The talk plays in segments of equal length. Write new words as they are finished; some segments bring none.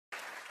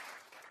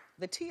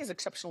The tea is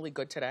exceptionally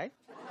good today.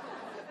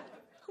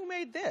 Who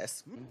made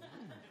this?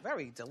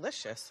 Very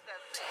delicious.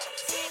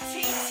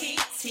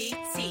 T.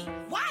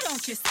 Why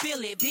don't you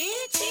spill it,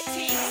 bitch?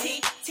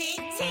 T.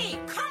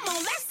 Come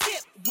on, let's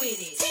sip with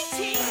it.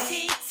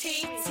 T.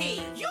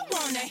 You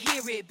wanna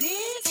hear it,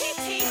 bitch?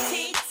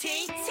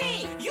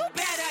 T. You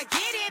better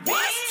get it, bitch.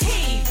 What's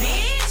tea,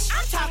 bitch?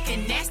 I'm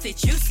talking nasty,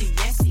 juicy,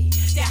 messy.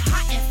 That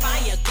hot and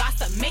fire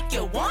gossip make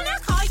you wanna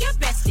call your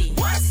bestie.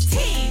 What's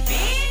tea,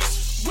 bitch?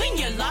 When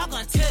you log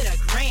on to the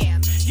gram,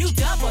 you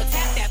double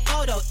tap that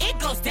photo, it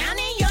goes down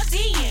in your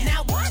DM.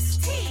 Now what's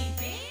tea,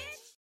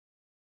 bitch?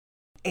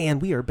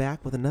 And we are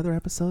back with another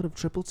episode of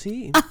Triple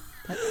T.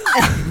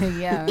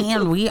 Yeah.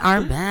 And we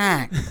are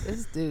back.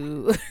 This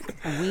dude.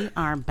 We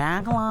are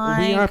back like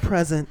We are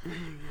present.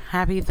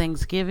 Happy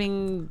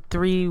Thanksgiving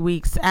 3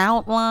 weeks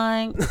out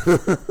like.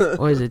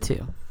 Or is it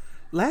 2?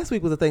 Last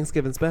week was a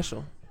Thanksgiving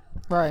special.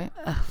 Right.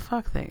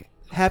 Fuck that.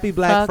 Happy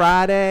Black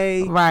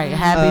Friday. Right.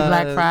 Happy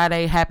Black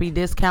Friday. Happy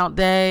discount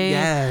day.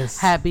 Yes.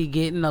 Happy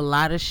getting a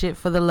lot of shit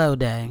for the low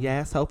day.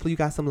 Yes. Hopefully you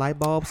got some light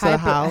bulbs to the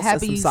house and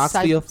some socks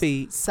for your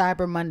feet.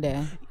 Cyber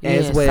Monday.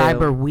 As well.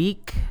 Cyber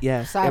Week.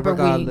 Yes. Cyber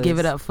regardless. Give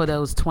it up for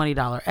those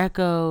 $20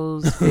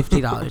 Echoes,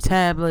 $50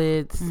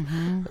 tablets,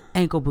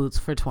 ankle boots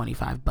for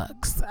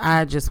 $25.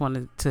 I just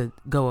wanted to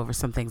go over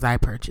some things I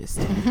purchased.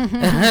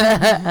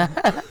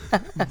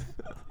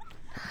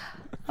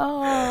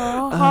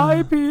 Oh,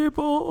 hi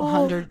people.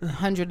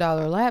 $100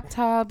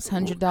 laptops,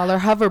 $100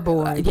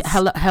 hoverboards. Yeah,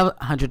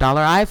 $100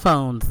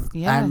 iPhones.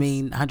 Yes. I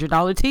mean, $100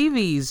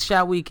 TVs.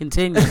 Shall we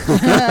continue?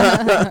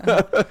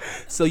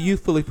 So you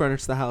fully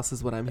furnished the house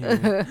is what I'm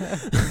hearing.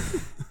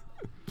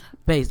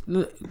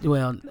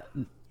 Well,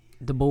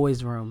 the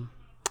boys' room.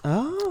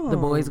 Oh. The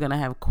boy's gonna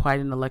have quite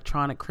an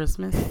electronic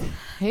Christmas,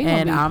 He gonna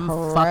and be I'm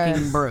fucking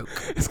pressed. broke.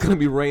 It's going to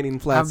be raining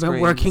flat I've been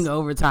screens. working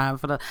overtime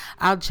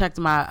I checked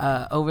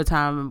my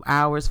overtime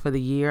hours for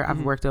the year.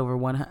 I've worked over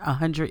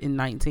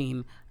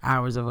 119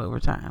 hours of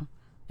overtime,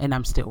 and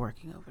I'm still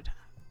working overtime.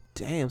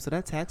 Damn, so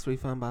that tax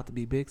refund about to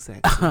be big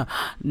sexy.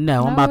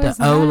 No, I'm about to it's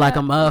owe not. like a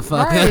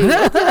motherfucker. Right.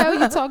 What the hell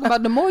you talking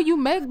about? The more you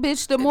make,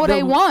 bitch, the more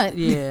they want.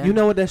 Yeah. You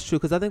know what? That's true.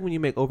 Because I think when you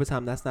make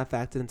overtime, that's not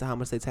factored into how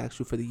much they tax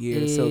you for the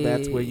year. So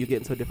that's where you get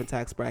into a different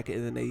tax bracket,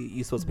 and then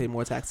you're supposed to pay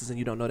more taxes, and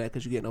you don't know that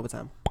because you're getting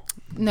overtime.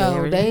 No,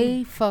 There it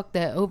they fucked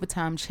that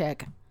overtime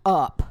check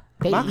up.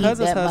 They My eat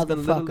cousin's that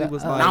husband literally motherfucker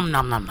was up. like, Nom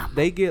nom nom nom.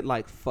 they get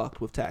like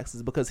fucked with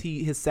taxes because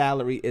his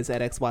salary is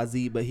at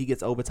XYZ, but he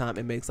gets overtime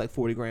and makes like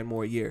 40 grand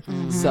more a year.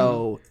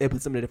 So it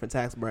puts him in a different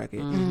tax bracket,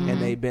 and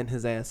they bend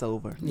his ass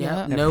over.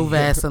 Yeah. Yeah. No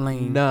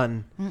Vaseline.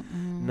 None.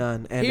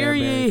 And Hear they're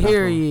ye, married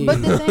hear couple. ye.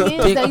 But the thing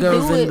is, Dick they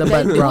goes do in it. the They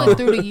butt do wrong. it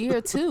through the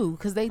year too,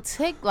 because they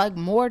take like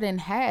more than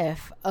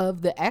half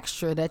of the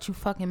extra that you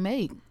fucking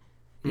make.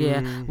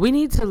 Yeah. We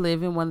need to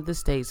live in one of the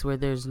states where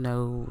there's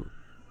no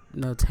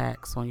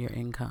tax on your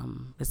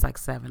income. It's like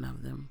 7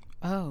 of them.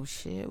 Oh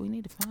shit, we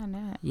need to find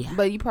that. Yeah.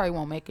 But you probably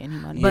won't make any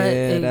money. But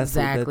Yeah,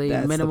 exactly,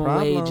 that's the minimum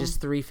problem. wage is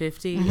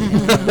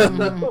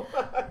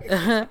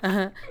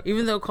 $3.50.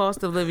 Even though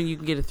cost of living, you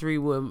can get a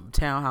 3-wood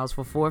townhouse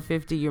for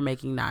 $4.50. You're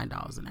making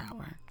 $9 an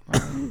hour,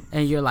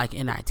 and you're like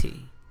in IT.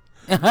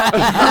 With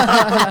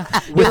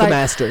the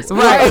masters.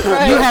 Right.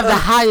 You have the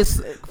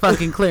highest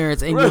fucking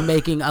clearance, and you're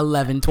making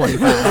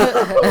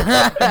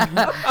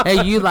 $11.25.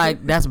 And you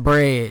like, that's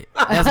bread.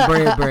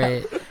 That's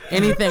bread.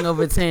 Anything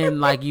over 10,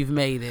 like you've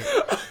made it.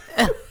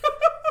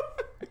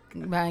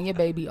 Buying your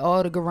baby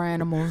all the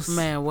Garanimals.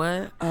 Man,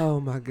 what? Oh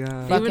my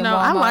god. Fucking Even though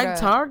I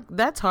Walmart like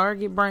that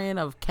Target brand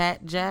of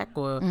Cat Jack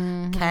or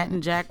Cat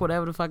and Jack,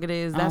 whatever the fuck it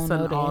is, that's don't know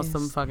an what it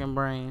awesome is. fucking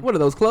brand. What are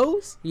those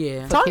clothes?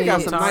 Yeah. Target got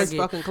kids. some nice Target.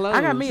 fucking clothes.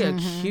 I got me a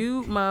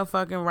cute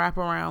motherfucking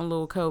wraparound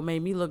little coat.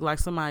 Made me look like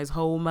somebody's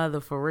whole mother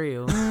for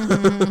real.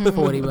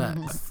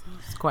 $40.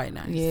 It's quite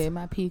nice. Yeah,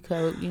 my pea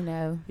coat, you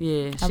know.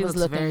 Yeah, I she was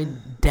looks very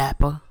looking-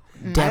 dapper.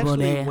 Actually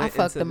Debonair. went I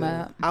fucked into them the-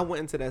 up. I went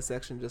into that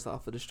section just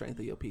off of the strength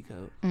of your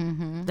peacoat.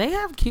 They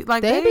have cute,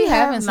 like They they, be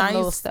have having some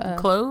little nice stuff.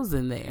 clothes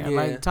in there. Yeah.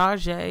 Like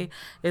Target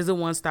is a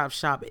one-stop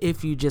shop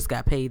if you just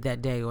got paid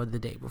that day or the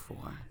day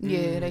before.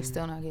 Yeah, they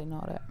still not getting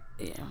all that.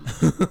 Yeah.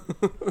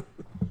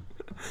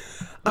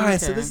 All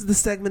right, so Okay. this is the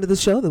segment of the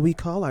show that we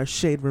call our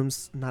shade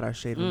rooms, not our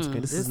shade room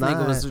screen. This is nigga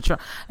not. was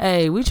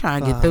hey, we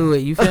trying to get through it.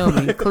 You feel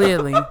me?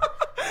 Clearly,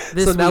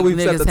 this So now week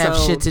we've set niggas the have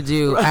tone. shit to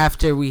do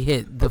after we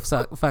hit the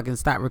fucking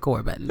stop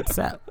record button.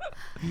 So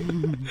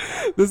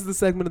This is the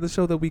segment of the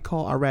show that we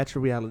call our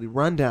Ratchet Reality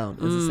Rundown.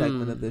 Is a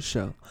segment of this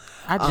show.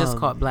 I just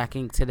caught Black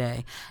Ink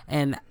today,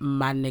 and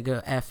my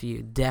nigga F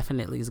you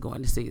definitely is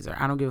going to Caesar.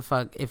 I don't give a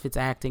fuck if it's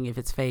acting, if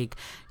it's fake.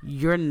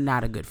 You're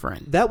not a good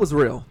friend. That was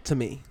real to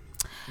me.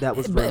 That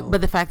was real.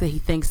 But the fact that he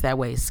thinks that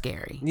way is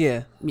scary.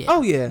 yeah. Yeah.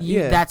 Oh yeah.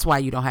 Yeah. That's why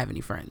you don't have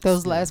any friends.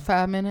 Those last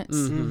 5 minutes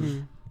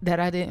Mm-hmm. that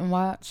I didn't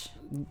watch.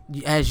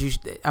 As you,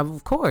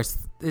 of course,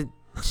 it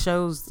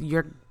shows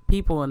your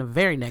people in a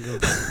very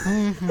negative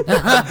way.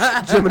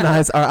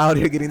 Geminis are out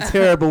here getting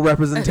terrible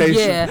representation.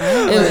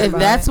 Yeah, if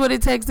that's what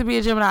it takes to be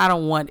a Gemini, I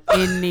don't want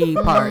any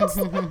parts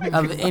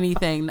of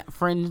anything.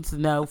 Friends,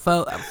 no.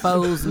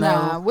 Foes, no.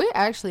 Nah, we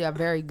actually are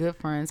very good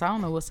friends. I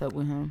don't know what's up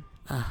with him.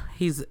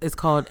 It's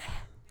called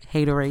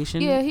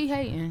hateration. Yeah, he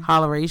hating.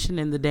 Holleration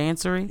in the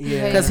dancery.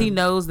 Yeah. Because he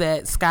knows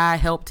that Sky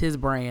helped his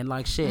brand.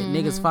 Like, shit,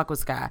 niggas fuck with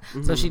Sky.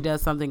 So she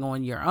does something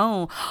on your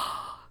own.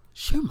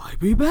 She might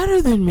be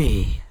better than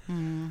me.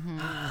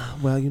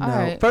 Well, you know,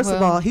 right, first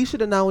of all, he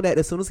should have known that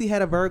as soon as he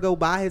had a Virgo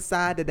by his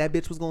side that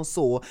bitch was gonna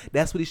soar.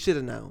 That's what he should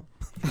have known.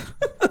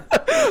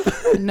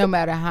 No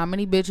matter how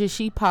many bitches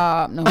she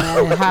pop, no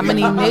matter how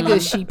many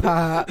niggas she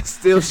pop,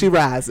 Still she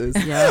rises.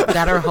 Yeah,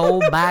 got her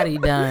whole body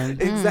done.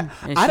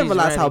 Exactly. And I didn't she's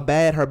realize how ready.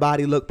 bad her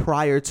body looked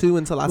prior to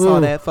until I saw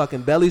that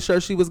fucking belly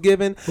shirt she was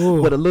given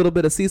with a little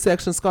bit of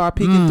C-section scar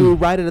peeking through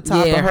right at the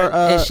top Yeah, of her.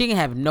 and she can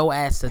have no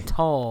ass at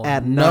all.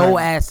 At No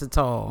none. ass at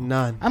all.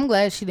 None. I'm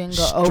glad she didn't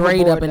go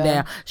Straight overboard, up and though.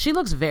 down. She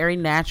looks very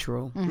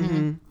natural.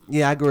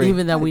 Yeah, I agree.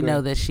 Even though I we agree.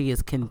 know that she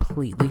is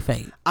completely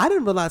fake. I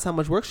didn't realize how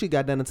much work she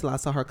got done until I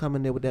saw her come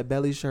in there with that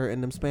belly shirt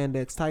and them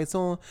spandex tights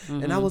on,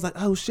 and I was like,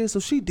 oh shit, so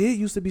she did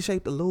used to be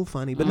shaped a little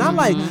funny, but not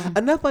like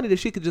enough funny that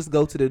she could just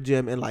go to the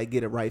gym and like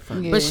get it right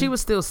funny. Yeah. But she was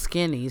still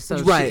skinny, so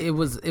Right. it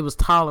was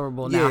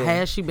tolerable. Now, Yeah.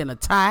 had she been a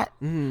tot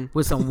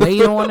with some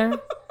weight on her,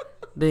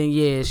 then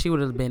yeah, she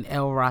would have been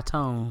El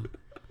Raton.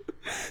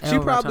 She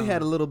probably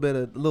had a little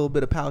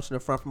bit of pouch in the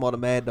front from all the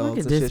Mad Look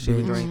Dogs at and shit this she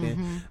was bitch.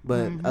 drinking.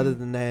 But other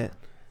than that,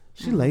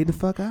 she laid the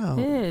fuck out.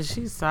 Yeah,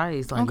 she's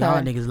sized like Okay.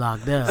 y'all niggas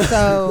locked up.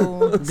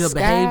 So Good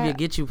behavior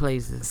get you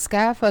places.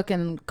 Sky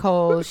fucking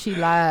calls, she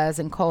lies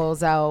and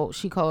calls out.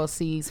 She calls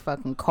C's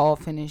fucking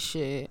coughing and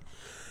shit.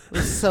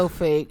 It's so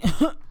fake.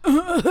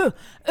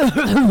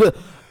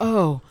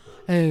 Oh,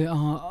 hey,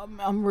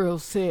 I'm real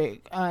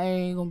sick. I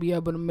ain't gonna be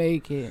able to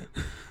make it.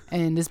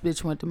 And this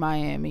bitch went to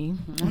Miami.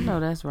 I know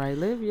that's right.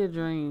 Live your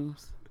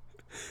dreams.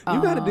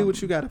 You gotta do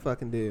what you gotta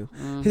fucking do.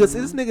 Because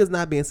this nigga's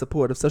not being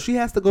supportive, so she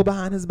has to go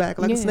behind his back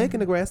like a Yeah. snake in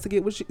the grass to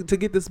get to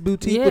get this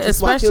boutique, Yeah, which is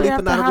especially Swahili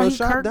after Fanatical how he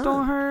shop kirked done.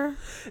 on her.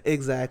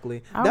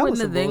 Exactly. I That was wouldn't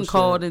some have then bullshit.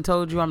 called and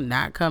told you I'm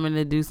not coming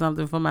to do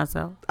something for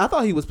myself. I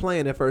thought he was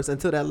playing at first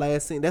until that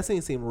last scene. That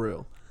scene seemed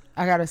real.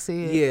 I gotta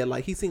see it. Yeah,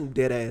 like he seemed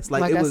dead ass.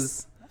 Like it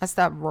was. I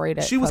stopped right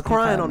at. She was fucking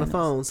crying 5 on the minutes.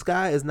 phone.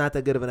 Sky is not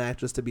that good of an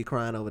actress to be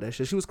crying over that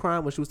shit. She was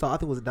crying when she was talking. I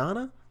think it was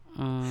Donna.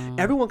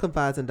 Everyone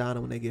confides in Donna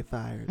when they get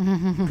fired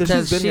Because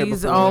she's been here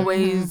she's before.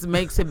 always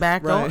makes it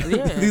back Right. on.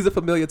 Yeah. These are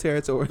familiar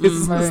territories.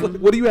 It's Right. like,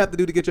 what do you have to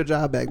do to get your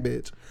job back,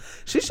 bitch?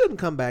 She shouldn't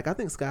come back. I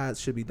think Sky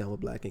should be done with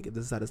Black Ink if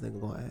this is how this nigga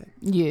gonna act.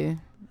 Yeah,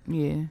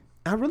 yeah.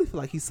 I really feel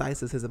like he cites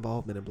his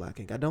involvement in Black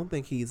Ink. I don't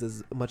think he's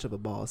as much of a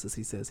boss as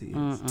he says he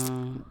is.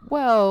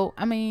 Well,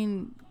 I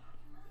mean,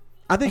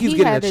 I think he's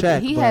getting a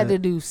check. He but had to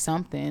do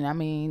something. I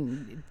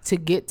mean, to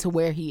get to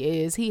where he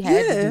is, he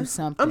had to do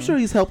something. I'm sure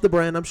he's helped the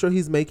brand. I'm sure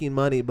he's making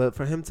money, but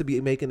for him to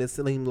be making it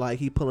seem like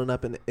he pulling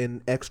up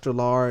in extra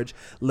large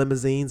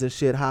limousines and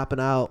shit, hopping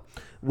out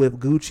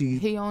with Gucci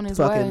He on his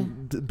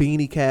fucking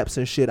beanie caps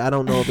and shit, I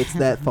don't know if it's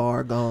that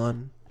far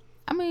gone.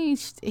 I mean,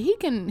 he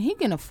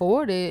can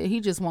afford it. He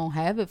just won't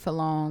have it for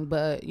long.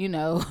 But you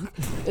know,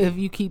 if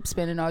you keep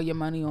spending all your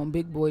money on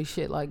big boy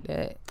shit like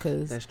that,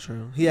 because That's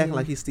true. He acting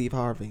like he's Steve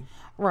Harvey,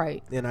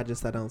 right. and I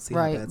don't see how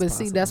Right, that's but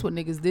see, that's possible.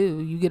 what niggas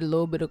do. You get a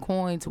little bit of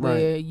coin to Right.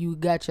 where you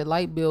got your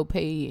light bill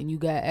paid and you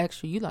got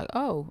extra. You like,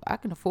 oh, I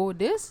can afford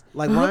this.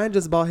 Like Ryan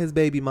just bought his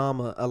baby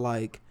mama a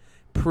like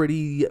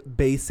pretty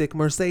basic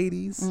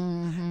Mercedes,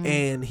 Mm-hmm.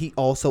 and he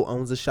also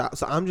owns a shop.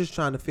 So I'm just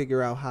trying to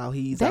figure out how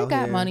he's They out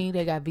got here. money.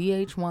 They got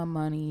VH1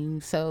 money,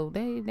 so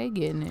they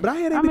getting it. But I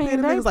hear they be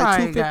paying them niggas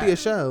like $250 a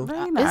show.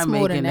 They not It's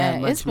more making than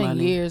that. much It's been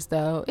money. years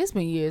though. It's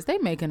been years. They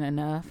making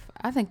enough.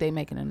 I think they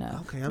making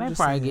enough. Okay, I'm They just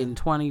probably saying. getting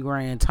 20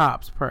 grand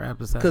tops per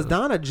episode. Because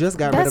Donna just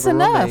got rid That's of a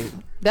enough. roommate.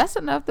 That's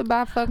enough to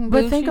buy fucking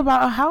But Gucci. think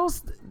about a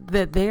house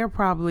that they're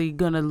probably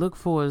gonna look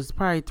for is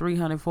probably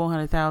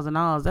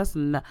 $300,000-$400,000. That's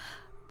not.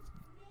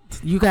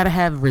 You got to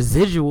have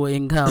residual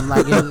income.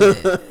 Like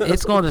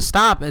it's going to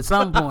stop at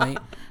some point,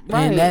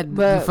 Right, and that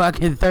but-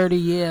 fucking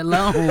 30-year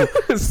loan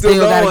still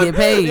got to going. get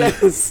paid.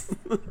 Yes.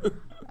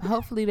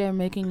 Hopefully they're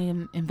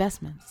making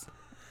investments.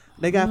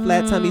 They got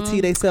flat tummy tea.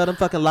 They sell them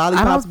fucking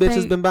lollipops bitches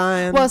think- been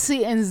buying. Well,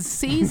 see, and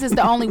C's is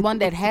the only one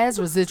that has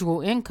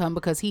residual income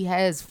because he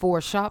has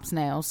 4 shops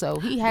now, so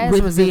he has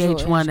With residual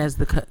VH1 income. as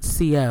the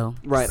CO.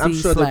 Right, I'm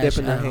sure they're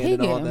dipping their C/O. hand He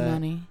and all getting that.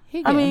 money. He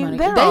I getting mean, money.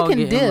 they're They all can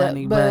getting dip,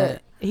 money,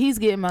 but he's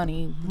getting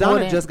money. more Donna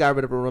than- just got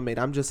rid of a roommate.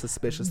 I'm just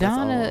suspicious. That's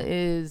Donna all.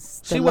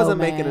 is. The She wasn't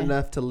low making man.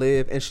 enough to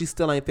live, and she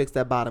still ain't fixed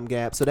that bottom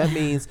gap. So that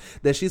means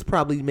that she's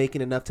probably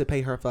making enough to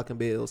pay her fucking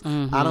bills.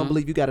 I don't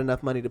believe you got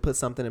enough money to put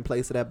something in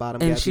place of that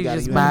bottom And gap. she You gotta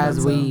just use buys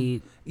that.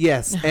 weed.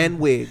 Yes, and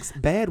wigs,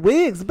 bad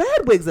wigs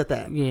at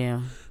that.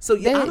 Yeah. So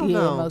yeah, I don't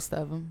know. Most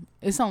of them.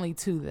 It's only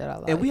 2 that I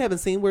like. And we haven't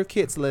seen where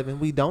Kit's living.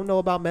 We don't know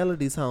about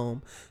Melody's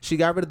home. She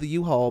got rid of the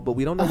U-Haul, but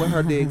we don't know what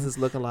her digs is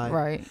looking like.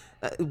 Right.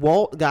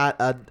 Walt got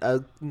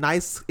a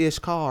nice-ish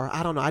car.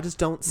 I don't know. I just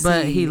don't see.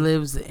 But he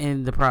lives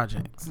in the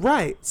projects.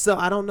 Right. So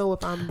I don't know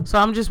if So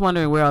I'm just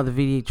wondering where all the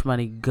VDH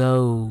money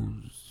goes.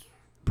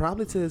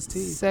 Probably to his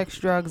teeth. Sex,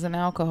 drugs, and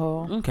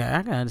alcohol. Okay,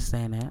 I can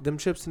understand that. Them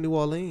trips to New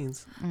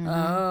Orleans.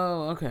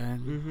 Oh, okay.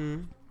 Mm-hmm.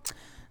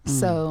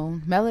 So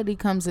Melody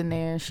comes in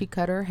there. She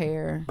cut her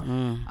hair.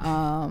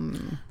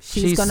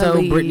 She's gonna so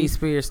leave. Britney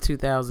Spears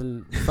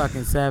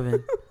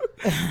 2007.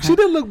 She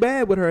didn't look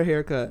bad with her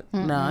haircut.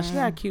 No, she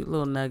got a cute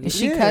little nugget.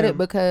 She Yeah. cut it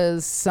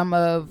because some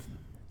of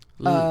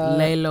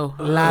Lalo.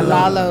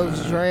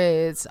 Lalo's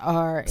dreads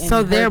are in So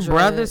her they're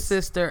brother, dreads.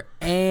 sister,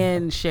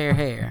 and share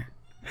hair.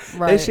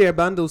 Right. They share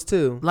bundles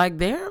too. Like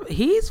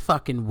he's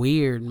fucking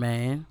weird,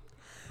 man.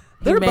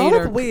 They're made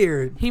both her-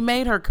 weird. He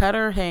made her cut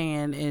her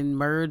hand and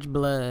merge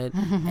blood,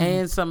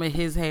 and some of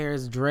his hair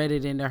is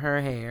dreaded into her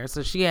hair.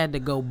 So she had to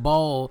go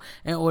bald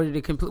in order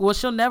to complete. Well,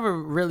 she'll never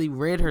really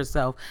rid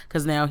herself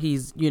because now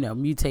he's,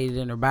 mutated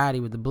in her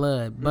body with the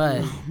blood.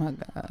 But, Oh my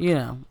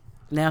God.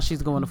 Now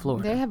she's going to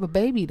Florida. They have a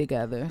baby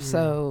together.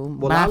 So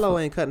Well, Bye. Lalo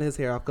ain't cutting his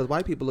hair off because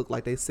white people look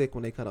like they sick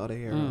when they cut all their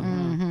hair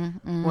off.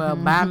 Well,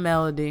 bye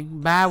Melody,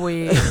 bye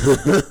wig.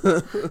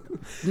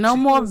 No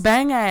more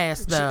bang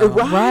ass though.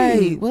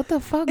 Right. what the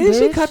fuck, And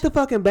she bitch? cut the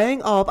fucking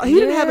bang off. He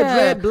didn't have a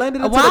dread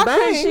blended into Why the bang.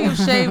 couldn't she have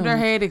shaved her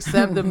head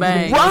except the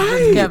bang? Right.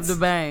 Just kept the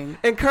bang.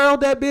 And curled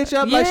that bitch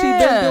up like she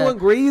been doing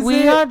greasy.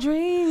 We are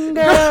dream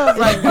girls.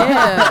 Like,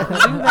 yeah,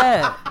 do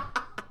that.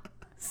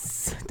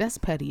 That's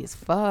petty as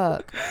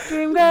fuck.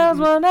 Dream girls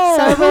will So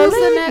never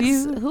leave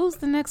you. who's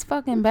the next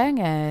fucking bang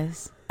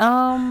ass?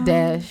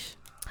 Dash.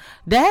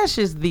 Dash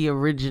is the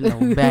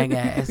original bang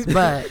ass,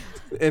 but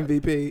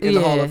MVP in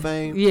the Hall of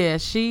Fame. Yeah,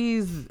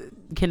 she's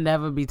can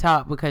never be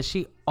topped because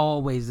she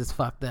always is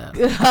fucked up.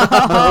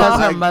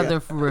 Because her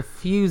mother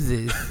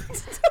refuses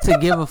to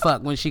give a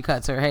fuck when she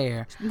cuts her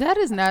hair. That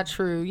is not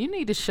true. You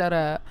need to shut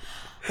up.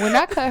 When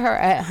I cut her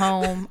at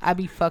home, I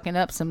be fucking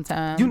up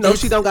sometimes. You know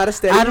she don't got a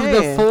steady Out of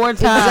the hand. 4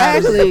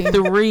 times, Exactly.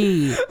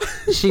 3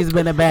 she's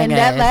been a bang and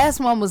ass. that last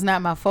one was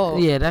not my fault.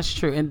 Yeah, that's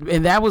true, and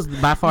that was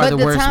by far but the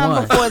the worst time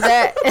one. before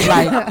that,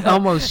 Like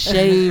almost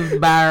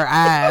shaved by her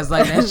eyes,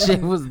 like that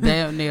shit was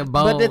damn near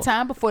bald. but the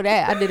time before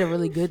that, I did a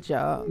really good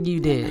job. You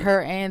did.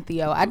 Her and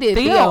Theo. I did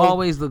Theo Theo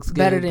always looks good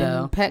better than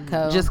though.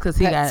 Petco. Just because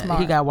he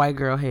got white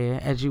girl hair,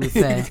 as you would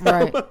say,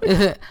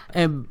 right.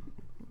 and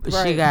she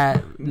Right.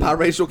 got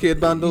Biracial kid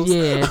bundles.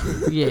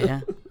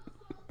 yeah.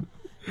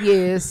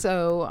 Yeah,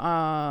 so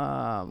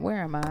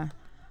where am I?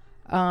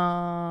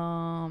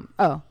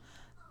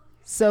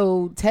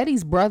 So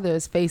Teddy's brother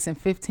is facing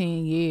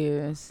 15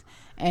 years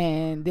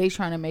and they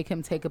trying to make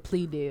him take a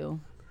plea deal.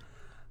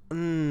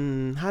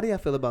 How do y'all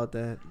feel about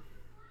that?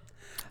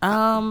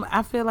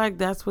 I feel like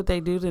that's what they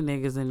do to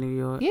niggas in New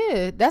York.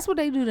 Yeah, that's what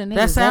they do to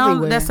niggas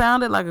everywhere. That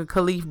sounded like a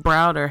Khalif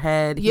Browder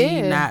had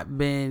he not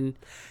been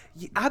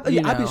I'd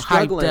be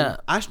struggling. hyped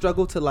up. I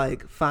struggle to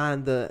like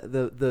find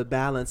the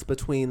balance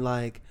between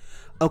like,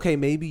 okay,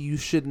 maybe you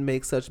shouldn't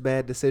make such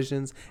bad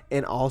decisions,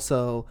 and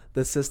also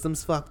the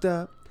system's fucked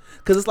up.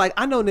 Cause it's like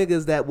I know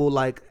niggas that will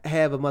like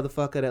have a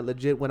motherfucker that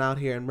legit went out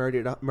here and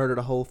murdered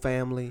a whole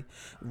family,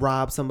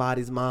 robbed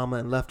somebody's mama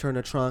and left her in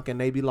the trunk, and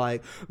they be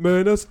like,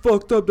 man, that's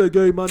fucked up. They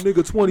gave my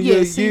nigga 28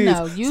 years.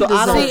 No, you so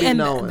I don't deserve- be and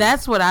knowing.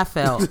 that's what I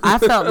felt. I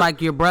felt like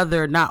your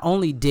brother not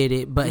only did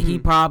it, but he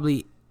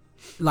probably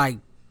like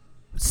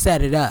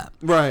set it up.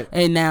 Right.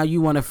 And now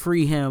you want to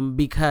free him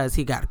because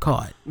he got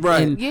caught.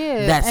 Right. And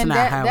Yeah, that's and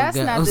not how that's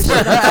it not goes. the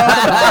shit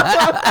I'm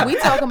talking about. We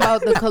talking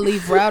about the Khalif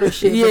Browder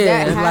shit. but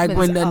that Yeah, like happens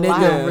when the a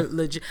nigga lot.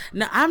 legit.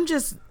 Now I'm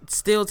just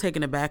still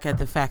taken aback at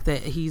the fact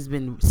that he's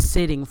been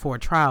sitting for a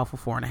trial for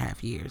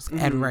 4.5 years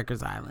at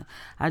Rikers Island.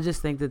 I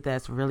just think that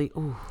that's really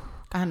ooh.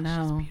 I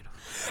know.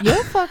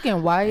 Your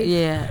fucking wife.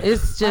 Yeah,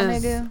 it's my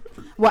just nigga.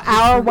 Well,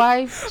 our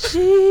wife.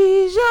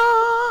 she's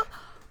your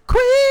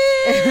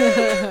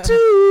queen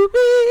to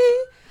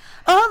be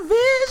a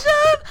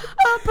vision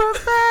of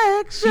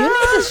perfection. You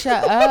need to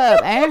shut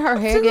up. And her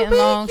hair getting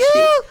long.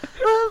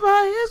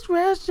 My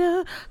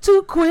expression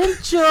to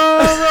quench your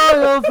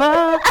royal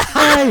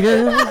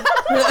fire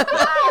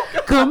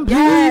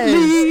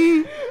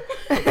completely.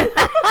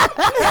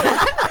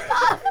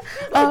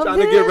 Trying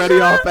to get ready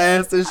all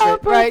fast and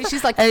shit. Right?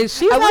 She's like, Hey,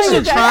 she's I not wish even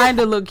you guys- trying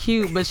to look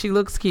cute, but she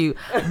looks cute.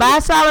 Bye,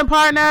 silent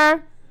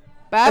partner.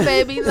 bye,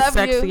 baby. Love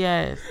Sexy you.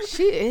 ass.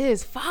 She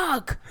is.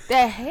 Fuck.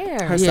 That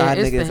hair. Her side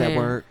it's niggas the at hair.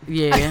 work.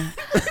 Yeah.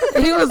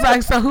 He was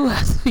like, so who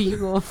else are you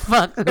gonna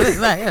fuck? Like,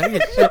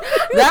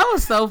 that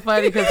was so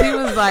funny because he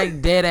was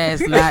like dead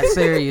ass not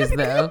serious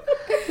though.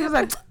 He was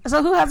like,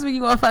 so who else are you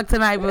gonna fuck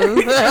tonight,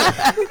 boo?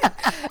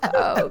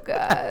 Oh,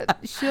 God.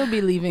 She'll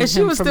be leaving And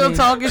she him was for still me.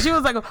 talking. She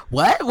was like,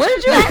 what? What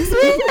did you ask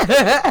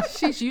me?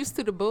 She's used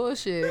to the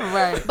bullshit.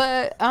 Right.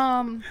 But,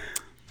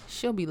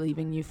 she'll be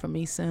leaving you for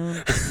me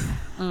soon.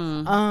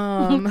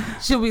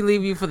 She'll be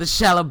leaving you for the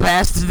shallow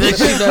bastard that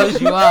she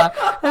knows you are,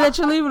 and that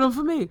you're leaving him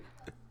for me.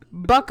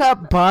 Buck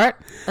up, Bart.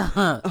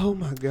 Oh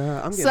my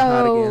God, I'm getting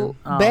hot So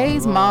again.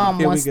 Bay's mom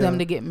Here we wants them go.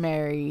 to get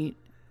married.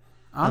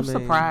 I'm I mean-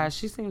 surprised.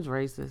 She seems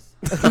racist.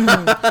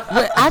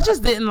 But I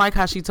just didn't like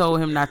how she told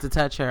him not to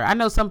touch her. I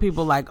know some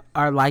people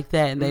are like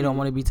that and they don't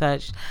want to be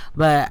touched,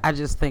 but I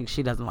just think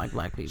she doesn't like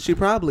black people. She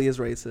probably is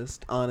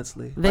racist,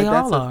 honestly. They Like,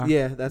 that's all are.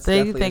 Yeah, that's They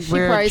definitely. think She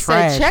we're probably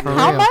trash. said, check for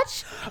how real.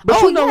 much? But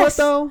Oh, you know yes.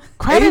 what though?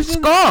 Credit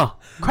Asian- score.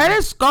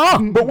 Credit score.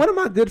 But one of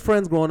my good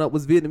friends growing up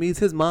was Vietnamese.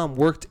 His mom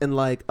worked in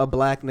like a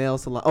black nail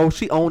salon. Oh,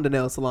 she owned a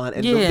nail salon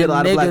and Yeah, did a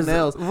lot of black niggas-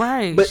 nails.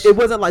 right. But it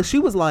wasn't like she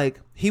was like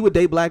he would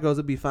date black girls,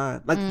 it'd be fine.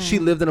 Like she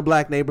lived in a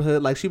black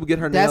neighborhood. Like she would get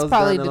her That's nails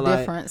probably done the and, like,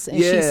 difference. And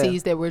yeah. she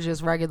sees that we're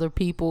just regular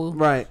people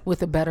Right.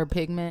 with a better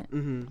pigment.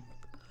 Mm-hmm.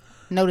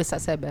 Notice I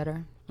said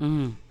better.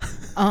 Mm.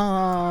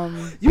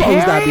 You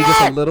always gotta be just a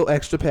Period. little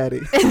extra petty.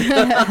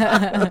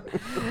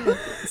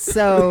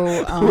 So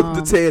With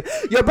the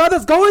Ted. Your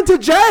brother's going to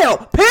jail.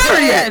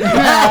 Period.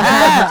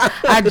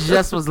 I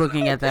just was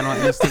looking at that on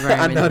Instagram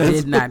I know and that's-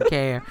 did not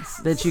care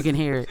that you can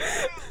hear it.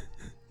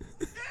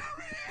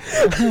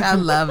 I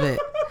love it.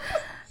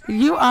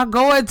 You are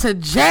going to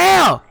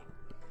jail.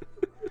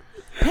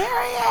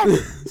 Period.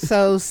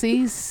 So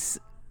sees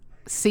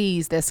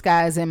that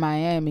Sky's in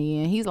Miami,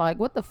 and he's like,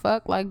 what the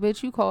fuck? Like,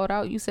 bitch, you called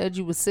out. You said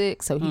you was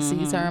sick. So he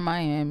sees her in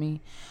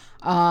Miami.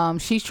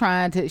 She's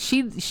trying to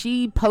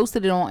she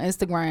posted it on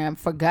Instagram,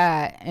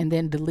 forgot, and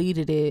then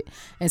deleted it.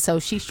 And so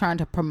she's trying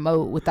to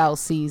promote without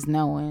C's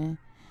knowing.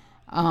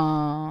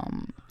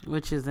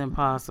 Which is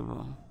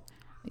impossible.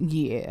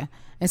 Yeah.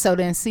 And so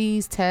then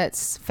C's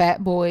texts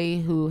Fat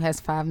Boy, who has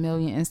 5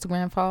 million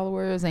Instagram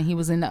followers, and he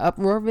was in the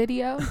Uproar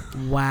video.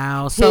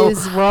 Wow. So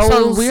His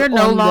roles we're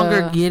no on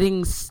longer the-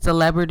 getting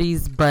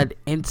celebrities, but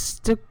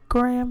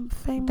Instagram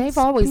famous. They've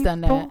always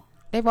done people? that.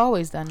 They've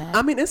always done that.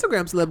 I mean,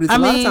 Instagram celebrities a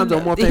lot of times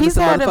are more famous he's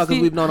than had a motherfuckers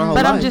few- we've known our whole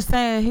but life. I'm just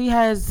saying he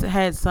has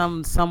had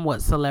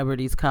somewhat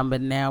celebrities come, but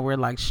now we're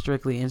like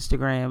strictly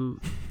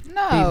Instagram.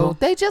 No, people.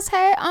 they just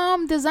had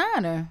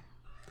designer.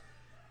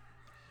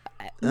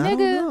 I don't Nigga.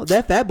 know.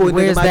 That Fat Boy nigga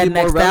Where's might that be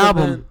more next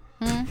relevant.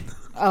 album?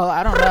 Oh,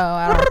 I don't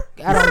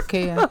know. I don't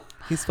care.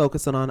 He's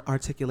focusing on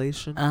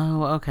articulation,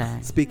 Oh, okay.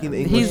 speaking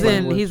the English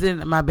He's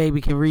in my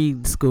baby can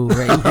read school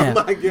right now.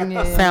 Oh my God.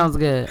 Yeah. Sounds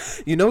good.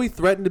 You know he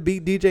threatened to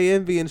beat DJ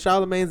Envy and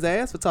Charlamagne's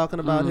ass for talking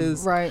about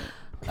his. Right.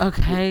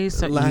 Okay,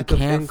 so you Lack of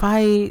can't ink.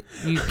 fight.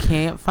 You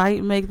can't fight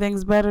and make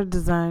things better,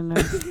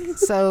 designer.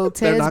 So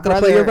They're Ted's not gonna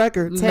play your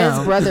records. Ted's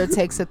No. brother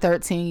takes a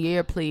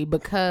 13-year plea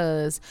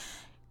because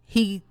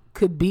he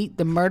could beat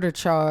the murder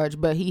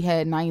charge, but he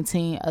had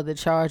 19 other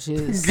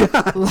charges. Like,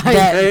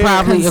 That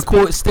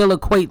probably still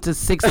equate to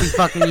 60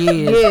 fucking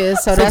years. yeah,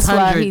 so that's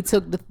why 600. he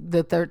took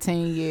the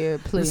 13-year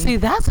plea. See,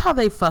 that's how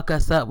they fuck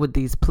us up with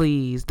these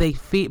pleas. They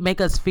make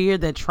us fear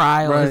that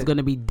trial is Right. going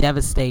to be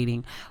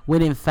devastating,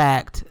 when in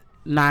fact,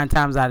 9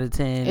 times out of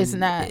 10, it's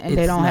not, and it's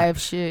they don't not. have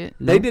shit.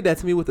 They did that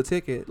to me with the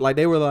ticket. Like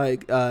they were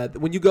like,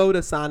 when you go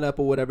to sign up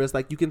or whatever, it's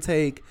like you can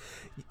take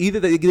either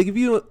they give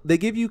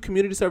you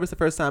community service the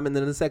first time, and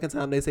then the second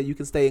time they say you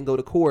can stay and go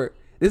to court.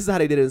 This is how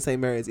they did it in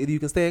St. Mary's. Either you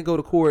can stay and go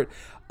to court,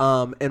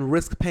 and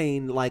risk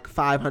paying like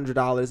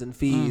 $500 in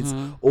fees,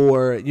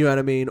 or you know what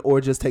I mean, or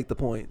just take the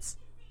points.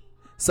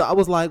 So I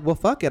was like, well,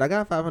 fuck it. I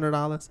got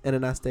 $500, and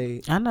then I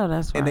stayed, I know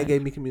that's right. and they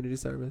gave me community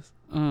service.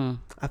 Mm.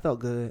 I felt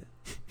good.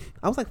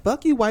 I was like,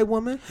 fuck you, white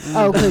woman.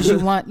 Oh, because you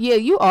want,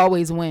 you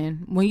always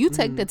win. When you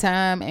take the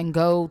time and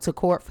go to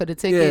court for the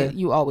ticket, Yeah.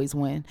 you always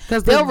win.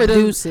 'Cause They'll the-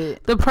 reduce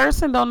it. The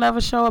person don't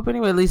never show up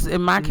anyway. At least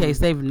in my case,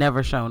 they've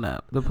never shown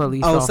up. The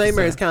police Oh, officer. St.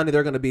 Mary's County,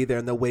 they're going to be there,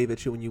 and they'll wave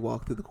at you when you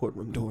walk through the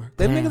courtroom door.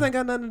 Them Damn. niggas ain't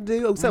got nothing to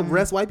do except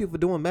arrest white people for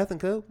doing meth and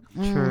coke.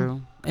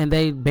 True. And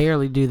they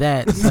barely do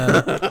that.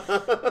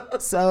 So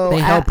So they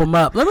help them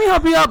up. Let me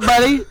help you up,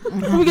 buddy.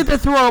 Let me get the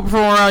throw up from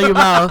around your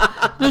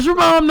mouth. Does your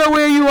mom know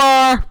where you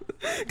are?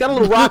 Got a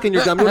little rock in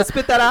your gum. You want to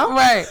spit that out?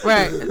 Right,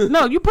 right.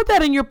 No, you put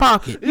that in your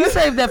pocket. You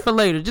save that for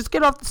later. Just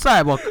get off the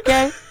sidewalk,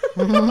 okay?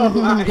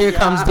 Here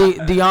comes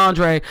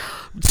DeAndre.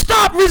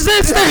 Stop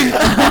resisting!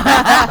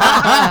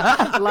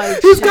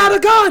 like, He's got a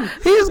gun.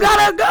 He's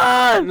got a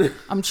gun.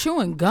 I'm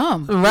chewing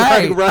gum.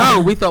 Right. Right.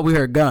 Oh, we thought we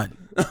heard gun.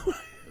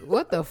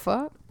 What the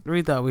fuck?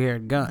 We thought we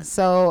heard gun.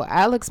 So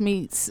Alex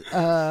meets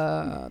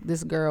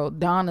this girl,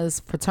 Donna's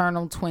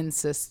fraternal twin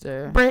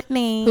sister,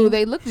 Brittany. who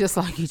they look just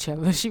like each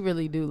other. She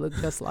really do look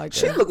just like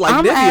She her. looked like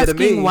I'm Nivea to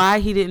me. asking why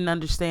he didn't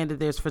understand that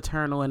there's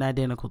fraternal and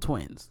identical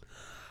twins.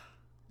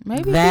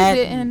 Maybe that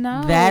he didn't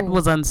know. that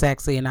was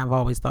unsexy, and I've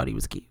always thought he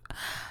was cute.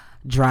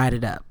 Dried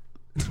it up.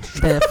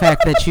 The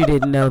fact that you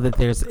didn't know that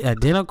there's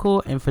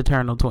identical and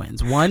fraternal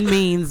twins. One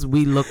means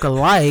we look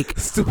alike.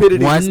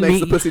 Stupidity One just makes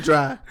the me- pussy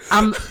dry.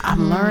 I'm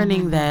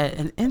learning that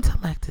an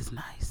intellect is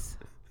nice,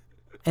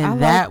 and I like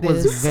that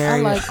was this. very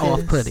I like this.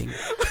 off-putting.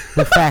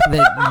 The fact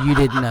that you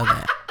didn't know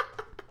that.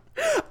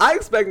 I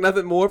expect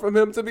nothing more from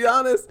him, to be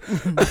honest.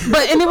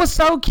 And it was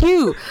so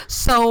cute.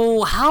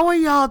 So how are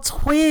y'all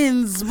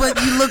twins, but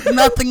you look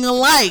nothing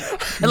alike?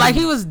 And like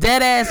he was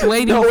dead ass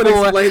waiting No one for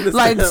explained this to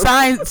like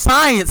him.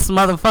 science,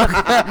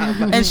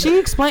 motherfucker. And she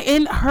explained,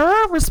 and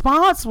her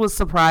response was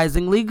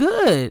surprisingly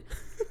good.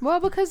 Well,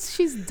 because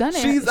she's done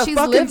it. She's a fucking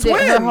lived it her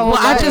twin. whole Well,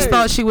 I life. just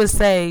thought she would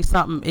say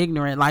something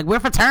ignorant, like "we're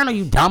fraternal,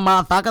 you dumb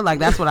motherfucker." Like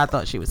that's what I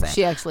thought she would say.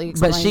 She actually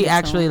but explained she it to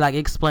actually him. like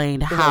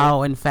explained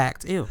how, in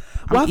fact, ew.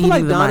 Well, I I'm feel like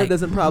eating the Donna mic.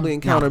 doesn't probably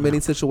encounter No. many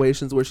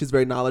situations where she's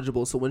very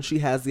knowledgeable. So when she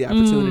has the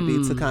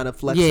opportunity to kind of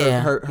flex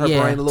her brain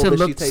a little to bit,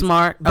 look she takes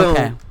smart. boom.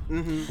 Okay,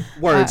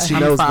 Words, she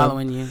I'm knows them.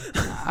 following you.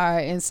 All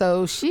right, and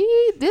so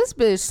this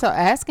bitch, so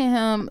asking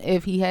him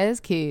if he has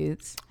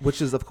kids,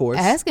 Which is, of course,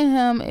 asking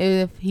him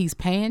if he's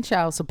paying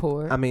child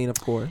support, I mean, of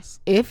course.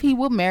 if he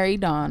will marry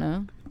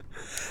Donna.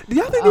 Do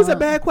y'all think these are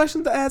bad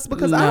questions to ask?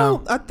 Because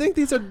No. I think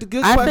these are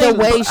good I questions. think,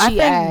 way I she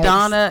think acts,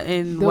 Donna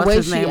and the what's way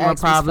his she name are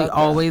acts was probably fucked up.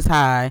 always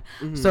high,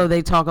 so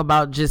they talk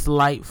about just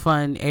light,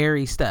 fun,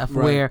 airy stuff.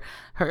 Right.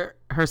 Where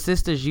her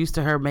sister's used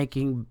to her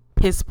making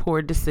piss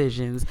poor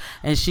decisions,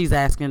 and she's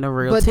asking the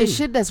real But tea. the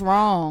shit that's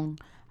wrong,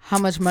 how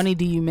much money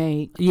do you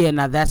make? Yeah,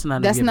 now that's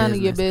none That's of your none business.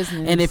 of your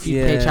business. And if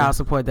you pay Yeah. child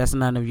support, that's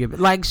none of your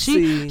like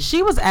she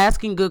was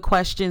asking good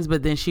questions,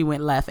 but then she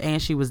went left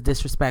and she was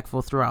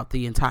disrespectful throughout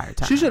the entire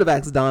time. She should have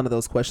asked Donna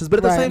those questions. But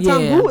at the Right. same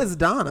time, Yeah. who is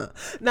Donna?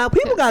 Now,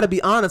 people got to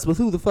be honest with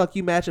who the fuck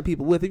you matching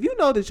people with. If you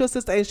know that your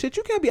sister ain't shit,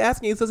 you can't be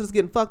asking your sisters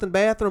getting fucked in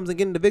bathrooms and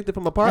getting evicted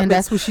from apartments. And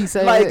that's what she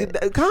said.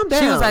 Like, calm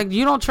down. She was like,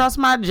 "You don't trust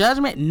my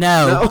judgment?"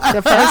 No.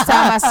 The first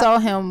time I saw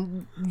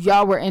him,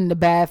 y'all were in the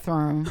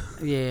bathroom.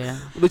 Yeah.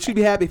 but you'd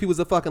be happy if he was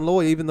a fucking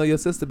lawyer, even though your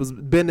sister was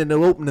bending the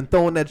open and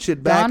throwing that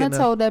shit back. Donna in the-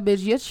 told that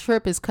bitch, your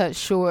trip is cut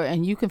short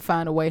and you can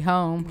find a way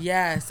home.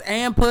 Yes,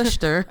 and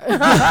pushed her.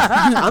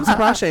 I'm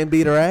surprised she ain't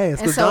beat her ass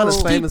because And so Donna's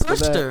he famous for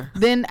pushed that. her.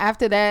 Then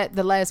after that,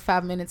 the last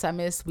 5 minutes I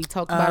missed, we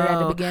talked about it at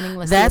the beginning.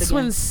 Let's That's do it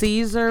when again.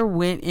 Caesar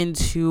went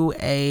into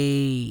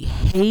a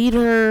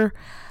hater.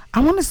 I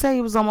want to say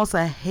it was almost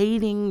a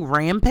hating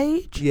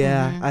rampage.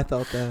 Yeah, I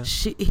felt that.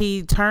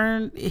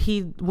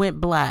 He went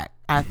black,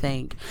 I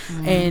think.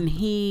 And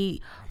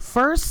he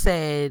first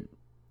said,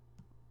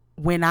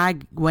 when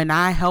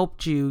I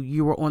helped you,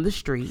 you were on the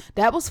street.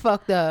 That was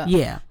fucked up.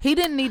 Yeah. He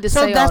didn't need to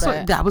So say that's all what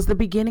that. that was the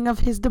beginning of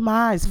his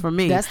demise for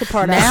me. That's the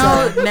part I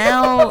now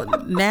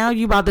said. now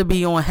you about to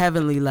be on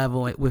heavenly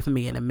level with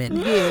me in a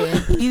minute.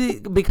 Yeah.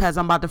 Because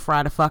I'm about to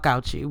fry the fuck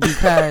out you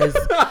because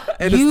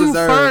And it's you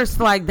deserved. first,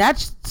 like,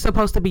 that's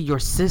supposed to be your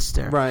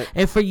sister, Right.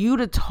 And for you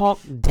to talk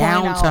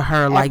down out to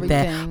her like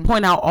everything. that,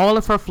 point out all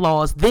of her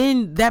flaws,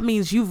 then that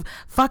means you've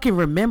fucking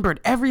remembered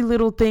every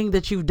little thing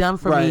that you've done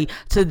for me Right.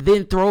 to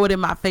then throw it in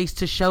my face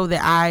to show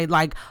that I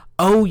like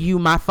owe you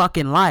my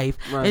fucking life.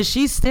 Right. And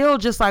she's still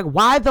just like,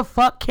 why the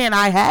fuck can't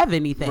I have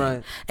anything?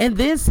 Right. And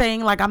then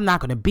saying like, I'm not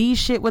gonna be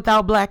shit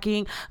without Black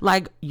King.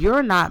 Like,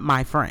 you're not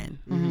my friend.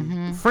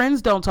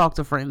 Friends don't talk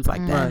to friends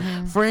like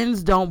that.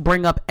 Friends don't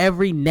bring up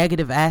every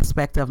negative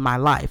aspect of my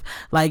life.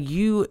 Like,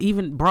 you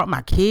even brought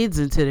my kids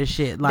into this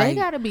shit. Like, They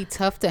gotta be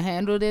tough to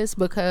handle this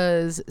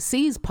because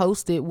C's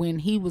posted when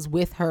he was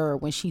with her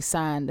when she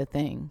signed the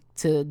thing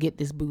to get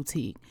this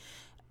boutique.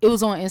 It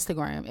was on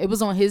Instagram. It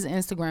was on his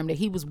Instagram that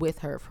he was with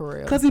her for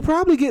real. Because he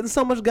probably getting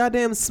so much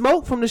goddamn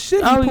smoke from the shit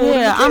he oh pulled in the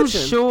yeah, I'm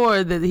kitchen.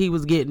 sure that he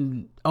was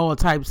getting all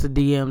types of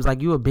DMs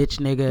like, you a bitch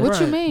nigga. What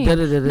you Right. mean?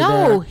 Da-da-da-da-da.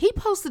 No, he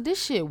posted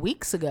this shit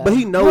weeks ago. But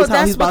he knows Well, how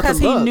that's he's about because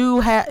to he look.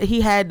 knew he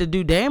had to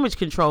do damage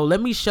control.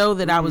 Let me show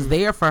that I was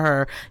there for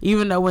her,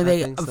 even though when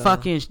they think so.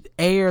 fucking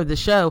air the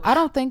show. I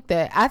don't think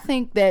that. I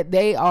think that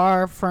they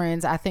are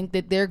friends. I think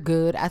that they're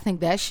good. I think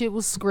that shit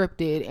was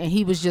scripted and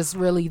he was just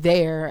really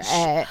there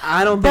at.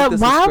 I don't think But this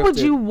was why would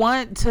scripted. you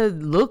want to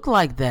look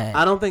like that?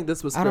 I don't think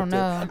this was scripted. I don't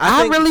know.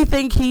 I think- really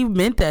think he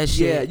meant that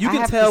shit. Yeah, you I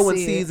can have to tell when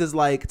see C's it. is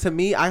like, to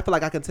me, I feel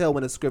like I can tell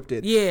when it's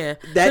scripted. Yeah,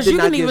 That because did you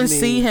not can give even me-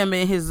 see him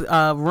in his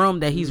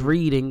room that he's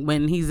reading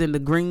when he's in the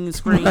green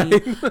screen.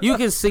 You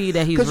can see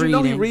that he's Because you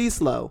reading. know he reads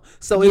slow,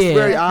 so it's Yeah.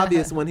 very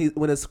obvious when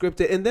it's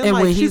scripted. And then And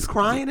like when she's he's-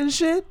 crying and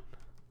shit.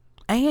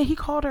 And he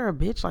called her a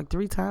bitch like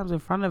 3 times in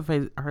front of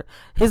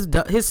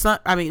his son.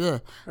 I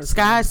mean,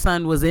 Sky's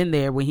son was in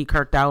there when he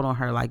kirked out on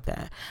her like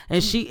that,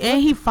 and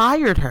he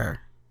fired her.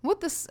 What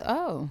the?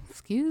 Oh,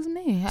 excuse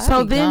me.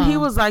 So then he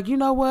was like, you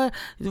know what,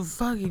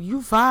 fucking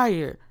you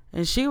fired.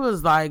 And she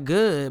was like,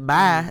 good,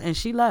 bye. And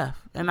she left.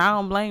 And I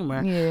don't blame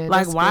her. Yeah,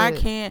 like, that's why good.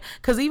 can't,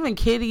 because even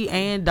Kitty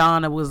and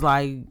Donna was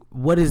like,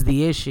 what is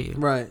the issue?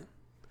 Right.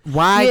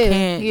 Why Yeah,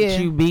 can't yeah.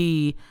 you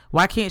be,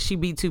 why can't she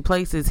be 2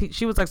 places?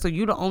 She was like, so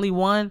you the only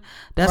one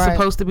that's Right.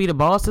 supposed to be the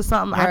boss or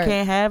something? I Right.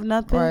 can't have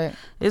nothing? Right.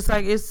 It's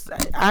like,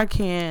 I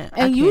can't.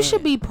 And I you can't.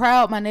 should be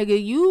proud, my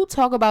nigga. You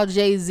talk about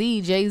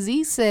Jay-Z.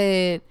 Jay-Z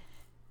said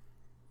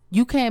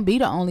you can't be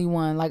the only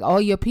one. Like,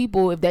 all your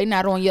people, if they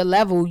not on your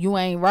level, you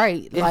ain't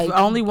right. If Like,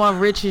 only one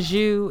rich as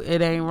you,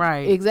 it ain't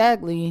right.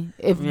 exactly.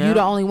 If Yeah. you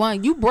the only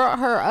one, you brought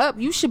her up.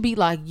 You should be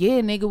like, yeah,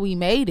 nigga, we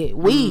made it.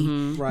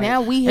 We Right.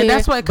 now we here. And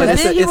that's why, But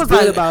because then he it's was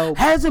good like, about-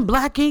 hasn't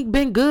Black Ink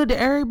been good to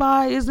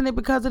everybody? Isn't it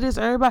because of this,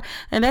 everybody?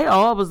 And they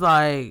all was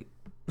like,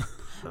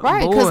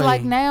 right? Because boy.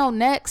 like now,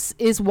 next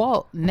is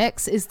Walt.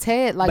 Next is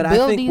Ted. Like, But I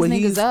build think these what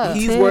niggas up.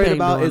 he's Ted worried ain't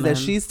about doing is that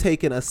nothing. she's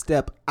taking a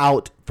step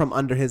out from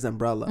under his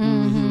umbrella.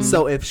 Mm-hmm.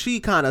 So if she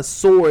kind of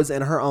soars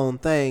in her own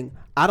thing,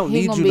 I don't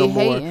He need gonna you be no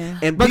more. hating.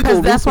 And Because people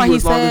root that's for why you he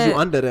as long as said- you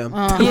under them.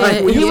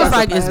 Yeah, when he you was about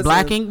like, to "Is pass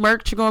Black it. Ink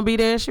merch going to be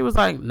there?" She was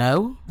like,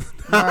 "No."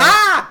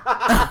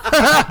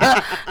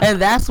 And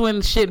that's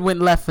when shit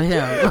went left for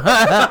him.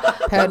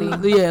 Petty.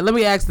 Yeah, let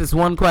me ask this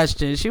one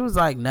question. She was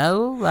like,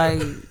 "No, like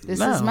This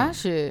no." is my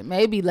shit.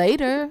 Maybe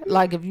later,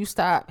 like if you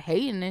stop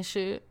hating this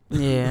shit.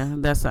 Yeah,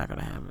 that's not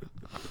gonna happen.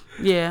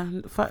 Yeah,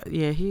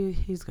 yeah,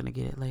 he's gonna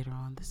get it later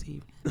on this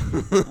evening.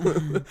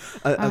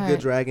 A All good right.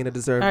 dragon, a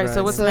deserved All right, dragon.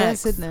 so what's So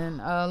next? that's it then.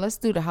 Let's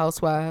do the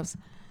Housewives.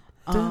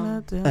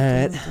 Alright.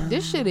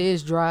 This shit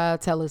is dry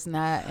till it's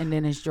not, and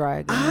then it's dry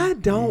again. I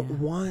don't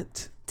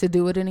want. To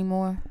do it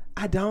anymore.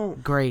 I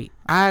don't. Great,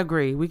 I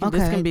agree. We can. Okay.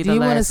 This can be do the you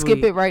last want to skip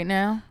week. it right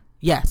now?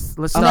 Yes,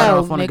 let's start No,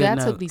 off on a nigga, good I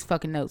note. took these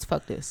fucking notes.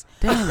 Fuck this.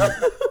 Damn it.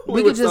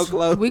 We could were so just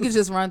close. we could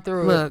just run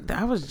through it. Look,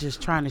 I was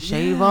just trying to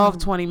shave off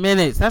 20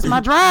 minutes. That's my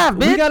drive,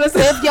 bitch. We gotta So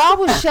if y'all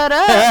would shut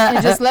up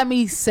and just let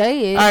me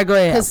say it. All right, go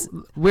ahead. 'cause-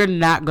 We're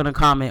not gonna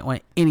comment on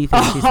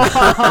anything she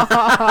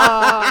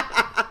said.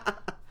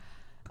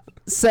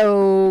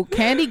 So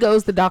Candy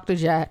goes to Dr.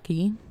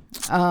 Jackie.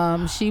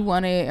 She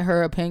wanted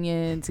her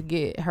opinion to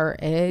get her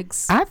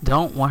eggs. I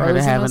don't want her to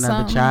Frozen have or another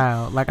something?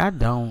 child. Like, I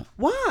don't.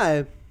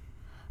 Why?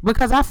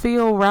 Because I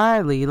feel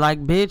Riley.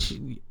 Like,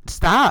 bitch,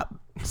 stop.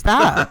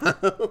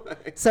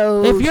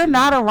 So If you're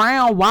not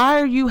around, why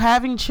are you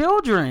having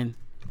children?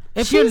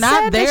 If she you're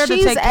not said there that to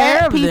she's take care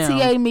at of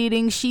PTA them.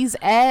 meetings, she's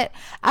at.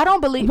 I don't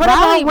believe. What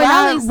Riley, about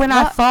Riley's, when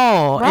I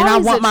fall and I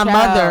Riley's want a my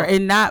child. mother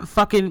and not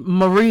fucking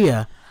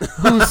Maria,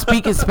 who's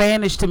speaking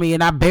Spanish to me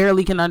and I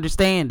barely can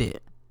understand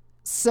it?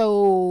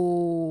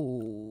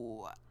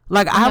 So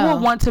Like, I No.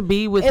 would want to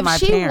be with if my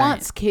she parents.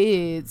 wants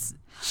kids,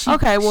 she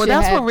Okay, well, should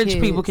that's have what rich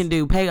people kids. can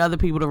do. Pay other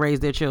people to raise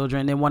their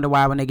children and wonder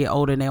why when they get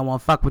older and they don't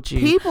want to fuck with you.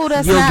 People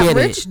that's you'll not get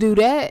rich it. do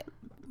that.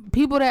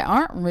 People that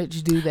aren't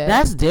rich do that.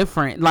 That's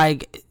different.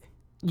 Like,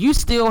 you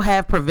still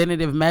have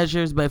preventative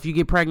measures, but if you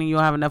get pregnant, you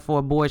don't have enough for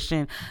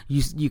abortion,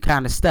 you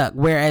kind of stuck.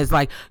 Whereas,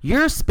 like,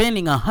 you're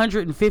spending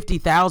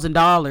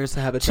 $150,000 To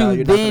have a to child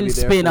you're not gonna then be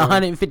there spend for.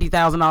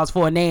 $150,000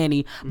 for a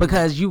nanny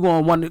because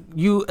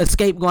you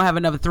escape gonna have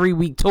another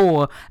 3-week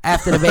tour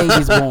after the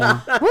baby's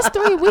born. What's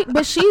 3 weeks?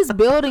 But she's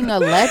building a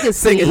legacy.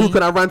 Singing "Who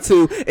Can I Run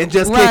To" and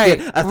just Right,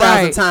 kick it 1,000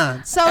 right.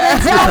 times. So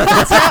then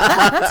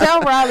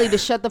tell Riley to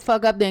shut the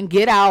fuck up, then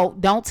get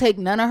out. Don't take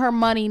none of her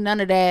money, none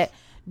of that.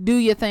 Do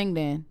your thing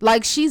then.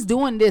 Like, she's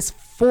doing this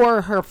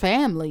for her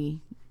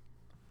family.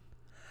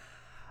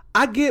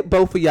 I get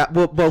both of y'all.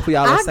 What both of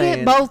y'all are I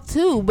saying. get both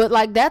too, but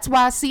like that's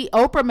why I see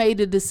Oprah made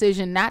the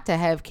decision not to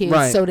have kids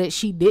Right. so that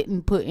she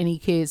didn't put any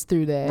kids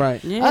through that.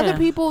 Right. Yeah. Other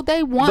people,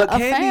 they want But a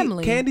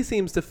family. Candy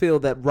seems to feel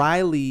that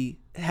Riley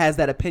has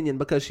that opinion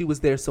because she was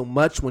there so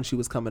much when she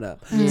was coming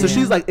up. So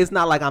she's like, it's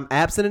not like I'm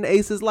absent in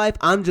Ace's life.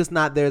 I'm just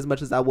not there as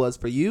much as I was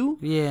for you.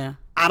 Yeah.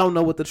 I don't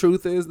know what the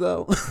truth is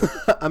though.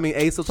 I mean,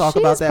 Ace will talk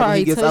She's about that when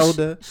he probably gets tush-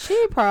 older.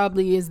 She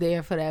probably is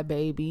there for that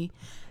baby.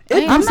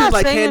 It I'm do seem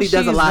like saying Candy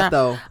does a she's lot not-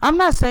 though. I'm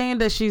not saying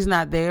that she's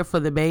not there for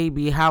the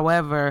baby.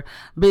 However,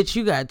 bitch,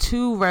 you got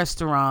 2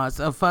 restaurants,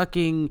 a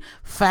fucking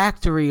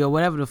factory or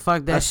whatever the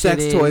fuck that A shit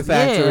sex is. toy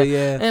factory,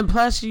 yeah. And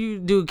plus you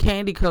do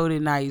candy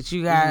coated nights.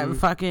 You got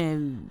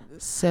fucking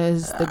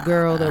Says the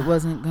girl that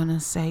wasn't gonna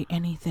say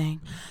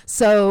anything.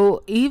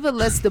 So Eva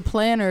lets the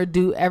planner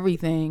do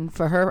everything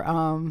for her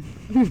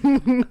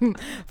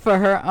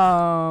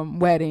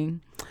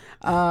wedding.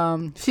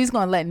 She's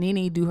gonna let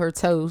Nene do her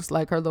toast,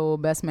 like her little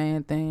best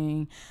man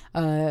thing.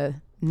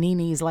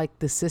 Nene's like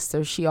the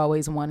sister she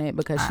always wanted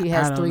because she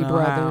has I don't 3 know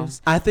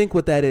brothers. I think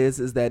what that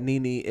is that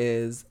Nene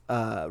is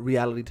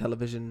reality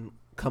television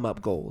come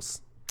up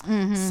goals.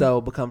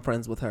 So become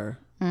friends with her,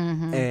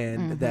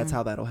 and that's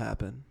how that'll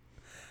happen.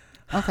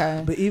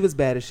 Okay. But Eva's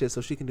bad as shit,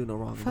 so she can do no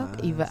wrong. in my Fuck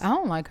eyes. Eva. I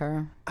don't like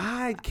her.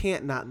 I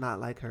can't not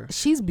like her.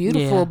 She's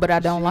beautiful, Yeah. but I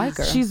don't like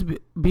her. She's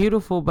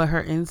beautiful, but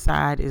her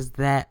inside is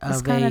that It's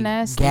of kinda a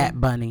nasty. Gap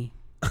bunny.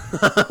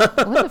 What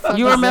the fuck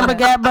You is remember that?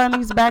 Gap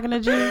bunnies back in the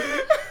gym?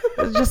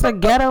 It's just a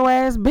ghetto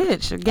ass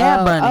bitch, a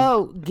Gap bunny.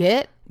 Oh,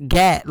 get.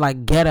 Gat,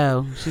 like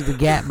ghetto. She's the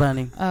Gap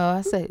bunny. Oh,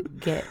 I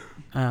said get.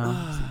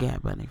 Oh, it's a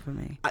Gap bunny for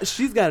me.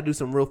 She's got to do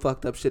some real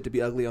fucked up shit to be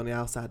ugly on the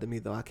outside to me,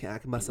 though. I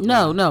must have.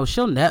 No,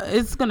 she'll never.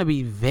 It's gonna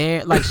be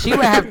very like she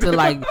would have to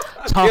like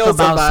talk Kill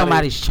about somebody.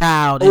 somebody's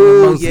child in Ooh,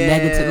 the most yeah.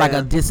 negative, like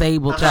a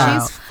disabled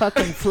child. She's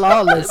fucking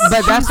flawless.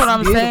 But that's She's what I'm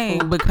beautiful.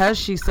 saying. Because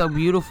she's so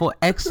beautiful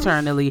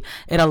externally,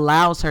 it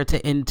allows her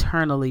to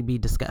internally be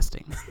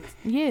disgusting.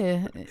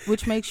 Yeah,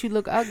 which makes you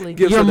look ugly.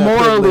 Gives You're her that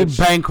morally privilege.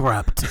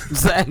 bankrupt.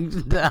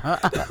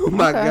 Oh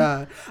my Okay.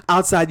 god!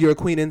 Outside you're a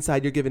queen.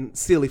 Inside you're giving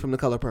Celie from The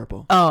Color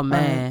Purple. Oh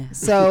man,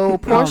 So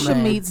Portia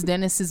man. meets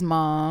Dennis's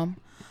mom.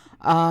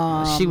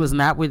 she was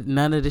not with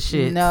none of the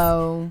shit.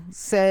 No,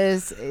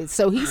 says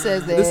so. He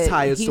says that This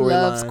tired he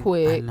loves storyline. I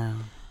Quick. know.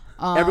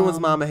 Everyone's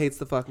mama hates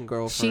the fucking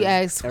girlfriend. She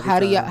asks, every "How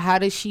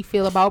time. does she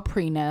feel about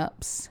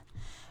prenups?"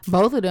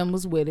 Both of them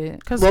was with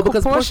it. Well,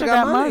 because Portia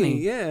got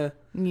money. Yeah,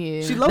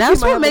 Yeah, she loves.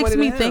 That's what makes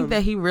me think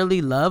that he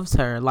really loves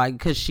her, like,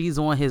 because she's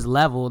on his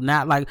level,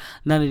 not like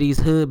none of these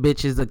hood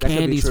bitches or could be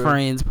Candy's true.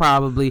 friends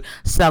probably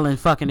selling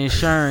fucking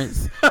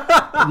insurance.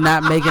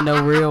 not making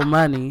no real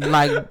money.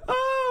 Like,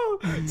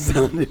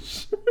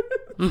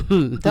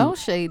 Don't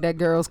shade that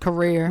girl's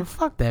career.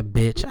 fuck that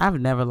bitch. I've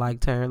never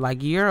liked her.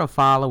 Like, you're a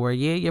follower.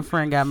 Yeah, your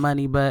friend got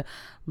money, but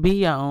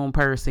be your own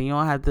person. You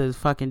don't have to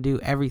fucking do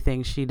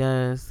everything she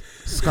does.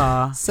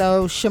 Scar.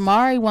 So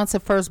Shamari wants a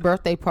first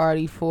birthday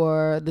party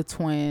for the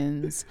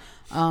twins.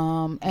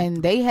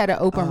 And they had an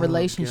open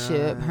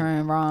relationship, God. her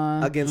and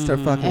Ron. Against her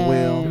fucking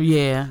will.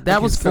 Yeah,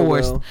 that was Against her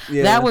forced. will.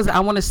 Yeah. That was, I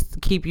want to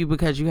keep you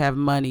because you have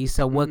money.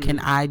 So what can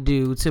I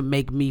do to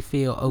make me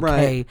feel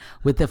okay Right.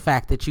 with the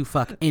fact that you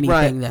fuck anything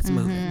Right. that's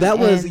moving? That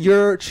was, And-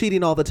 you're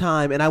cheating all the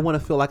time, and I want to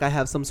feel like I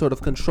have some sort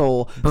of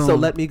control. So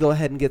Boom. let me go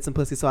ahead and get some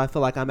pussy, so I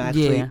feel like I'm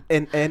actually, Yeah.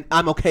 and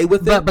I'm okay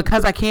with But it.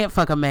 because I can't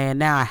fuck a man,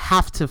 now I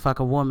have to fuck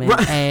a woman.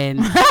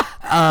 And,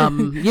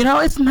 you know,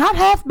 it's not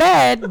half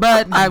bad,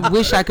 but I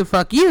wish I could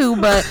fuck you,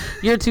 but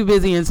you're too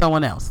busy in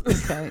someone else.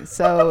 Okay,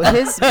 so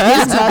his Too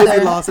busy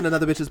mother, lost in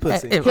another bitch's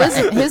pussy.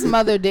 his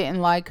mother didn't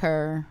like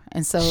her,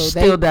 and so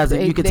Still doesn't.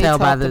 You can tell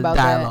by talked the about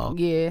that. dialogue.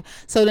 Yeah.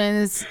 So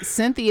then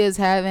Cynthia's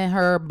having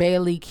her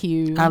Bailey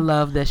Q. I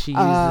love that she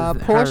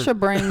uses Portia her,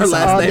 brings Her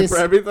last all name this. for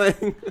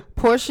everything.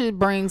 Portia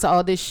brings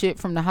all this shit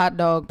from the hot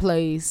dog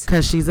place.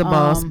 because she's a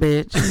boss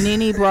bitch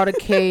Nene brought a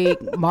cake.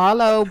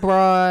 Marlo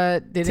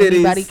brought. Did Titties.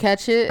 anybody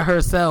catch it?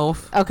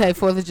 herself. Okay,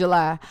 4th of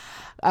July.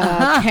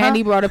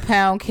 Candy brought a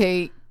pound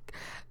cake.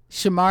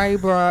 Shamari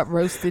brought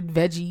roasted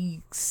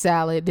veggie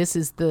salad. This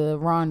is the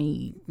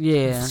Ronnie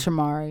Yeah.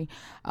 Shamari.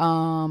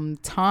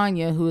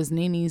 Tanya, who is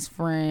Nene's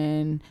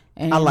friend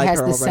and I like has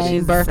her the already. same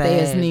She's birthday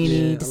as sad. Nene,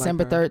 Yeah, I like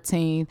December her.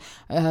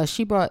 13th.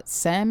 She brought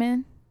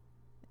salmon.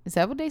 Is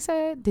that what they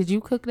said? Did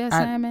you cook that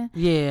salmon?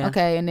 Yeah.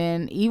 Okay, and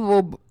then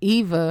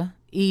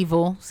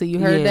Evil. So you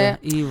heard Yeah, that?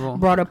 Evil.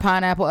 Brought a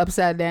pineapple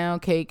upside down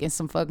cake and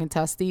some fucking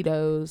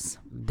Tostitos.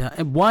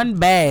 One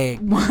bag.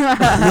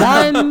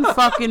 One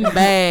fucking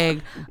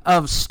bag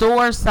of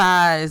store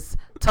size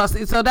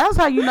toasted. So that's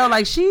how you know,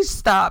 like, she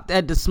stopped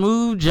at the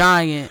Smooth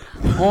Giant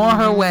on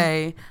her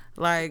way.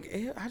 Like,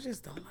 I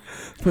just don't like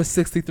For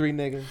 63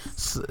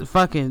 niggas.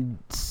 fucking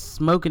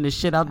smoking the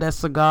shit out that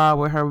cigar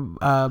with her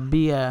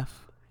BF.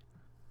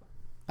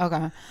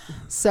 Okay.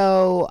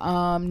 So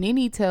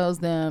Nene tells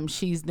them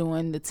she's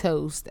doing the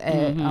toast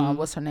at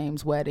what's her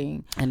name's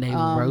wedding. And they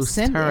roast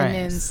her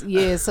ass.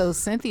 So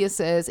Cynthia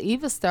says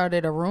Eva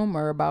started a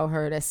rumor about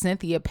her that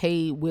Cynthia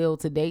paid Will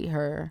to date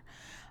her.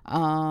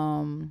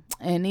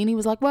 And Nene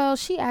was like, well,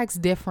 she acts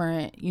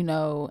different, you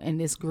know, in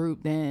this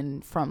group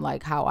than from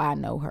like how I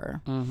know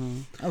her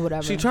or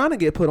whatever. She's trying to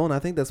get put on. I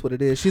think that's what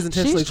it is. She's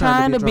intentionally She's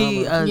trying to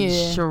be drama. a Yeah.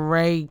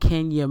 Sheree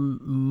Kenya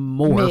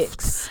morphed.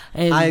 Mix.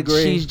 And I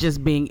agree. she's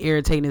just being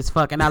irritating as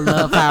fuck. And I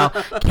love how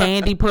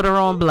Candy put her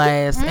on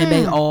blast and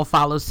they all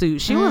follow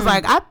suit. She was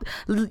like,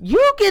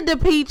 you get the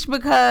peach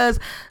because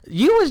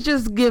you was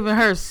just giving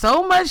her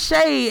so much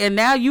shade and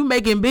now you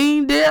making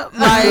bean dip.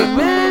 Like,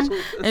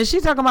 bitch. And she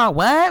talking about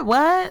what?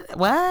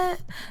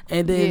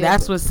 And then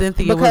that's when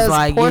Cynthia because was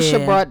like, Portia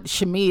yeah. brought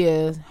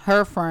Shamia,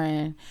 her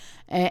friend,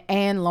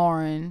 and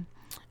Lauren.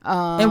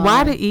 And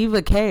why did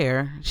Eva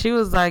care? She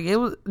was like, it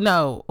was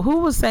no. Who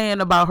was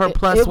saying about her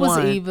plus it was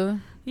one? Eva.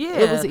 Yeah,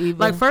 It was Eva.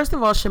 Like, first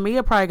of all,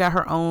 Shamia probably got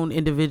her own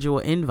individual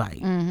invite,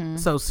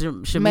 so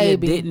Shamia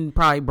Maybe. didn't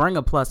probably bring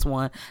a plus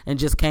one and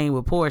just came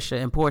with Portia,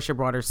 and Portia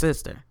brought her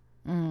sister.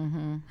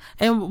 And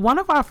one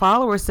of our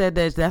followers said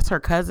that that's her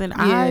cousin.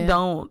 I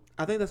don't.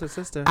 I think that's her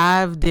sister.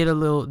 I've did a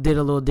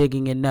little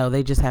digging and no,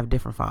 they just have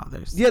different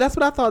fathers. Yeah, that's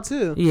what I thought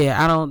too.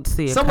 Yeah, I don't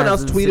see it. Someone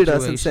else tweeted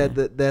us and said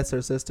that that's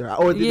her sister.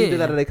 Or did either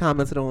that or they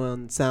commented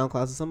on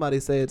SoundCloud. So somebody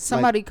said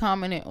Somebody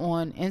commented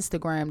on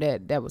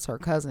Instagram that was her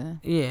cousin.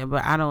 Yeah,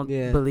 but I don't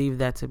believe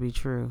that to be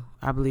true.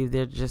 I believe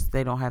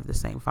they don't have the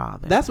same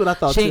father. That's what I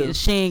thought too.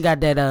 She ain't got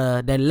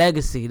that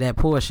legacy that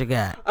Portia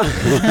got.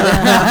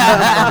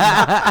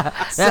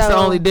 That's the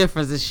only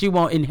difference is she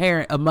won't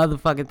inherit a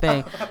motherfucking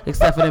thing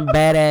except for them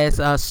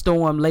badass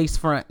Storm lace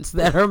fronts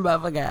that her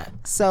mother got.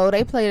 So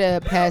they played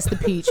a pass the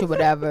peach or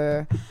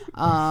whatever.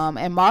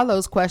 And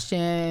Marlo's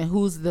question,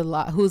 who's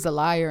a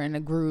liar in the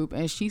group?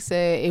 And she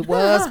said it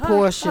was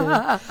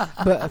Portia,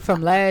 but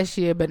from last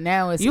year, but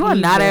now it's You are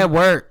Eva. not at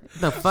work.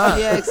 The fuck?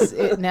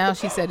 Now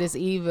she said it's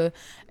Eva,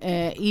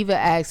 and Eva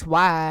asked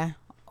why.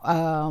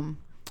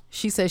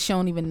 She said she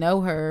don't even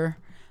know her.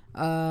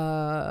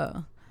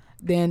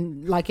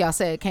 Then, like y'all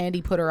said,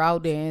 Candy put her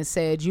out there and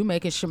said, you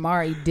making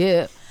Shamari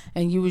dip,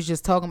 and you was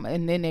just talking,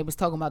 and then they was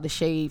talking about the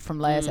shade from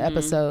last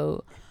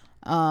episode.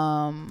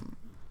 And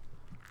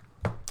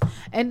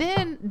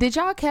then, did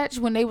y'all catch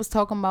when they was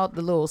talking about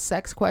the little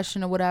sex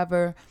question or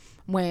whatever?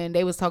 When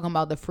they was talking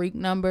about the freak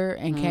number,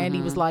 and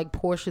Candy was like,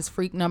 Portia's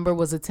freak number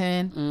was a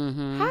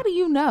 10. How do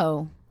you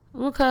know?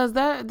 Because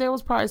there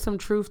was probably some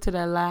truth to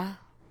that lie.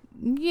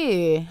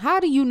 Yeah, how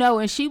do you know?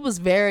 And she was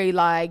very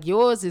like,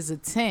 yours is a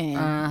 10.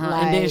 Like,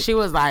 And then she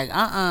was like,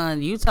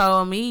 you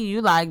told me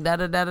you like da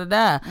da da da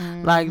da.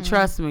 Like,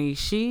 trust me,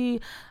 she.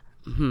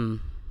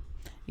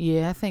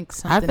 yeah, I think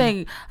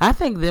something. I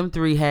think them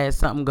three had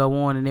something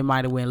go on and it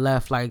might have went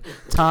left. Like,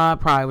 Todd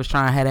probably was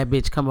trying to have that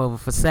bitch come over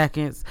for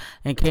seconds,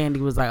 and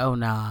Candy was like, oh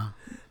nah.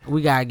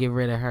 we gotta get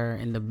rid of her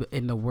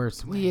in the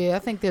worst way. Yeah, I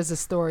think there's a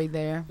story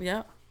there.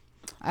 Yep.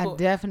 I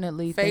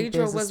definitely think Phaedra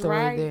there's a was story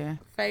right. there.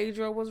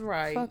 Phaedra was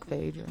right. Fuck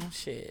Phaedra.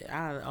 Shit,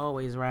 I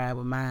always ride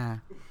with my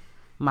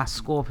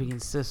Scorpion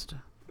sister,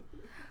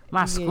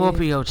 my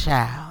Scorpio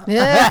child. You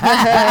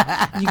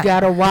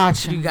gotta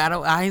watch 'em. You gotta.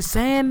 I ain't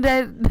saying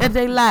that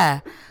they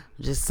lie.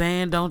 I'm just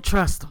saying don't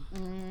trust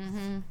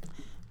them.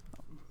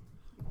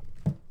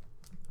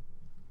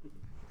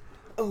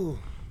 Oh.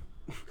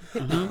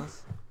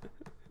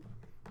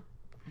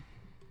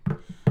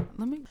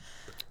 Let me.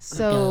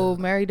 So,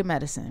 Married to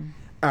Medicine.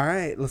 All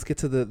right, let's get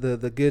to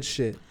the good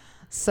shit.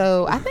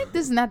 So, I think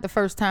this is not the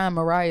first time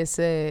Mariah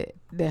said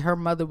that her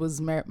mother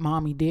was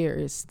Mommy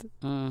Dearest.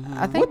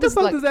 I think What the this,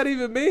 fuck like, does that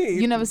even mean?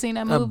 you never seen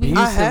that movie?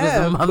 I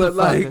have, but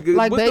like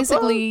what the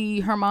basically,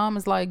 her mom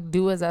is like,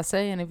 do as I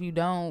say, and if you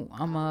don't,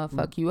 I'm gonna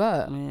fuck you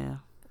up. Yeah.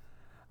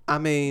 I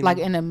mean, Like,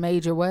 in a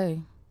major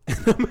way.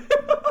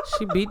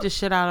 She beat the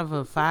shit out of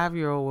a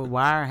 5-year-old with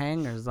wire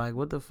hangers. Like,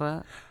 what the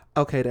fuck?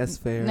 okay, that's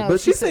fair. No,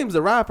 but she she seems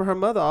to ride for her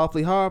mother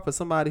awfully hard for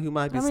somebody who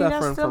might be I mean, that's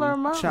suffering still her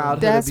from mother.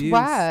 childhood That's abuse.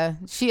 why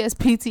she has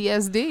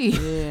PTSD.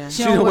 Yeah. She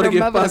She don't don't want wanna her get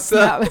mother to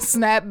fucked up.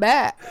 snap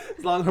back.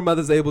 As long as her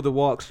mother's able to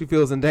walk, she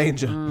feels in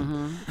danger.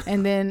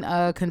 And then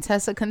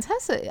Contessa,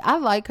 I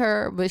like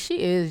her, but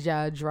she is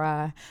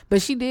dry.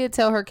 But she did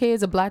tell her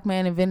kids a black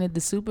man invented the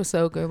super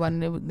soaker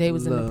when they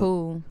was in the Look,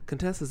 pool.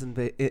 Contessa's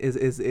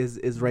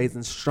is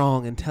raising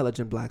strong,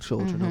 intelligent black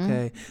children.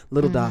 Okay,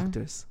 little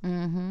doctors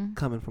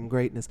coming from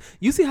greatness.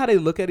 You see how they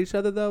look at each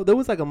other though. There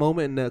was like a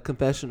moment in the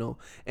confessional,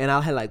 and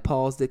I had like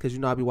paused it because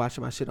I be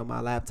watching my shit on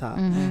my laptop,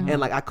 and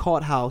like I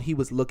caught how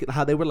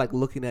how they were like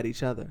looking at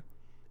each other,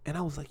 and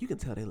I was like, you can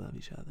tell they love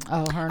each other.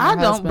 Oh, her and her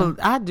husband.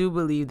 I do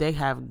believe they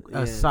have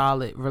a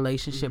solid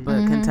relationship,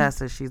 but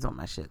Contessa, she's on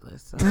my shit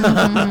list. So.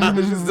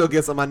 She still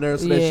gets on my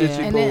nerves for that shit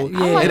she And pulled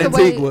then- I like in the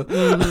way- Antigua.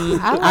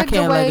 I like the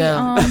can't let way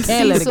go.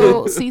 Can't let it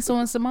go. Cecil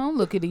and Simone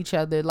look at each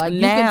other. Like, you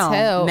Now can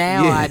tell.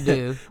 I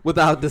do.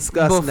 Without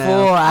disgust Before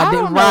now. I I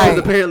didn't don't know. Because write.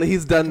 apparently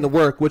he's done the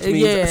work, which means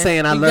Yeah.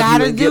 saying I You love you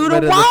gotta and do get the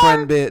rid of the work.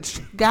 friend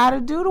bitch. Gotta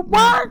do the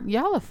work.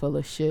 Y'all are full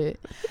of shit.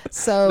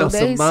 So No,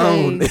 they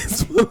Simone say.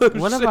 is full of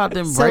What shit. about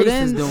them So braces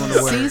then doing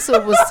the work?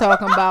 Cecil was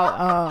talking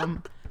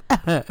about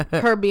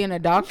her being a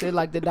doctor,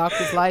 like the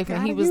doctor's life,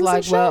 and he was use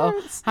like, "Well,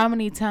 insurance." how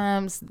many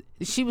times?"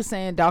 She was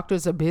saying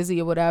doctors are busy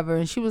or whatever,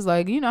 and she was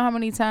like, "You know how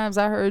many times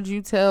I heard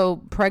you tell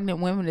pregnant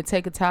women to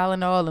take a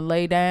Tylenol and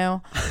lay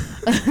down,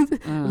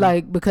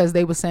 like because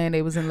they were saying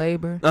they was in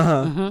labor."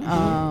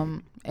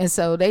 And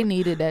so they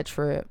needed that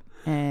trip,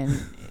 and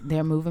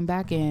they're moving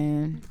back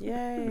in.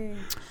 Yay.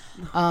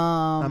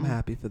 I'm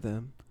happy for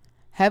them.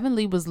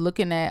 Heavenly was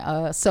looking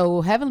at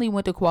so Heavenly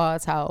went to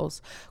Quad's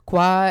house.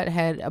 Quad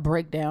had a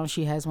breakdown.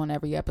 She has one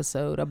every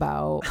episode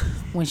about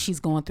when she's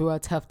going through a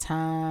tough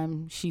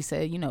time. She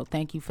said,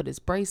 thank you for this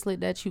bracelet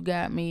that you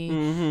got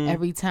me.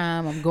 Every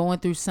time I'm going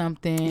through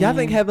something. Y'all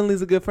think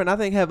Heavenly's a good friend? I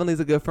think Heavenly's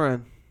a good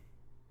friend.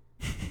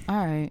 All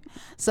right.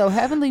 So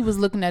Heavenly was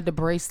looking at the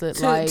bracelet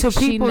To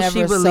she people never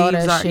she saw that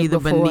believes are shit either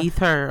before. beneath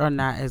her or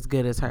not as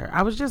good as her.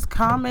 I was just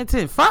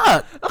commenting.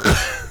 Fuck.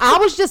 I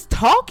was just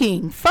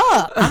talking.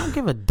 Fuck. I don't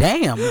give a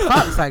damn.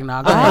 Fuck's like,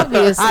 no, go ahead.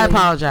 Obviously. I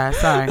apologize.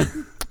 Sorry.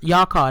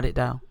 Y'all caught it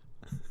though.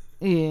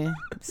 Yeah.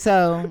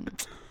 So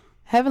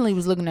Heavenly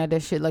was looking at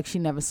that shit like she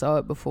never saw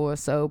it before.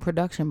 So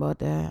production bought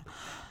that.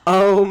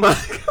 Oh my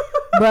God.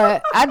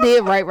 But I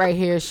did write right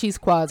here, she's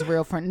Quad's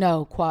real friend.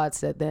 No, Quad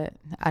said that.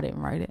 I didn't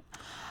write it.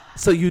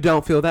 So you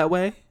don't feel that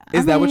way?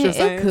 Is that what you're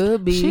saying? It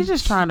could be. She's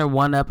just trying to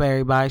one up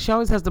everybody. She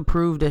always has to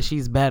prove that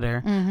she's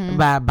better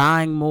by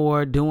buying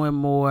more, doing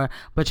more,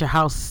 but your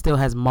house still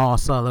has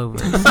moss all over it.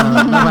 So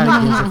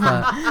nobody gives a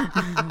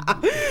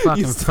fuck.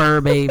 Fucking fur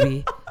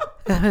baby.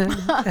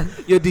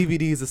 Your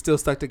DVDs are still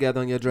stuck together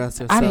on your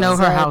dresser. I so- know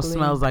her house Exactly.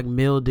 smells like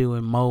mildew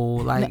and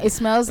mold. Like it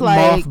smells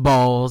like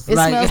mothballs. it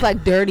smells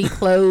like dirty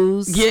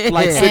clothes. Yeah.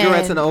 Like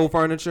cigarettes And and old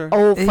furniture.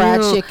 old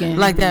fried Ew, chicken.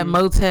 like that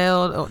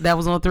motel that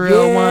was on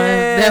 301.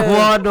 Yeah. That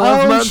Waldorf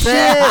oh motel.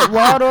 shit,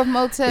 Waldorf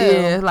Motel.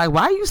 Yeah, like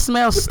why you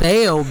smell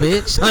stale,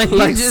 bitch? Like, you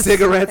Like just,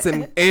 cigarettes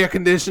and air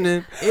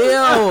conditioning. Ew,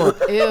 Ew.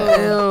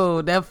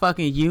 ew, that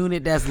fucking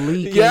unit that's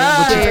leaking,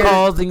 Yeah. which is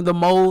causing the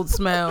mold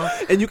smell.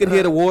 And you can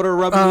hear the water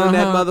rubbing in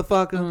that motherfucker.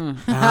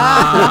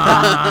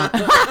 Got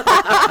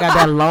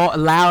that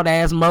loud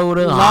ass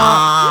motor.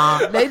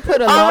 They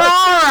put a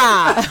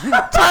lot.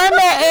 Aurora, turn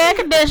that air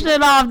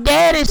conditioning off.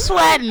 Daddy's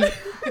sweating.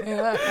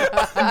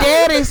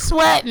 Daddy's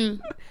sweating.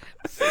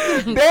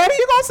 Daddy, you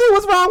gonna see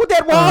what's wrong with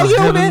that wall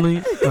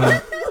unit?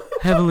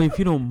 Heavenly, if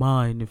you don't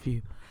mind, if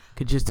you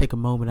could just take a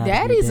moment out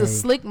Daddy's of a your day.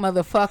 slick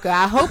motherfucker.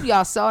 I hope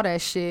y'all saw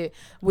that shit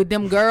with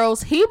them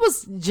girls. He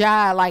was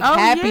like Oh,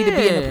 happy to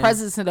be in the yeah.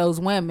 presence of those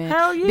women.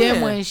 Hell yeah.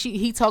 Then when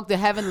he talked to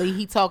Heavenly,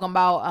 he talking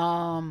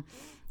about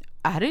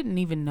I didn't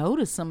even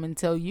notice him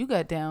until you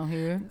got down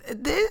here.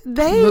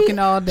 They Looking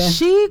all day.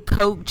 She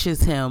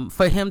coaches him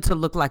for him to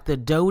look like the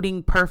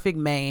doting perfect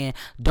man.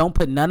 Don't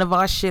put none of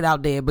our shit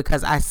out there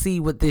because I see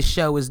what this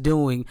show is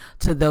doing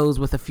to those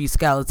with a few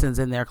skeletons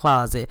in their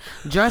closet.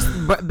 Just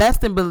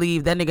best and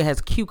believe that nigga has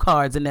cue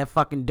cards in that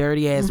fucking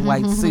dirty ass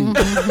white suit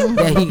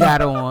that he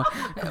got on.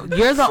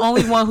 You're the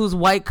only one whose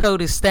white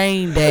coat is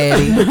stained,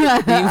 daddy.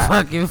 You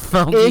fucking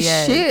funky It's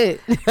ass. shit.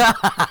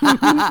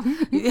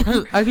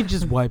 I could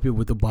just wipe it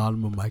with the bottom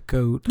of my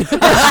coat.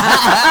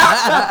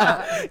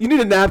 You need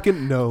a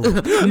napkin? No.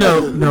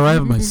 No, I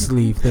have my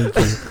sleeve. Thank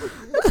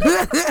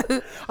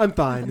you. I'm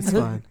fine. It's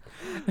fine.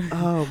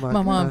 Oh my god.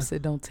 My mom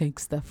said, "Don't take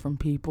stuff from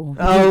people."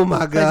 Oh my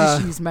I just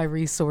god. use my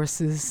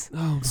resources.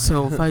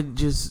 So if I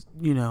just,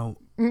 I'm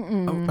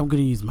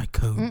gonna use my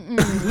coat.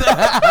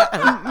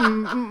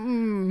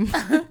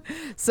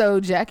 So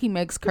Jackie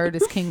makes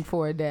Curtis king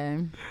for a day.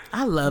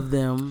 I love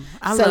them.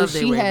 I So love they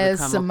she were able to has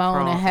come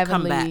Simone and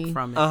come back Heavenly.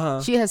 from it.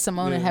 Uh-huh. She has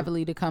Simone and Yeah.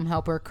 Heavenly to come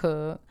help her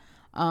cook.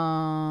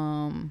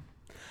 And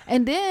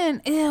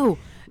then,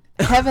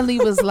 Heavenly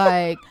was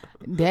like,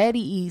 Daddy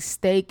eats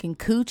steak and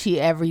coochie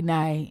every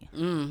night.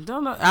 Don't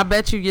know. I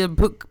bet you your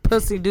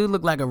pussy do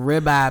look like a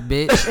ribeye,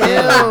 bitch.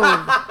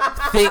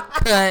 Ew. Thick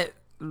cut,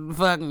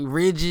 fucking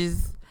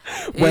ridges.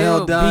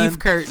 Well Ew, done. Beef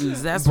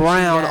curtains. That's what she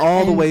Brown got.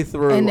 all the way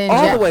through. And then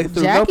All the way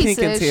through. Jackie No pink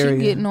said interior.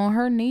 she getting on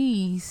her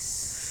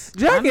knees.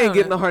 Jack I ain't know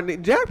getting that. on her knee.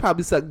 Jack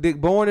probably sucked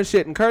dick born and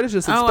shit, and Curtis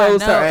just Oh, I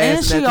exposed know. her ass And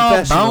in she that all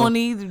confessional.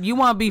 bony. You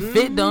want to be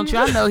fit, don't you?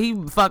 I know he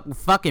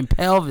fucking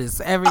pelvis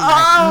every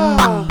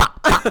Oh.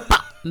 night.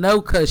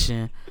 No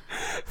cushion.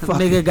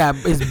 Nigga got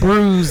is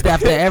bruised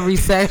after every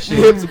session.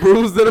 Hips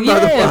bruised in a Yeah,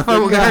 motherfucker.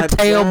 from her God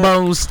damn.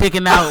 tailbone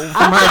sticking out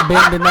from her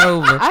bending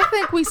over. I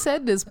think we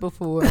said this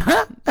before.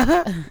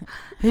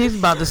 He's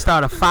about to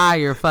start a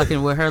fire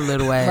fucking with her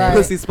little ass. Right.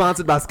 Pussy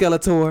sponsored by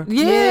Skeletor.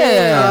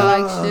 Yeah.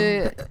 Like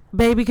shit.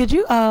 Baby, could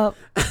you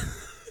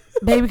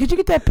baby, could you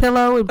get that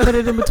pillow and put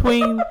it in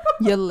between?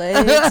 Your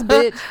legs,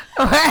 bitch.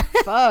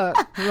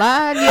 Fuck.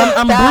 Line your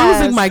I'm thighs.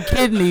 bruising my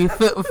kidney,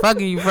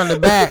 fucking you from the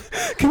back.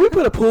 Can we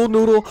put a pool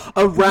noodle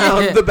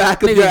around the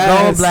back of Nigga your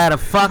ass? gallbladder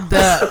fucked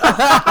up.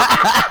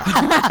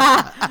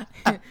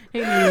 He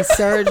needs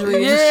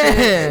surgery and shit.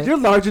 Yeah. Your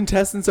large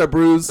intestines are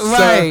bruised. sir.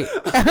 Right.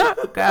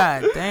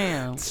 God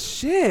damn.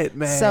 Shit,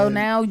 man. So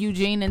now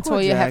Eugene and Poor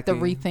Toya have to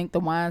Jackie. rethink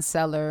the wine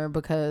cellar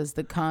because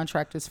the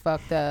contract is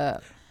fucked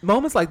up.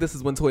 Moments like this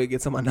is when Toya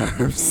gets on my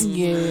nerves.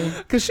 Yeah.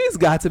 Because she's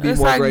got to be It's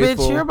more like,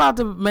 grateful. bitch, you're about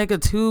to make a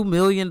 $2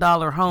 million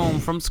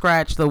home from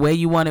scratch the way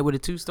you want it with a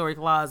 2-story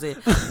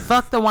closet.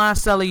 Fuck the wine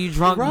cellar, you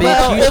drunk Right.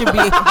 bitch. You should be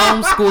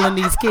homeschooling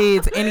these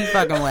kids any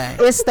fucking way.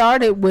 It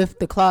started with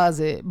the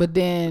closet, but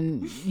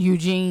then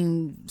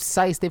Eugene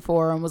sized it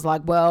for her and was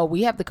like, well,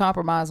 we have to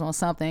compromise on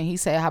something. He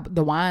said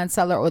the wine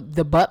cellar or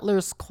the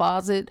butler's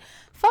closet.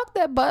 Fuck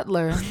that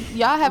butler.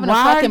 Y'all having a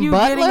Why are fucking you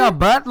butler? getting a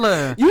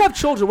butler? You have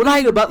children. What do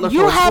you need a butler for?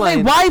 You have a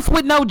Explain. wife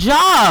with no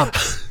job.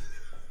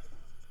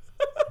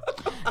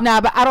 Nah,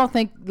 but I don't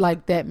think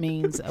like that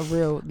means a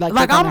real like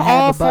they're I'm gonna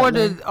have all a for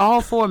butler.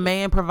 all for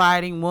man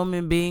providing,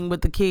 woman being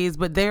with the kids,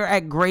 but they're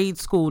at grade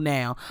school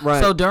now.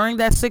 Right. So during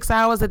that 6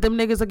 hours that them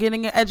niggas are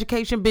getting an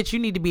education, bitch, you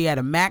need to be at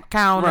a Mac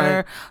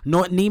counter,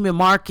 Neiman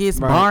Marcus,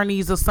 Right.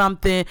 Barney's or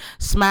something,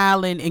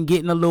 smiling and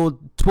getting a little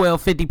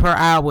 $12.50 per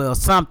hour or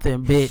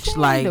something, bitch. She ain't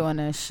Like, doing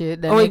that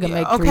shit. That oh, nigga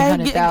make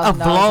getting a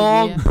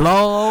 $300,000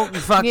 blog,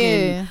 fucking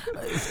Yeah.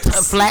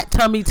 flat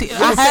tummy tea.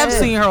 I have said-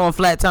 seen her on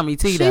flat tummy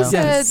tea She though.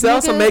 said-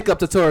 Sell some nigga- makeup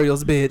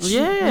tutorials, bitch.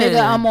 Yeah,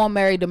 Nigga, I'm on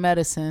Married to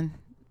Medicine.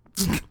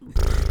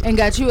 And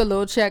got you a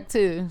little check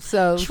too.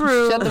 So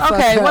True. Shut the fuck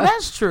Okay, up. well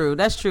that's true.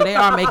 That's true. They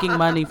are making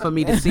money for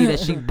me to see that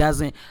she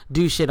doesn't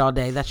do shit all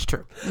day. That's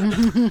true.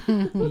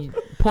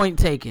 Point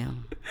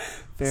taken.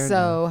 Fair enough.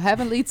 So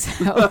Heavenly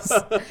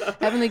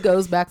Heavenly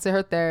goes back to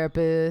her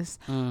therapist.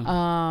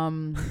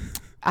 Mm.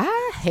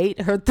 I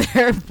hate her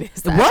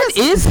therapist. What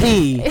is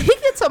he? He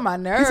gets on my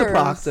nerves. He's a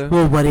proctor.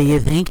 Well, what do you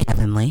think,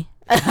 Heavenly?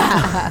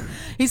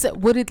 He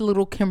said, "What did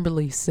little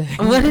Kimberly say?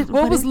 What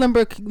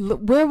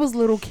Where was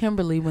little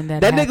Kimberly when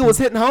that That happened? nigga was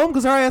hitting home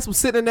because her ass was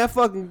sitting in that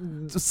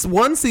fucking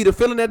one-seater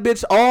filling that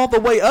bitch all the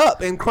way up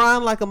and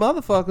crying like a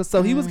motherfucker.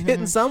 So he was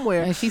hitting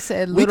somewhere. And she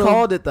said, We little,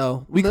 called it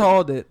though. We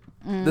called it.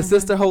 The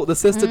sister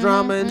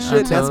drama and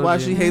shit. That's told why you.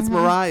 she hates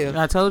Mariah.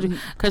 I told you,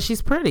 because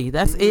she's pretty.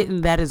 That's it,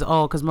 and that is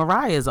all. Because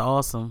Mariah is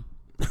awesome.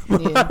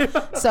 Yeah.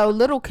 So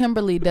little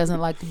Kimberly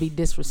doesn't like to be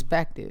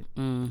disrespected.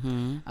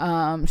 Mm-hmm.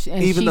 And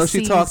Even though she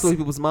sees- talks to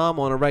people's mom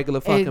on a regular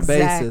fucking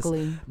Exactly.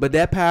 basis. But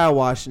that power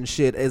washing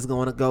shit is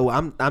going to go.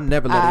 I'm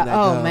never letting that go.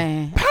 Oh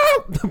man.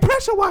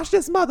 Pressure wash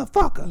this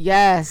motherfucker.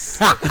 Yes.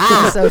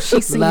 So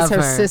she sees Love her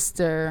her.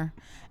 sister,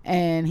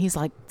 and he's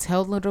like,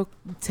 tell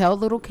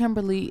little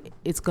Kimberly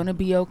it's gonna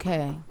be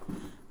okay.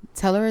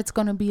 Tell her it's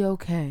gonna be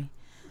okay.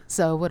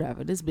 So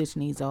whatever. This bitch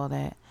needs all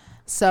that.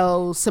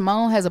 So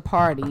Simone has a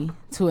party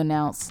to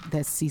announce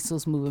that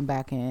Cecil's moving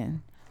back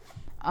in.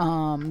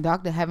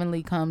 Dr.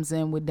 Heavenly comes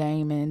in with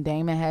Damon.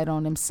 Damon had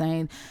on him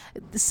saying,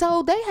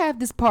 so they have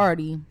this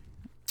party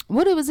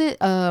what was it?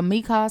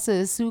 Mikasa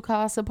and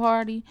Tsukasa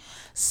party.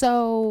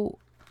 So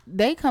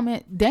they come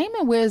in.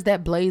 Damon wears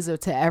that blazer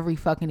to every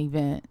fucking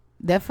event.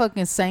 That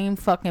fucking same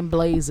fucking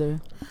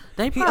blazer.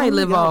 They probably only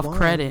live got off one.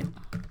 credit.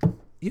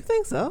 You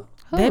think so?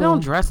 They Who? don't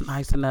dress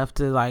nice enough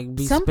to like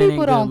be Some spending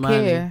people good don't money.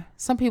 care.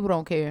 Some people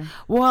don't care.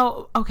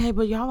 Well, okay,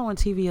 but y'all on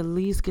TV, at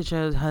least get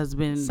your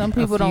husband. Some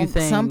people a few don't.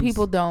 Things. Some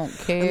people don't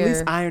care. At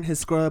least iron his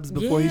scrubs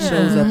before he Yeah.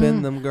 shows up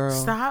in them, girl.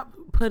 Stop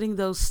putting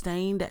those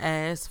stained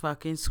ass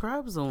fucking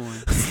scrubs on.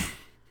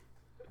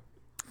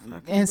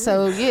 And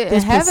so yeah,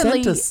 There's and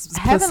Heavenly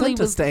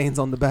placenta was stains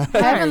on the back.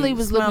 Heavenly Right,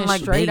 was smell looking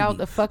like straight baby. out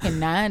the fucking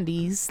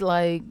 90s.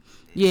 Like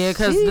Yeah,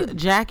 because She-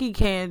 Jackie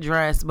can't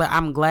dress, but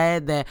I'm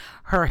glad that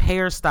her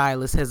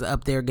hairstylist has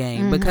upped their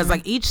game because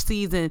like each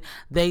season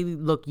they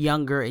look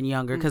younger and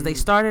younger because they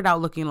started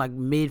out looking like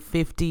mid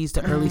 50s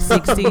to early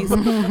 60s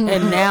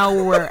and now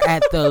we're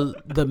at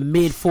the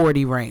mid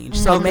 40 range.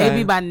 So Okay.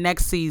 maybe by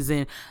next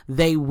season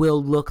they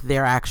will look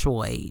their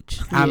actual age.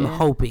 I'm Yeah.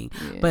 hoping.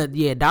 Yeah. But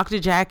yeah, Dr.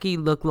 Jackie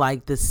looked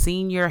like the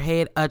senior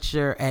head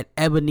usher at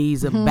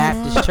Ebenezer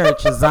Baptist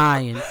Church of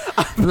Zion.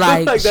 Like,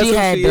 like that's she what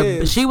had she the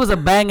is. she was a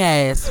bang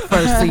ass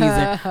first season.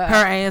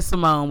 Her and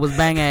Simone was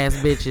bang ass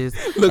bitches.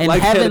 Looked And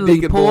like Hannah Heavenly,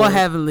 Deacon poor Boy.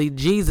 Heavenly,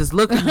 Jesus,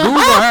 look, Google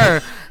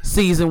her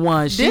season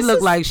 1. She This looked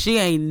is- like she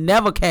ain't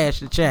never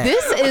cashed a check.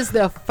 this is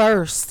the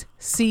first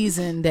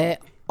season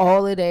that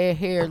all of their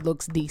hair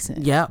looks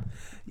decent. Yep.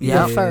 The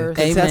Yep. first.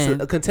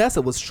 Amen.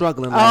 Contessa was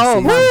struggling last Oh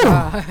season. my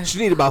god. She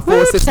needed about 4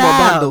 or 6 more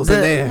Child, bundles the,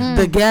 in there.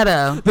 the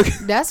ghetto.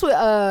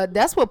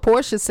 That's what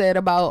Portia said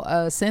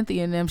about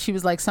Cynthia and them. She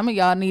was like, some of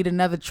y'all need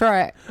another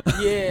track.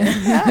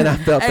 Yeah. And I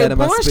felt Hey, that in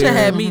my Portia spirit.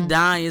 had me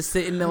dying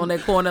sitting on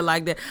that corner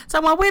like that.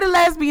 Talking about where the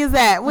lesbians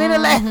at? Where the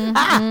lesbians?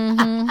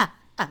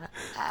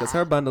 Because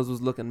her bundles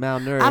was looking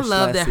malnourished. I love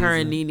last that her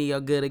and season. Nene are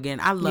good again.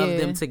 I love Yeah.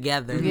 them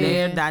together. Yeah.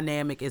 Their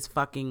dynamic is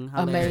fucking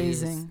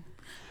hilarious. Amazing.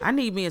 I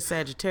need me a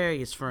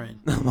Sagittarius friend.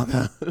 Oh my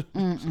god.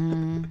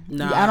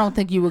 No, I don't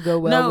think you would go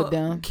well no, with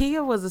them.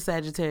 Kia was a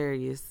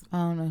Sagittarius. I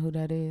don't know who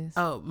that is.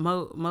 Oh,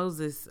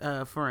 Moses'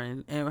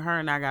 friend, and her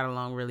and I got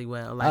along really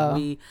well. Like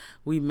Oh.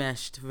 we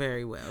meshed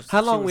very well.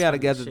 How She long was we out funny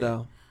together as shit.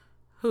 though?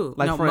 Who?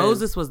 Like no, friends?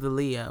 Moses was the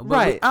Leo. But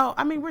Right.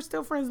 I mean, we're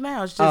still friends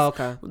now. It's just Oh,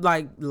 okay.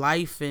 like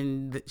life,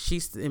 and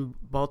she's in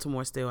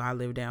Baltimore still. I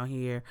live down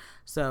here.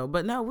 So,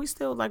 but no, we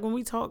still like when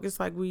we talk. It's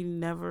like we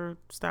never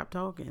stop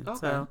talking. Okay.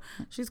 So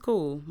she's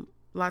cool.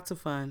 Lots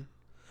of fun.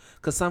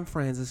 Because some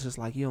friends, it's just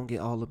like you don't get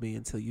all of me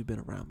until you've been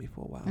around me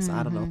for a while. So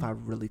I don't know if I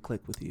really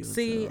click with you.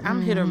 See, until-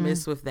 I'm hit or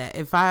miss with that.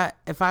 If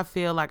I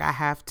feel like I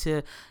have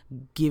to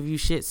give you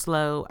shit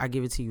slow, I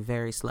give it to you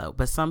very slow.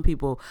 But some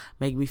people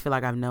make me feel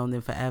like I've known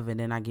them forever, and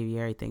then I give you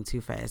everything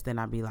too fast. Then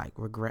I be like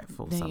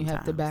regretful. Then sometimes. you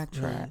have to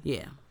backtrack.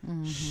 Yeah.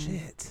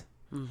 shit.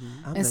 I'm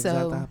And the exact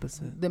so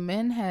opposite. the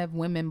men have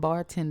women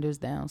bartenders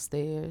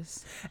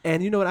downstairs.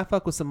 And you know what? I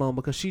fuck with Simone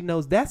because she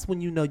knows that's when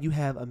you know you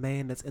have a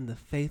man that's in the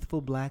faithful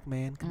black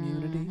man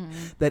community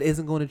that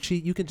isn't going to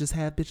cheat. You can just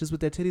have bitches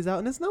with their titties out,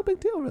 and it's no big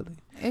deal, really.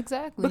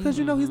 Exactly. Because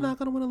you know he's not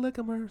going to want to lick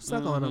them or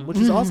suck on them, which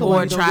is also why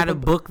Or you don't try get to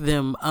them- book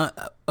them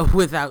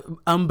without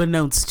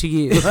unbeknownst to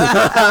you.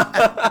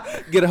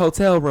 get a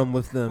hotel room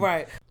with them.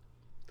 Right.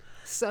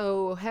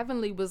 So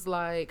Heavenly was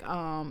like,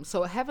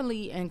 so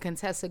Heavenly and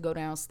Contessa go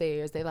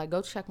downstairs. They like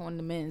go check on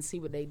the men and see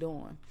what they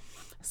doing.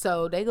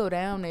 So they go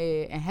down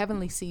there and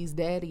Heavenly sees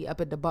Daddy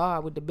up at the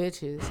bar with the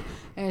bitches,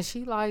 and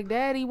she like,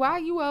 Daddy, why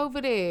you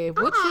over there?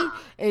 What you?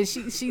 And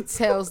she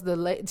tells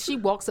she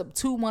walks up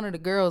to one of the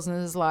girls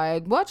and is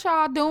like, what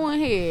y'all doing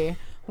here?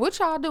 What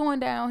y'all doing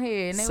down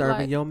here? And they were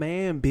Serving like, your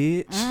man,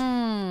 bitch.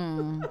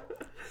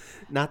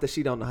 Not that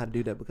she don't know how to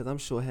do that because I'm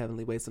sure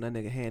Heavenly waits on that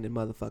nigga hand and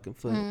motherfucking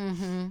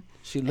foot.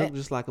 She looked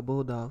just like a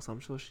bulldog, so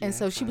I'm sure she. and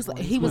so acts she was like,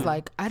 one he as was well.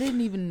 like, I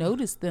didn't even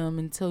notice them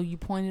until you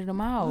pointed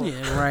them out.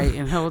 Yeah, right.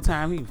 And the whole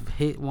time he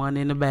hit one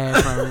in the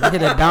bathroom.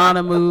 Hit a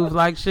Donna move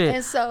like shit.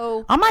 And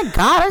so Oh my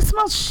God, I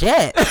smell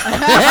shit.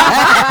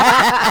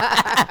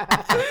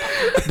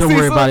 Don't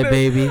worry about it,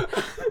 baby.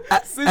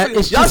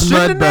 It's Y'all just shitting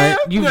mud in there?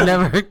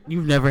 butt.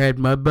 You've never had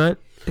mud butt.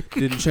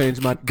 Didn't change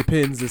the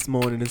pins this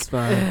morning. It's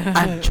fine.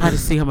 I try to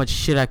see how much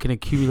shit I can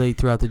accumulate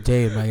throughout the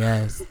day in my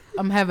ass.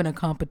 I'm having a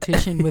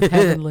competition with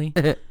Heavenly.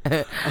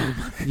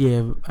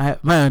 Yeah,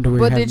 my underwear.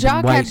 But haven't did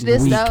y'all been white catch in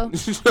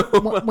this weeks.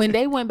 though? When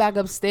they went back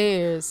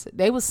upstairs,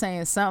 they was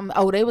saying something.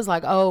 Oh, they was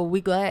like, "Oh,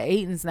 we glad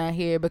Aiden's not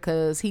here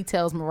because he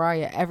tells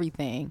Mariah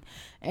everything,"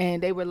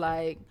 and they were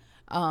like,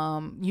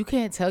 you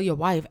can't tell your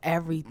wife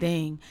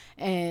everything.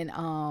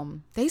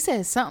 And they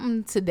said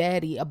something to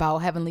Daddy about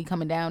Heavenly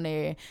coming down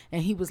there,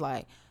 and he was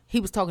like, he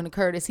was talking to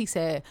Curtis. He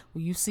said,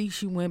 well, you see,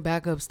 she went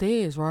back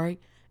upstairs, right?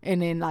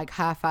 And then like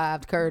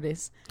high-fived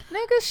Curtis.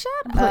 Nigga,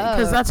 shut up.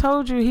 Because I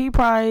told you he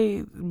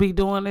probably be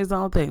doing his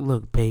own thing.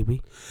 Look,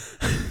 baby,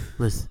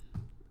 listen.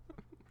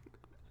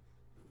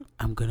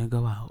 I'm gonna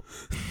go out.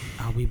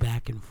 I'll be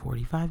back in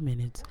 45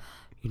 minutes.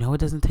 You know it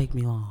doesn't take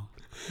me long.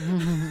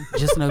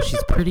 Just know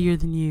she's prettier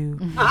than you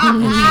and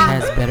she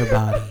has a better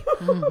body.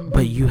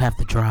 But you have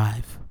to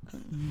drive.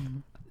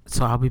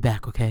 So I'll be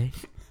back, okay?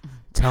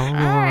 told All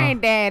her. right,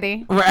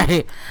 Daddy.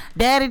 Right.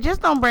 Daddy,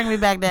 just don't bring me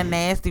back that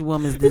nasty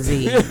woman's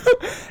disease.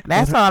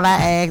 That's all I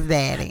ask,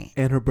 Daddy.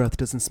 And her breath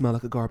doesn't smell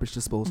like a garbage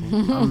disposal.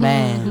 Oh,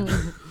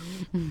 man.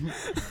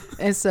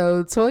 And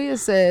so Toya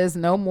says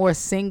no more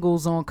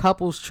singles on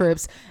couples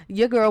trips.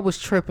 Your girl was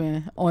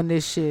tripping on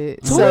this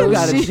shit. Toya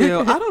gotta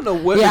chill. I don't know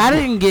what. Yeah, I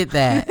didn't get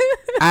that.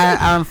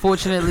 I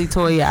unfortunately,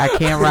 Toya, I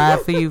can't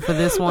ride for you for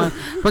this one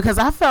because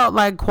I felt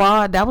like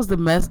Quad, that was the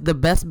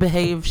best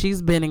behaved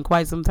she's been in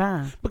quite some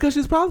time. Because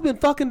she's probably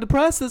been fucking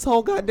depressed this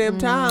whole goddamn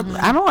time.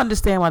 I don't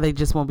understand why they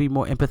just won't be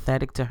more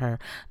empathetic to her.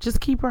 Just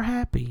keep her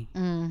happy.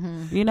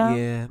 You know?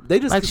 Yeah, they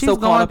just Like get she's so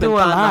caught going up in through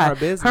a finding out her lot.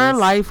 business. Her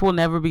life will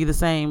never be the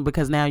same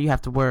because now you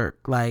have to work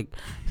like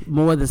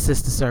more than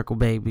Sister Circle,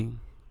 baby.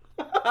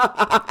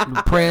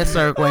 The prayer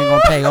circle ain't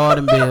gonna pay all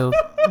them bills.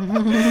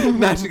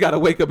 Now she gotta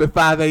wake up at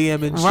 5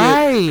 a.m. and shit.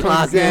 Right,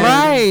 Clock in.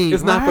 right.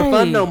 It's not for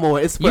fun no more.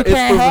 It's for, you it's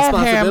can't for have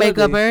hair and responsibility.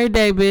 makeup every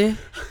day, bitch.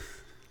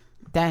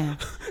 Damn.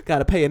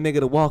 Gotta pay a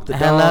nigga to walk the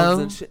Hello? dogs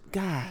and shit.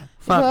 God.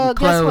 Fucking Well,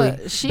 guess Chloe.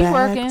 what? She Back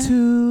working.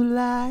 to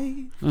life.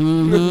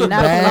 Mhm. Not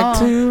Back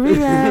for to if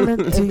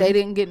reality. they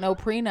didn't get no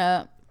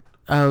prenup.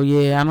 Oh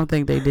yeah, I don't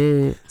think they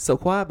did. So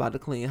Quiet about to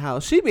clean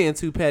house. She being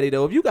too petty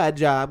though. If you got a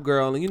job,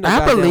 girl, and you know I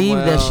goddamn believe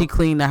well, that she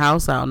cleaned the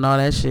house out and all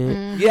that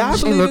shit. Yeah, I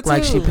She believe looked it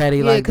like she too. petty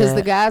Yeah, like because that.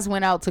 the guys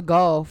went out to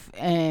golf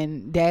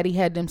and Daddy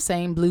had them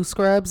same blue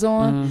scrubs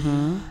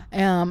on.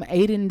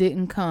 Aiden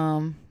didn't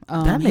come.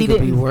 That He nigga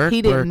be didn't.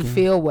 He didn't working.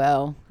 feel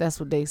well. That's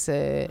what they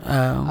said.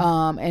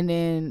 Oh. And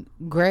then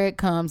Greg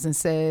comes and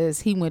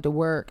says he went to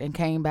work and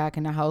came back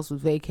and the house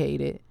was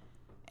vacated,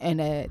 and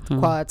that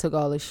Quad took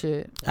all his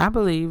shit. I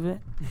believe it.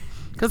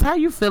 Cause how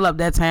you fill up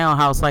that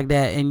townhouse like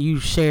that and you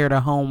shared a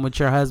home with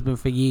your husband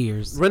for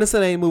years?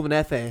 Renison ain't moving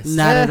that fast.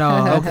 Not at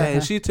all. Okay,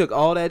 and she took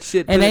all that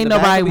shit. And put it in ain't the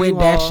back nobody of the went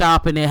that U-Haul.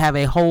 shopping and have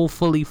a whole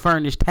fully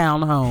furnished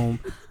townhome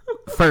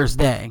first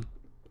day.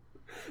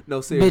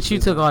 No, seriously. Bitch, you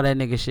took all that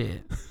nigga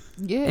shit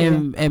Yeah.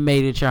 and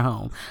made it your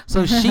home.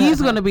 So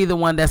she's gonna be the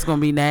one that's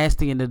gonna be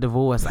nasty in the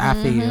divorce. I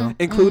feel.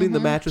 including the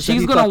mattress. that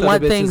She's he gonna fucked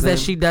want other things bitches that in.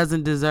 she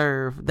doesn't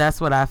deserve. That's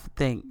what I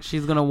think.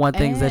 She's gonna want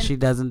things that And- she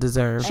doesn't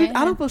deserve.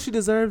 I don't feel she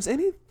deserves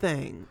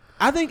anything.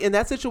 I think in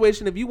that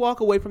situation, if you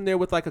walk away from there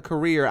with like a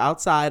career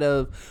outside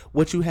of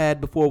what you had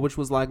before, which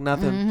was like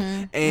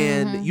nothing,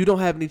 and you don't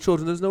have any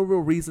children, there's no real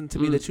reason to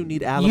me that you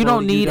need alimony. You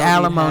don't need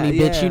alimony,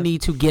 bitch. yeah. You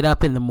need to get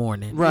up in the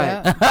morning.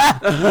 Right.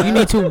 Yeah. You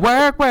need to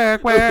work.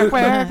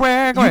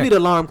 You need an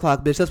alarm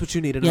clock, bitch. That's what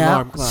you need, an Yeah.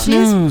 alarm clock.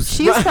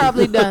 She's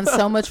probably done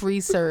so much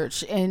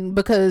research, and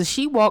because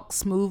she walked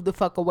smooth the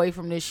fuck away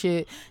from this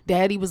shit,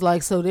 Daddy was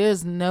like, so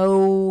there's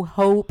no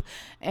hope,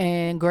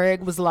 and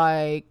Greg was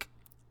like,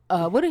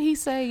 what did he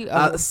say?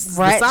 The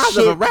size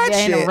of a rat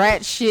and shit. a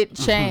rat shit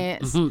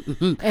chance. And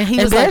he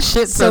And was their like,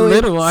 shit's so a it-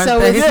 little, aren't so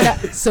they?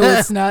 It's not, so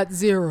it's not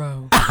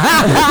zero.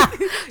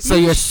 So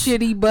You you're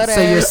shitty butt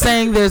So you're ass.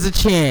 saying there's a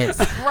chance,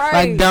 Right.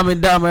 like Dumb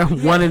and Dumber,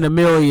 1 in a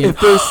million.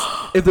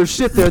 If there's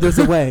shit there, there's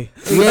a way.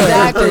 Yeah,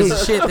 Exactly. if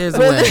there's shit, there's a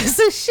Where way. there's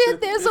a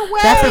shit, there's a way.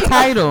 That's a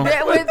title.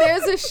 Where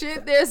there's a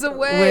shit, there's a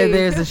way. Where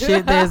there's a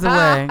shit, there's a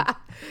way.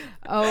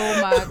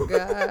 Oh my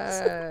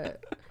god.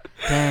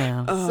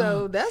 Damn,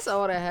 So that's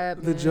all that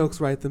happened. The jokes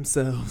write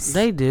themselves.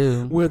 they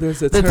do. Where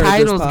there's a The turd, there's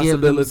titles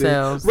give possibility.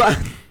 themselves. Right.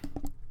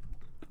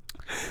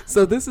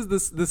 So this is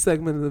the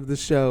segment of the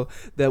show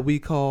that we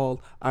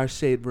call our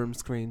Shade Room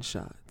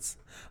screenshots.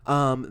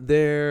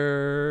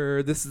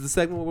 This is the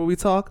segment where we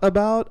talk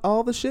about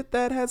all the shit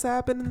that has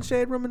happened in the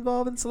Shade Room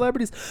involving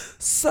celebrities.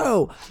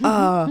 So,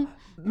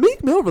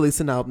 Meek Mill released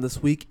an album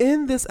this week.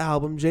 In this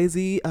album,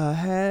 Jay-Z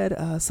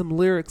had some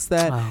lyrics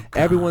that Oh, God.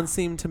 everyone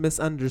seemed to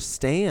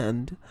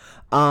misunderstand.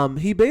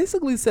 He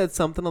basically said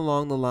something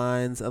along the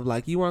lines of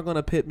like, you aren't going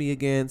to pit me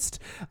against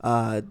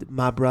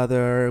my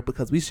brother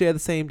because we share the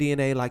same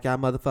DNA like y'all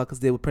motherfuckers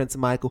did with Prince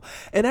and Michael.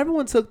 And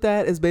everyone took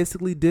that as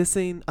basically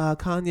dissing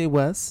Kanye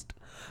West.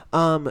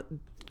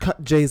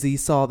 Jay-Z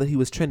saw that he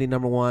was trending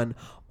 #1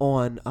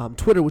 on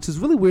Twitter, which is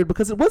really weird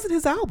because it wasn't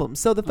his album.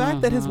 So the fact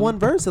that his one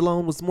verse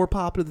alone was more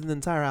popular than the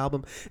entire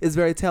album is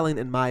very telling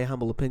in my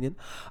humble opinion.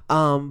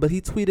 But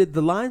he tweeted,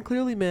 the line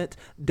clearly meant,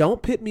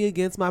 don't pit me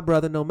against my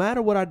brother no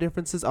matter what our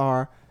differences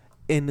are.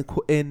 In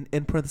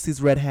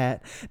parentheses, Red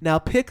Hat. Now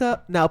pick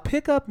up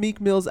Meek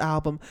Mill's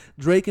album,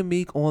 Drake and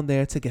Meek on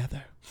there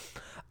together.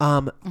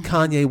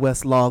 Kanye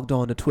West logged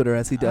on to Twitter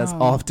as he does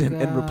often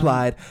and God.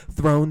 replied,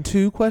 "Throne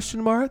 2?" ?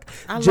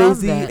 I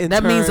love that.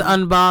 That means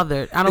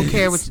unbothered. I don't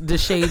care what the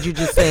shade you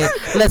just said.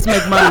 Let's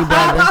make money,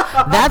 brother.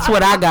 That's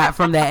what I got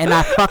from that, and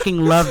I fucking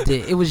loved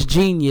it. It was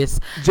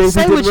genius. Jay-Z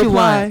Say didn't what you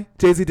reply. want.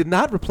 Jay-Z did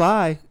not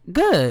reply.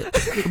 Good.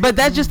 But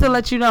that's just to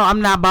let you know I'm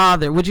not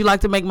bothered. Would you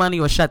like to make money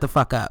or shut the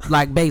fuck up?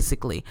 Like,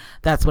 basically,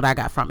 that's what I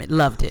got from it.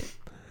 Loved it.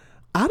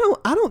 I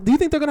don't. Do you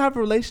think they're gonna have a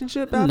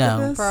relationship after No.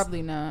 this?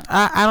 Probably not.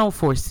 I don't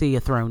foresee a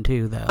Throne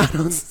 2, though.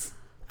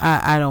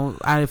 I don't.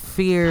 I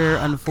fear,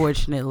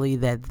 unfortunately,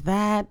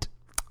 that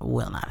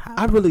will not happen.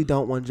 I really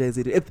don't want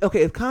Jay-Z to. If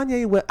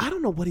Kanye West, I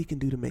don't know what he can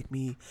do to make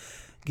me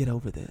get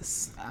over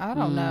this. I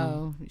don't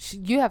know.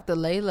 You have to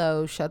lay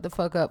low, shut the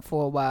fuck up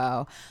for a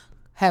while.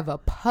 have a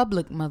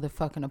public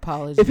motherfucking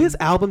apology. If his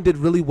album did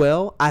really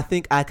well, I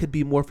think I could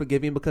be more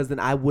forgiving because then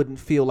I wouldn't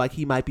feel like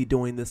he might be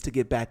doing this to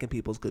get back in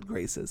people's good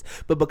graces.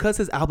 But because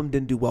his album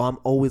didn't do well, I'm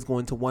always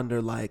going to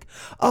wonder like,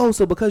 oh,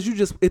 so because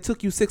it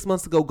took you 6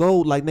 months to go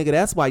gold, like nigga,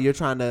 that's why you're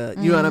trying to,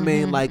 you know what I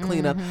mean? Like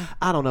clean up.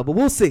 I don't know, but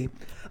we'll see.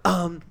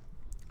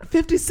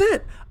 50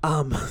 Cent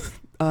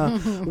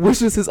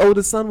wishes his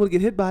oldest son would get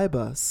hit by a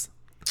bus.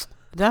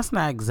 That's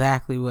not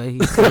exactly what he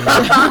said.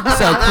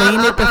 So clean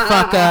it the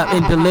fuck up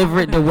and deliver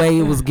it the way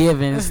it was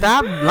given.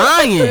 Stop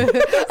lying.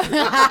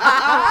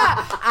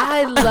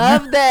 I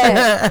love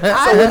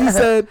that.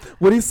 So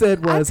what he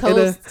said was,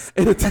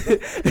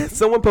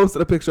 someone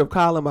posted a picture of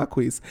Kyle and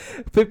Marquise.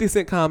 50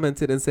 Cent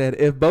commented and said,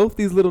 if both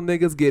these little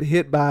niggas get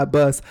hit by a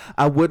bus,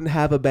 I wouldn't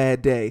have a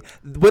bad day.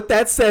 What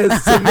that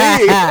says to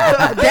me,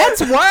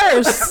 that's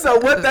worse. So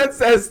what that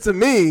says to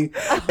me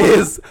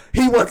is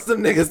he wants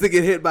them niggas to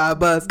get hit by a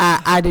bus.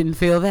 I didn't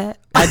feel that.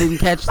 I didn't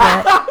catch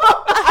that.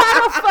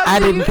 I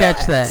didn't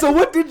catch that. So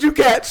what did you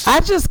catch? I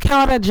just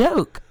caught a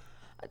joke.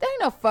 That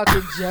ain't no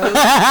fucking joke.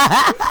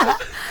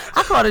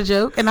 I caught a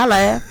joke and I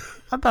laughed.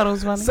 I thought it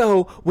was funny.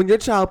 So when your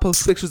child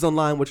posts pictures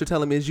online, what you're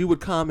telling me is you would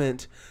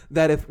comment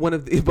that if both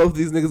of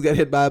these niggas got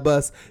hit by a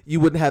bus, you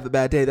wouldn't have a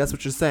bad day. That's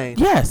what you're saying.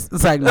 Yes.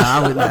 It's like, no,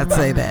 I would not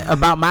say that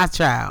about my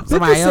child.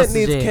 Somebody else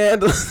needs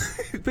candles.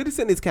 50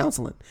 Cent needs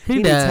counseling. He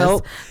needs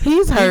help.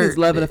 He's hurt. He needs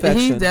love and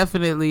affection. He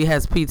definitely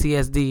has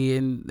PTSD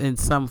in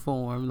some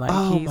form.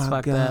 Like he's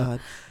fucked up.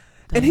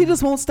 And he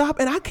just won't stop.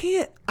 And I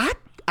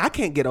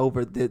can't get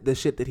over the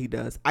shit that he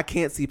does. I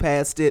can't see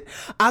past it.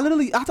 I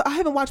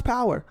haven't watched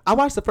Power. I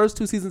watched the first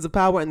 2 seasons of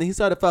Power, and then he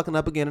started fucking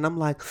up again, and I'm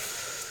like,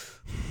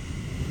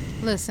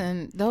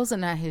 listen, those are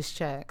not his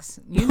checks.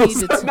 You need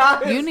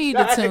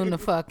to tune the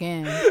fuck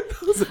in.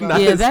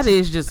 Yeah, that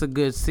is just a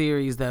good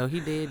series, though. He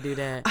did do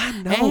that. I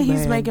know, and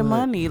he's making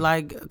money.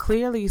 Like,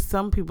 clearly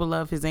some people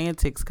love his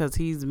antics because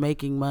he's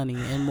making money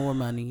and more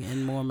money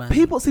and more money.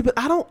 People see, but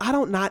I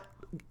don't not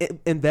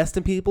invest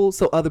in people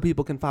so other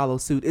people can follow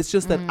suit. It's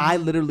just that I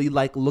literally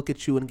like look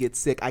at you and get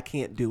sick. I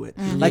can't do it.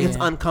 Like it's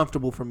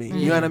uncomfortable for me.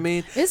 You know what I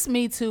mean? It's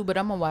me too, but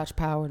I'm gonna watch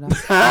Power though.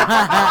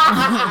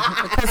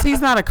 Because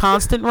he's not a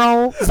constant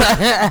role.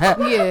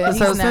 Yeah.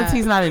 So since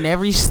he's not in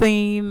every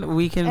scene,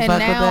 we can fuck with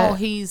that. And now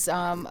he's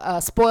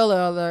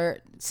spoiler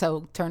alert.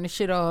 So turn the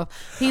shit off.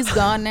 He's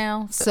gone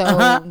now.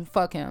 So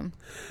fuck him.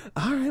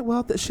 All right,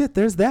 well,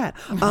 there's that.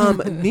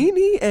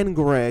 Nene and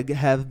Greg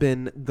have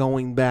been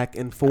going back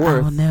and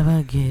forth. I'll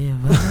never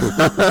give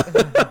up.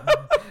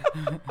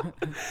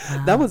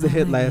 That was a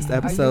hit last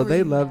episode.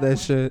 They love that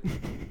shit.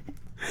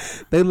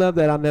 They love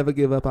that I'll never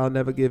give up, I'll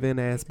never give in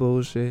ass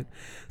bullshit.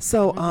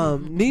 So,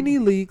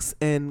 Nene Leakes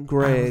and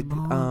Greg.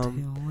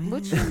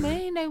 What you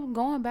mean they were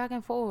going back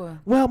and forth?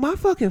 Well, my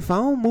fucking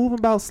phone moving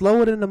about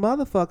slower than the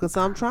motherfucker,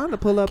 so I'm trying to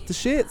pull up the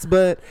shits,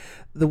 but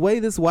the way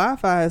this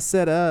Wi-Fi is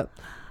set up,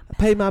 I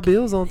pay my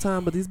bills on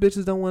time, but these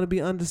bitches don't want to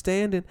be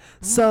understanding.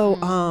 So,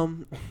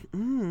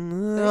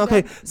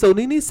 okay. So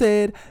Nene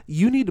said,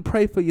 you need to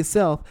pray for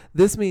yourself.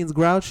 This means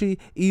grouchy,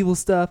 evil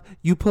stuff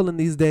you pulling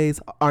these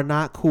days are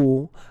not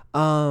cool.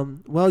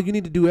 Well, you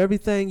need to do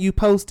everything you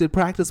posted,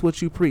 practice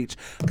what you preach.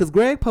 Because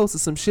Greg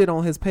posted some shit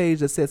on his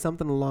page that said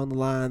something along the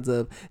lines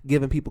of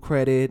giving people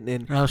credit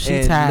and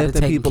she tired of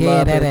taking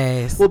care of that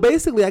ass. Well,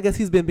 basically, I guess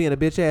he's been being a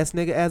bitch ass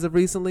nigga as of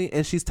recently,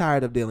 and she's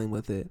tired of dealing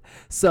with it.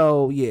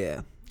 So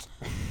yeah.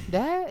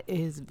 That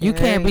is you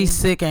can't be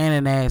sick and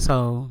an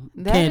asshole.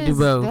 Can't do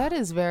both. That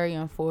is very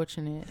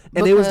unfortunate.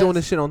 And they was doing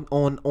this shit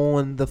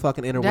on the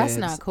fucking interwebs. That's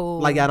not cool.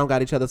 Like y'all don't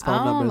got each other's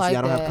phone numbers. Like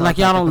y'all don't have like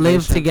y'all don't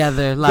live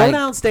together. Like go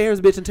downstairs,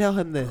 bitch, and tell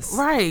him this.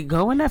 Right,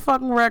 go in that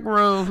fucking rec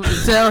room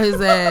and tell his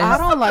ass. I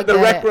don't like the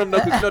that. Rec room. No,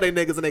 you know they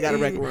niggas and they got a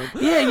rec room.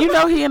 Yeah, you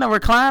know he in a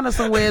recliner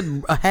somewhere,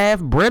 half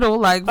brittle.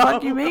 Like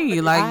fuck you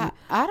mean? Like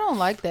I don't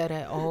like that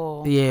at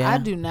all. Yeah, I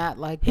do not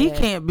like that. He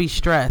can't be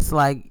stressed.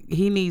 Like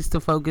he needs to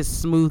focus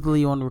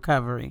smoothly on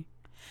recovery.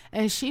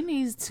 And she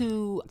needs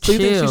to chill. So you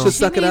think she should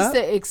suck it up? She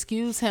needs to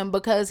excuse him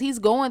because he's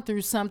going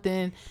through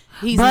something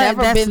he's but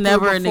never been through before.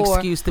 That's never an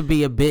excuse to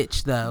be a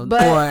bitch though,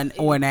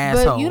 or an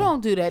asshole. But you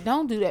don't do that.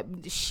 Don't do that.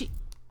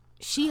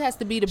 She has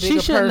to be the bigger person.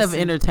 She shouldn't have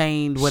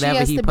entertained whatever he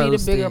posted. She has to be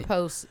the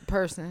bigger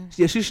person.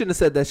 Yeah, she shouldn't have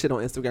said that shit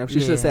on Instagram.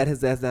 She should have sat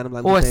his ass down and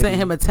like, or sent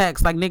him a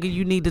text like, nigga,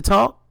 you need to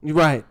talk.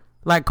 Right.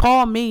 Like,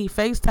 call me,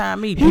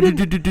 FaceTime me. He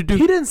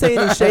didn't say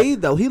any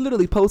shade, though. He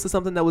literally posted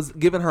something that was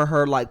giving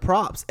her like,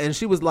 props. And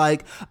she was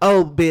like,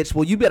 oh, bitch,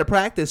 well, you better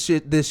practice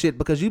this shit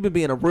because you've been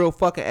being a real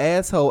fucking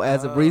asshole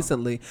as of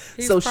recently.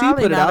 So she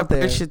put it out there.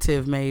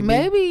 Appreciative,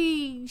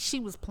 maybe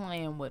she was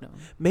playing with him.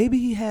 Maybe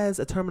he has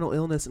a terminal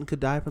illness and could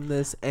die from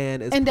this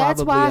and is and probably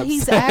that's why upset.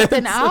 he's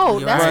acting out.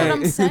 That's what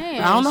I'm saying.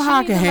 I don't know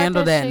how I can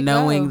handle that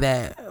knowing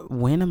that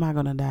when am I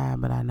going to die,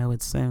 but I know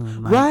it's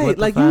soon. Like, right.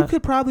 Like, you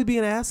could probably be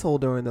an asshole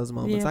during those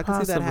moments. I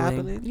can see that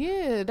happening.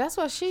 Yeah, that's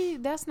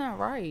not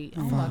right.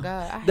 Oh my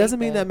God. Doesn't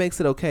mean that makes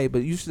it okay,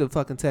 but you should have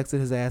fucking texted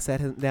his ass, sat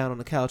him down on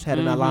the couch, had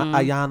an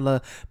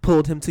Ayanla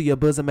pulled him to your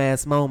bosom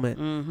ass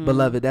moment.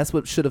 Beloved, that's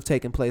what should have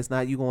taken place,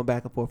 not you going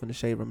back and forth in the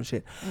shade room and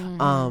shit.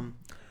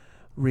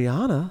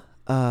 Rihanna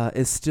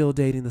is still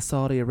dating the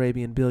Saudi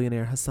Arabian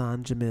billionaire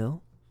Hassan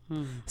Jamil.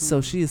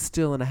 So she is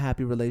still in a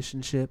happy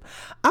relationship.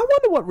 I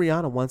wonder what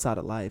Rihanna wants out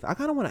of life. I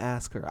kind of want to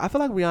ask her. I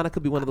feel like Rihanna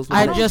could be one of those.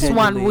 I women just that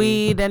want genuinely-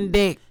 weed and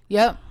dick.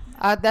 Yep.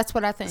 That's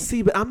what I think.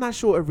 See, but I'm not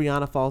sure if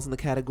Rihanna falls in the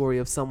category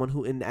of someone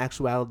who in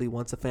actuality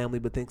wants a family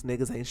but thinks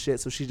niggas ain't shit,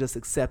 so she just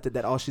accepted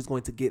that all she's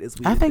going to get is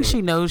weed. I think and she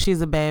dick. knows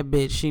she's a bad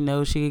bitch. She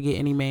knows she could get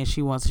any man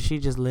she wants, and she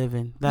just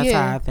living. That's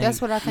Yeah, how I think. that's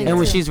what I think, And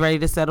when too. she's ready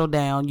to settle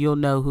down, you'll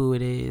know who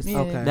it is. Yeah.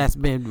 Okay. That's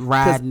been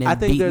riding I and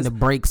think beating there's- the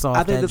brakes off.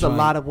 I think that there's joint. a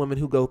lot of women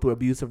who go through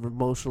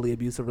emotionally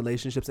abusive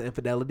relationships and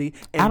infidelity.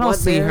 And I don't want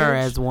see her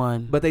marriage, as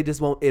one. but they just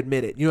won't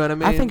admit it. You know what I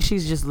mean? I think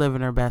she's just living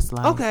her best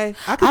life. okay.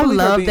 I, can I believe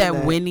her love being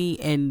that Winnie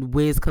and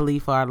Wiz Khalifa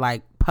are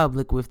like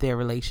public with their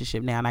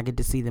relationship now, and I get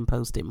to see them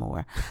post it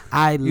more.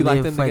 I You like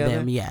live them for together?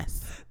 them.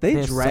 Yes, They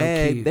They're so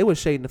dragged. cute. They were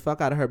shading the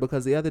fuck out of her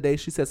because the other day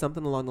she said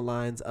something along the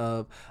lines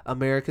of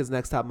America's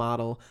Next Top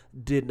Model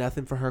did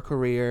nothing for her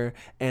career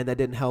and that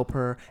didn't help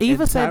her.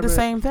 Eva And said the Tyra-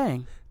 same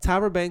thing.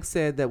 Tyra Banks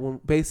said that when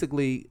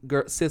basically,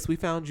 sis, we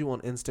found you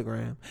on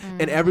Instagram,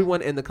 and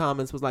everyone in the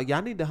comments was like,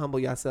 "Y'all need to humble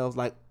yourselves.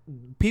 Like,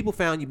 people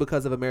found you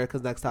because of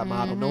America's Next Top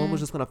Model. No one was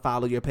just gonna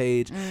follow your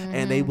page."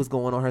 And they was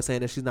going on her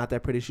saying that she's not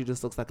that pretty. She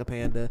just looks like a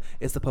panda.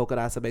 It's the polka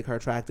dots that make her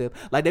attractive.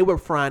 Like they were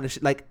frying,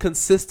 like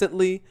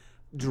consistently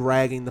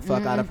dragging the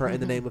fuck out of her in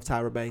the name of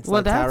Tyra Banks. Well,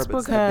 like, that's Tyra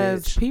Banks, that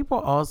because bitch. people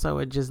also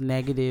are just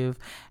negative,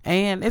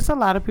 and it's a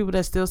lot of people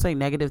that still say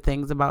negative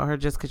things about her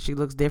just because she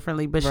looks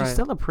differently, but Right. she's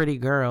still a pretty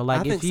girl. Like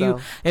I if think you so.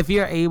 if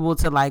you're able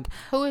to like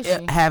Who is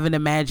she? have an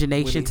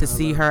imagination Winnie to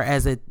see Harlow. her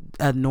as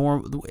a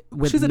norm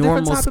with She's a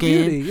different normal type of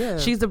skin, beauty, yeah.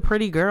 she's a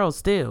pretty girl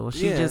still.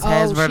 She Yeah. just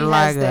has vertigo.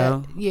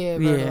 that. Yeah, Yeah.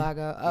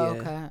 vertigo. Oh, Yeah.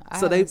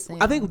 okay. So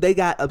I think they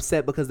got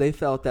upset because they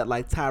felt that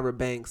like Tyra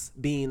Banks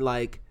being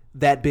like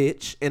that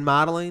bitch in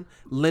modeling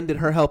lended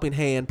her helping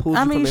hand, pulled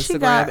I you mean, from she Instagram,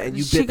 got and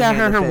you she bit the got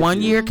hand her that fed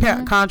 1 you. year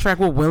contract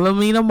with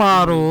Wilhelmina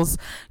Models.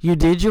 You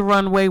did your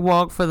runway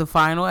walk for the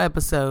final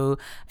episode,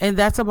 and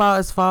that's about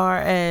as far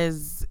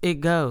as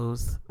it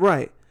goes.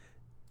 Right.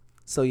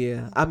 So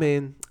yeah, I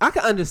mean, I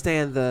can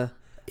understand the.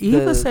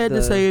 Eva said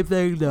the same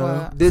thing though.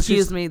 What? This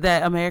Excuse is- me,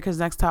 that America's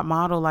Next Top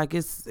Model, like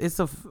it's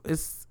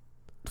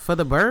for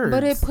the birds.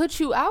 But it puts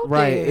you out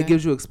Right, there. it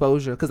gives you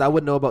exposure because I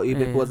wouldn't know about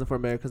Eva if it Yeah. wasn't for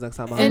America's Next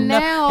Top Model. And No,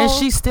 now- and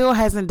she still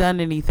hasn't done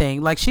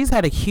anything. Like she's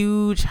had a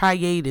huge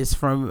hiatus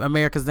from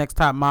America's Next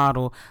Top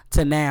Model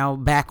to now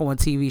back on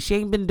TV. She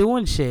ain't been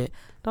doing shit.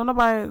 Don't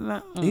nobody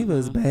Eva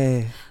is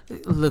bad.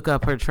 look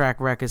up her track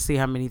record, see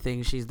how many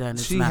things she's done.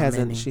 It's She not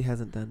hasn't. many. She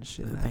hasn't done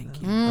shit.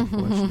 Thank you.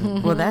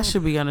 Unfortunately. Well, that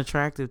should be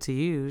unattractive to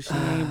you. She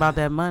ain't about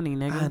that money, I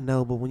nigga.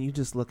 know, but when you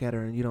just look at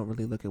her and you don't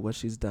really look at what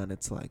she's done,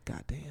 it's like,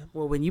 goddamn.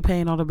 Well, when you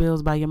paying all the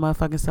bills by your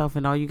motherfucking self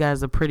and all you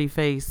guys a pretty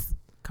face,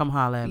 come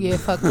holler at me. Yeah,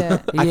 fuck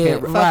that. I Yeah,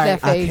 can't. Fuck right.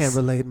 that I face. can't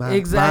relate. Mine's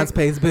Exactly.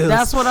 pays bills.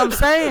 That's what I'm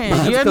saying.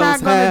 Mine You're goes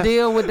not going half. to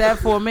deal with that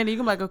for a minute. You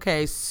can be like,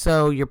 okay,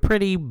 so you're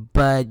pretty,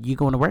 but you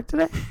going to work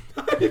today?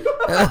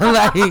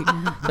 Like,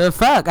 the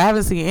fuck? I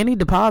haven't seen any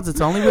deposits,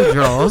 only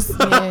withdrawals.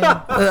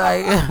 Yeah.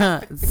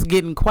 Like, it's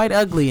getting quite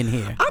ugly in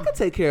here. I could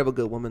take care of a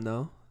good woman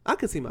though. I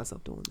could see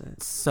myself doing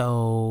that.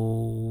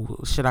 So,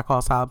 should I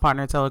call solid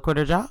partner and tell her to quit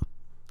her job?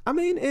 I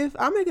mean, if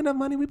I make enough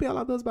money, we pay all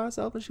our bills by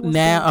ourselves, and she wants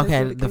Now, to take care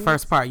okay, of the kids.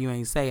 first part you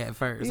ain't say at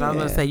first. I was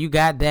going to Yeah. say, you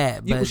got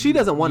that, but She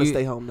doesn't want to you-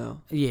 stay home though.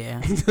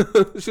 Yeah.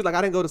 She's like,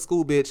 I didn't go to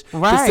school, bitch. to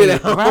Right, sit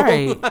at home.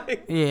 right.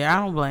 Like- Yeah,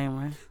 I don't blame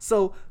her.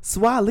 So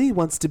Swa Lee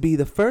wants to be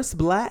the first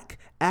black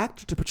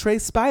actor to portray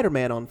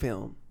Spider-Man on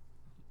film.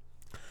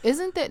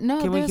 Isn't that no?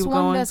 Can we There's keep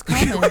one going? that's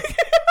coming.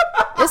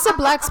 It's a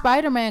black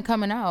Spider-Man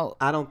coming out.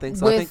 I don't think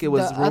so. I With think it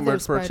was the other rumored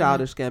for Spider-Man.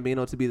 Childish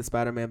Gambino to be the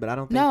Spider-Man, but I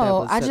don't think that No,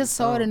 was I set just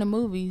saw it stone. in the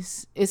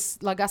movies.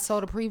 It's like I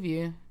saw the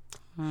preview.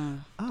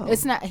 Oh.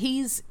 It's not.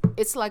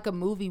 It's like a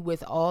movie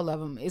with all of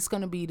them. It's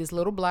gonna be this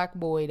little black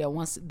boy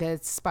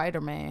that's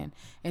Spider-Man,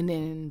 and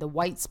then the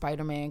white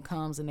Spider-Man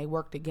comes and they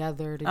work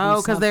together. To Oh,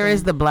 do because there is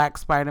something. the black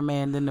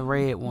Spider-Man, then the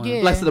red one.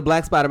 Yeah. Like, so the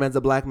black Spider-Man's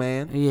a black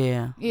man.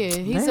 Yeah. Yeah,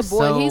 he's They're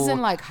a boy. He's so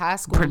in like high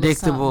school. or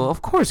Predictable. something.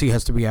 Of course, he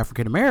has to be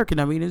African American.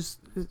 I mean, his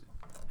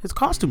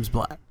costume's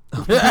black.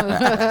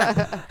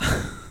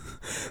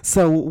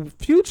 So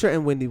Future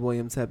and Wendy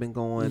Williams have been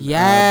going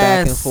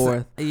Yes. back and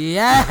forth.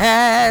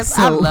 Yes.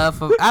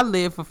 So- I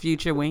live for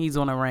Future when he's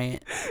on a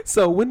rant.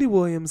 So Wendy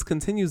Williams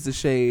continues to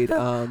shade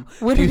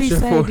What did he Future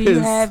say? for Do you his-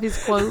 have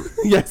his quote?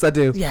 Yes, I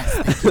do.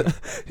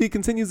 Yes. He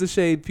continues to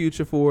shade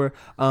Future for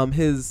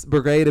his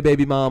brigade of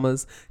baby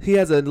mamas. He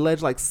has an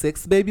alleged like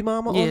 6th baby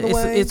mama Yeah, on the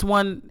way. it's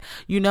one,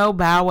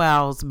 Bow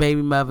Wow's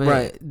baby mother.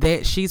 Right.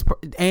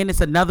 And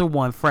it's another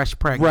one fresh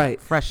pregnant.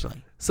 Right.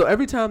 Freshly. So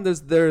every time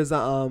there's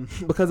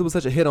because it was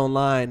such a hit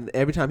online,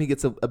 every time he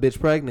gets a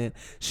bitch pregnant,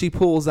 she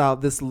pulls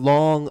out this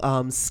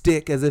long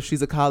stick as if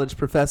she's a college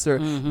professor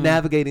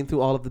navigating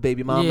through all of the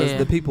baby mamas. Yeah.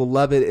 The people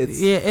love it. It's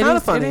Yeah, kind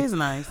of funny. It is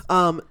nice.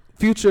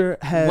 Future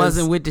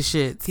Wasn't with the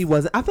shits. He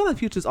wasn't. I feel like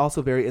Future's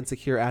also very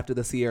insecure after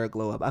the Sierra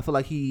glow up. I feel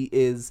like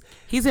he's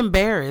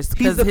embarrassed.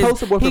 He's 'cause the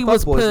poster boy for he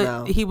was fuckboys put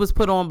now. he was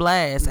put on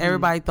blast.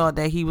 Everybody thought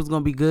that he was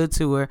gonna be good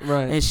to her,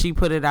 Right. and she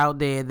put it out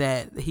there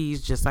that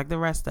he's just like the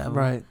rest of them.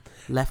 right.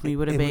 left me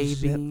with a It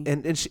was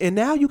baby. just- and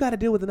now you got to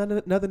deal with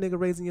another nigga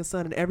raising your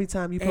son, and every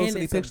time you post And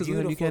any it's a pictures with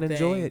him, you can't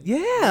beautiful enjoy thing.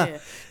 it. Yeah.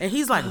 And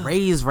he's like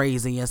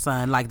raising your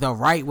son like the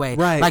right way.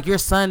 Right. Like your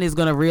son is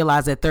gonna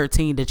realize at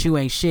 13 that you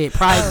ain't shit.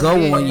 Probably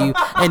go on you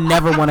and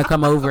never want to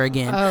come over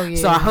again. Oh, yeah.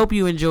 So I hope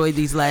you enjoyed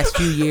these last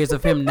few years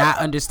of him not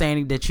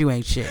understanding that you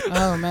ain't shit.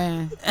 Oh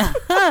man.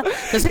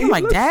 Cause he's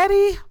like,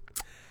 Daddy.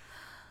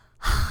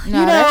 No,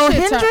 You that know,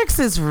 shit turn- Hendrix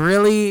is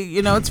really,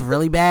 it's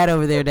really bad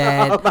over there,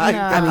 Dad. Oh, my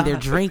I mean, they're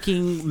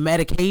drinking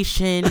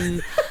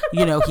medication.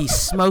 He's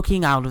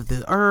smoking out of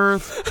the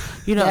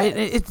earth.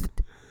 It's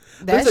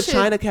There's a shit-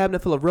 china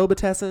cabinet full of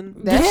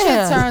Robitussin. That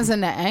Yeah. shit turns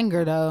into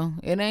anger though.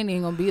 It ain't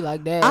even gonna be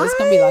like that. It's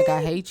gonna be like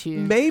I hate you.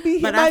 Maybe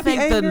he But might I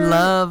think be the angry.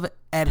 love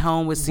at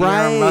home with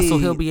Sierra and Russell,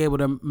 Right. he'll be able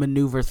to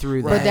maneuver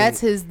through that. But that's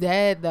his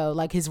dad though,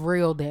 like his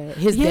real dad.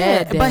 His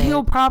yeah, dad. but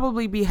he'll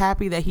probably be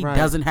happy that he Right.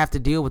 doesn't have to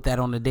deal with that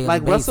on a daily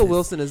Like basis. Russell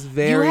Wilson is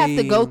very. You have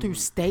to go through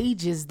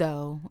stages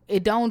though.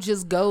 It don't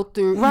just go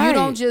through. You Right.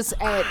 don't just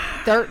at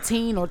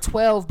 13 or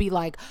 12 be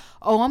like,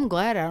 "Oh, I'm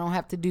glad I don't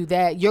have to do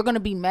that." You're gonna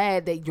be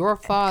mad that your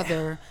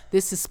father.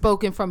 This is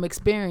spoken from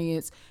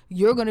experience.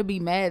 You're gonna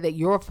be mad that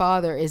your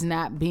father is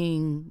not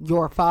being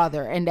your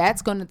father, and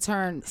that's gonna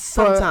turn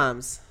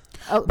sometimes.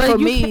 But for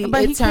you me. can't-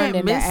 but he It turned can't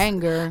into miss-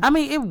 anger. I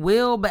mean, it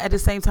will, but at the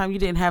same time, you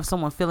didn't have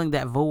someone filling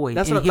that void,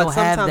 That's and what- he'll like,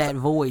 have sometimes- that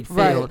void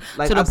Right. filled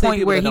Like, to the I've seen point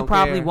people where that he don't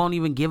probably care. won't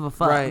even give a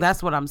fuck. Right.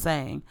 That's what I'm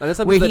saying. Like, there's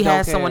some Where people he that don't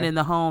has someone care. in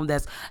the home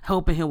that's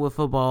helping him with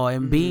football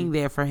and being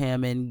there for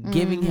him and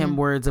giving him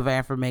words of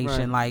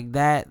affirmation, Right. like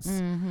that's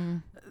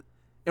And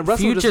Russell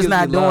just Future's gives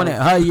not me doing love. it.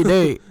 How you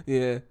do?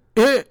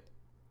 Yeah.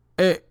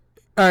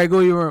 All right, go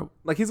to your room.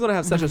 Like he's gonna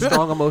have such a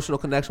strong emotional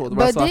connection with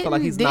But Russell. I feel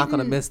like he's not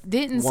gonna miss.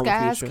 Didn't one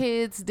Sky's future.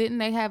 kids? Didn't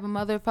they have a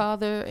mother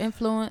father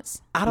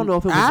influence? I don't know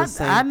if it was the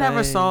same I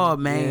never thing. saw a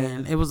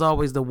man. Yeah. It was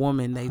always the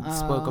woman they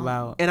spoke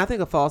about. And I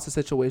think a foster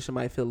situation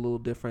might feel a little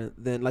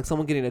different than like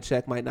someone getting a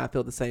check might not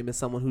feel the same as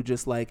someone who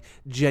just like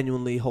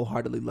genuinely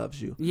wholeheartedly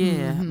loves you.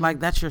 Yeah,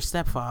 like that's your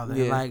stepfather.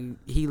 Yeah. Like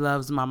he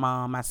loves my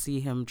mom. I see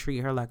him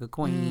treat her like a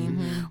queen.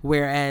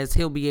 Whereas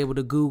he'll be able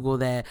to Google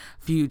that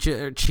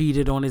Future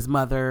cheated on his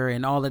mother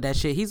and all of that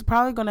shit. He's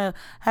probably gonna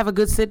have a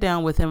good sit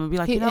down with him and be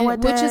like, you know what,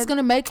 which Dad? is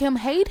gonna make him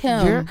hate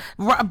him. You're-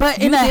 right, but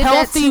You in a did that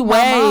healthy to my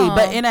way. mom.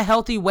 But in a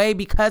healthy way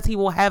because he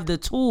will have the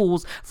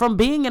tools from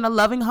being in a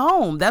loving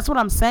home. That's what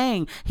I'm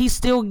saying. He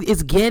still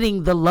is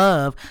getting the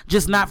love,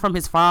 just not from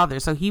his father.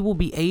 So he will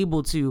be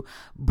able to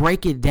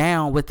break it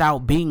down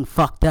without being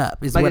fucked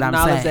up. Is Like what I'm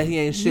acknowledge saying. that he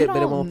ain't You shit, but it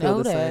don't won't feel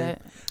know the same.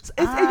 that.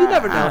 You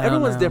never know. I don't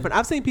Everyone's know. different.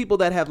 I've seen people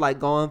that have like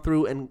gone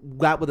through and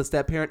got with a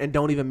step parent and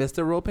don't even miss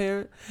their real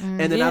parent. And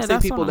then Yeah, I've seen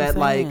that's people what I'm that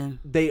like saying.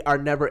 they are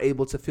never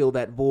able to fill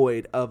that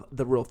void of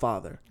the real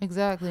father.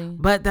 Exactly.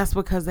 But that's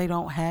because they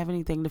don't have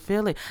anything to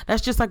fill it.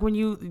 That's just like when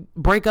you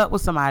break up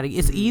with somebody.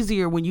 It's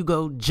easier when you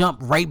go jump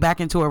right back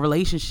into a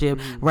relationship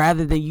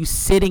rather than you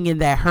sitting in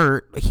that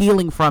hurt,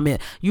 healing from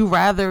it. You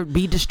rather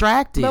be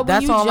distracted. But when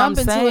That's you all jump I'm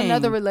into saying.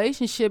 another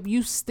relationship,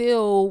 you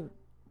still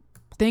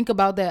think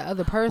about that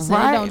other person.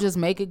 Right. It don't just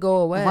make it go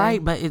away.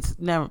 Right, but it's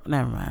never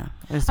mind.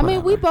 It's I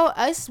mean, we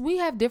whatever. we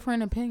have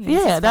different opinions.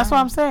 Yeah, It's that's what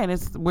fine. I'm saying.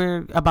 It's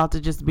we're about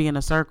to just be in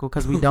a circle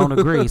because we don't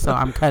agree. So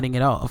I'm cutting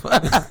it off.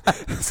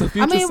 So I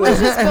Future mean,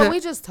 said- we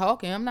just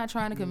talking. I'm not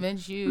trying to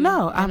convince you.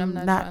 No, and I'm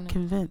trying not to-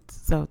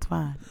 convinced. So it's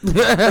fine.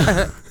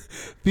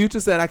 Future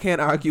said, "I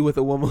can't argue with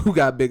a woman who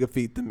got bigger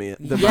feet than me."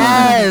 Than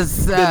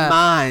Yes. Than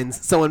mine.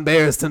 So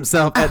embarrassed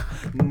himself.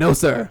 No,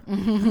 sir.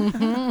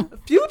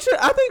 Future,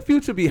 I think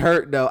Future be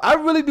hurt though. I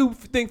really do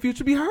think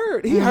Future be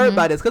hurt. He hurt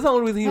by this because the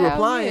only reason he Hell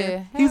replying.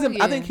 yeah. He's. Hell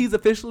I think yeah. he's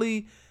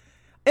officially.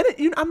 And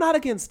I'm not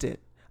against it.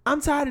 I'm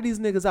tired of these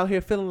niggas out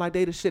here feeling like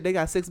they the shit. They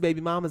got 6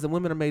 baby mamas and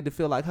women are made to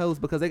feel like hoes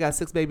because they got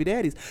 6 baby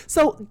daddies.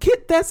 So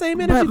get that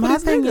same energy But for my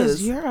these thing niggas.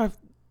 is,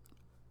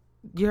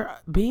 you're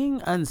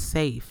being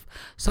unsafe.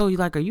 So you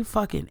like, are you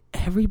fucking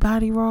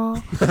everybody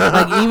raw?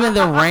 Like even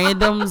the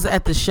randoms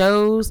at the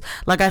shows.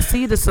 Like I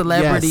see the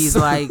celebrities.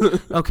 Yes.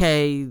 Like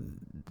okay,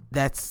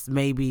 that's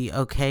maybe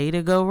okay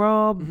to go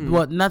raw.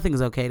 Well,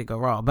 nothing's okay to go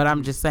raw. But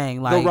I'm just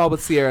saying, like Go raw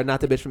with Sierra, not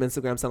the bitch from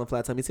Instagram selling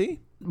flat tummy tea.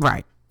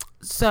 right.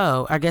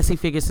 So I guess he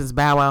figures since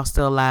Bow Wow's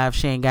still alive,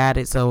 she ain't got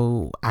it,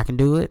 so I can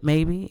do it.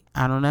 Maybe,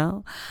 I don't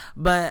know,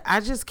 but I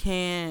just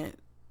can't.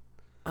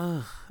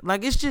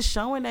 Like it's just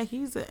showing that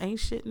he's an ain't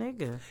shit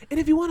nigga.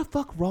 And if you want to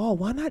fuck raw,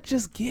 why not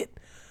just get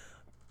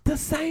the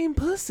same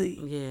pussy?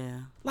 Yeah.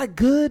 Like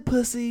good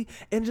pussy,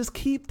 and just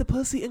keep the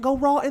pussy and go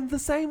raw in the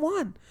same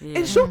one. Yeah.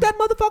 And shoot that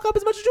motherfucker up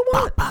as much as you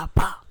want. Pop,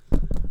 pop.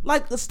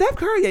 Like Steph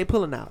Curry ain't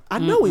pulling out. I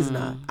know he's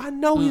not. I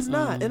know he's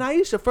not. And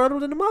Aisha fertile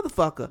than the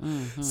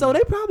motherfucker. So they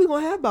probably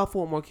gonna have about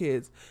 4 more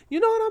kids. You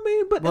know what I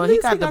mean? But Well, at he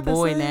least got the that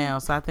boy same- now,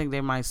 so I think they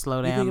might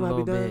slow think down he a might be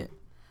little done? bit.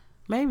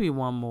 Maybe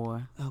one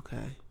more. Okay.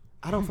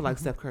 I don't feel like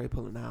Steph Curry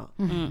pulling out.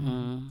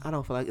 Mm-mm. I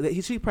don't feel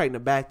like she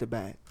pregnant back to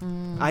back.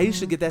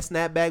 Aisha get that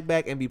snapback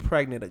back and be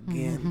pregnant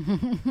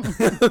again.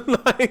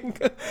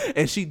 Like,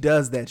 and she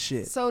does that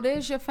shit. So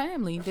there's your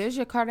family. There's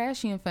your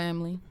Kardashian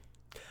family.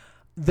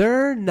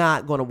 They're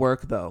not gonna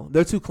work though.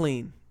 They're too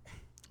clean.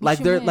 Like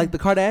you they're mean? like the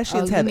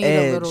Kardashians you have need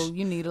edge.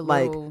 You need a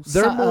Like, little.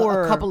 they're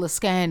more a couple of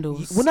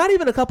scandals. Well, not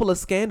even a couple of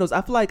scandals.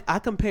 I feel like I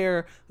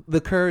compare the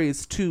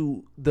Currys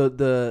to the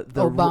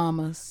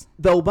Obamas.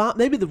 The Obama,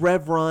 maybe the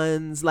Rev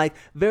runs, like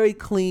very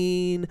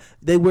clean.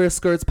 They wear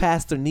skirts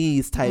past their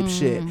knees type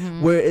shit.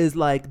 Whereas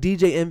like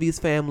DJ Envy's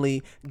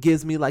family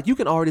gives me like, you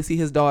can already see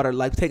his daughter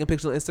like taking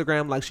pictures on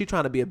Instagram. Like she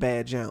trying to be a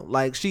bad junk.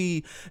 Like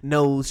she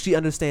knows, she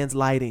understands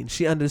lighting.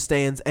 She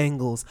understands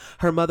angles.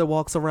 Her mother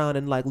walks around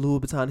in like Louis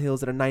Vuitton heels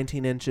that are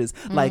 19 inches.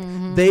 Like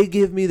they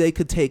give me, they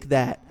could take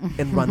that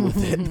and run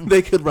with it.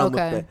 They could run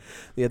with it.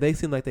 Yeah, they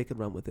seem like they could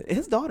run with it.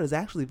 His daughter is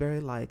actually very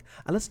like,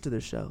 I listened to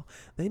their show.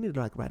 They need to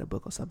like write a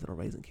book or something on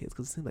raising kids,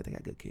 because it seems like they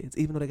got good kids,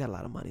 even though they got a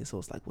lot of money. So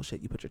it's like, well,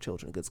 shit, you put your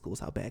children in good schools,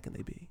 how bad can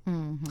they be?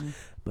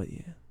 But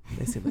yeah,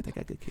 they seem like they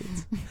got good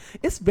kids.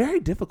 It's very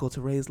difficult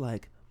to raise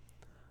like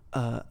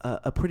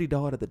a pretty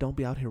daughter that don't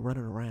be out here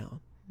running around.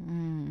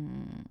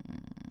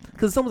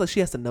 Because it's almost like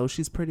she has to know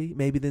she's pretty.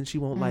 Maybe then she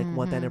won't like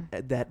want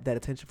that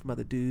attention from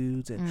other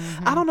dudes. And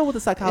I don't know what the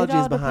psychology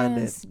is behind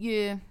it.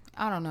 Yeah,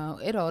 I don't know.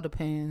 It all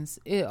depends.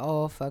 It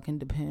all fucking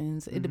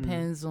depends. It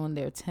depends on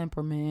their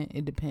temperament.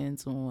 It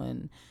depends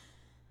on,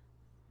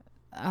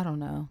 I don't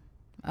know.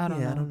 I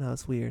don't know.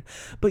 It's weird.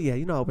 But yeah,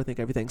 you know, I overthink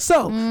everything.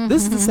 So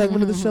this is the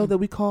segment of the show that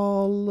we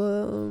call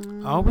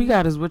all we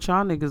got is what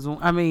y'all niggas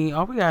want. I mean,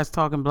 all we got is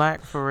talking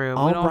black for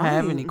real. We don't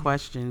have any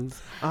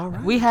questions. All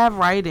right. We have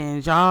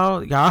write-ins. Y'all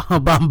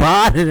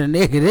bombarded a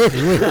nigga this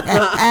week.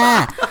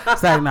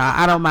 It's like, no,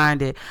 I don't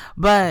mind it.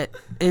 But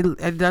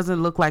it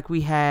doesn't look like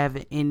we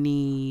have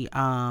any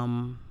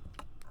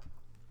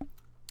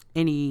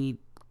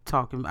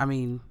talking, I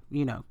mean,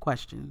 you know,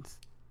 questions.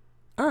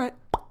 All right.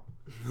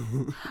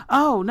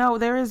 Oh no,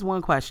 there is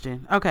one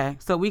question. Okay,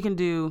 so we can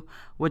do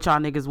what y'all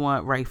niggas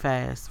want right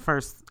fast.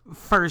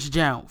 First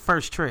jump,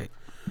 first trick.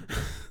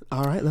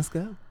 All right, let's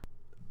go.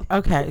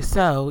 Okay,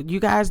 so you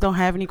guys don't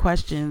have any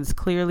questions.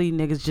 Clearly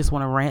niggas just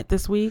want to rant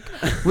this week,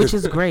 which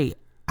is great.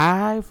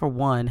 I, for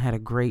one, had a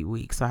great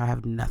week, so I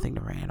have nothing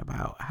to rant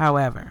about.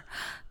 However,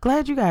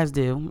 glad you guys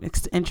do.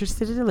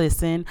 Interested to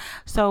listen.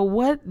 So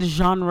what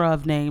genre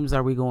of names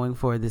are we going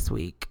for this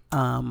week?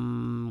 Are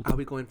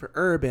we going for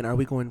urban? Are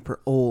we going for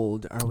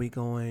old? Are we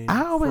going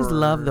I always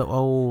love the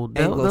old.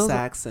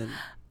 Anglo-Saxon.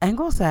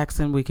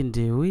 Anglo-Saxon we can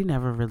do. We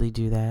never really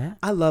do that.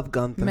 I love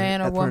Gunther.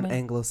 Man or woman? For an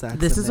Anglo-Saxon.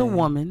 This is man. a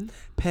woman.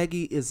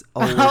 Peggy is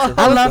always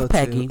I love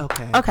Peggy.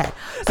 Okay.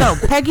 So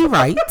Peggy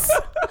writes,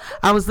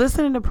 I was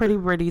listening to Pretty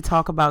Britty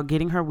talk about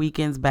getting her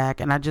weekends back,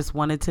 and I just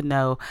wanted to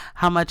know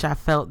how much I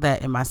felt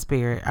that in my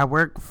spirit. I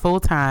work full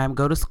time,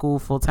 go to school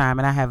full time,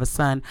 and I have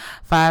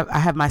I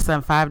have my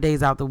son 5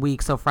 days out the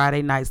week. So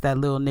Friday nights, that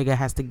little nigga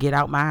has to get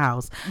out my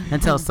house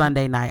until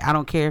Sunday night. I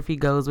don't care if he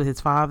goes with his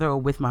father or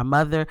with my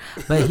mother,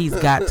 but he's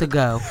got to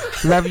go.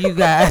 Love you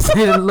guys.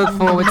 Look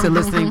forward to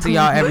listening to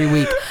y'all every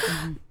week.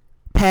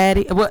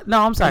 Peggy.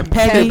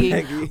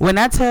 When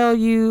I tell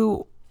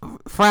you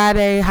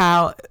Friday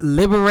how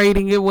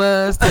liberating it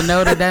was to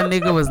know that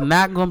nigga was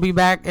not going to be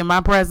back in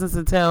my presence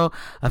until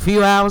a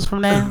few hours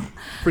from now.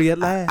 Free at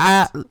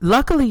last.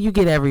 Luckily you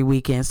get every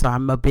weekend, so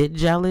I'm a bit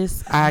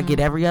jealous. I get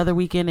every other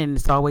weekend, and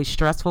it's always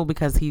stressful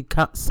because he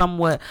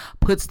somewhat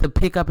puts the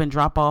pick up and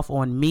drop off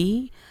on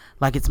me.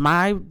 Like it's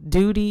my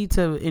duty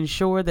to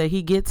ensure that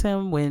he gets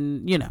him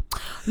when, you know.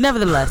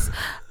 Nevertheless,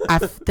 I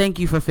thank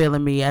you for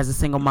feeling me as a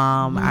single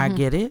mom. I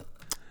get it.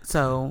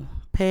 So,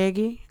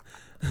 Peggy,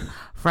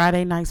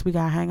 Friday nights we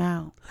gotta hang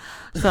out.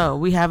 So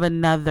we have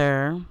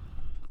another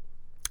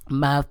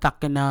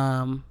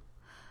motherfucking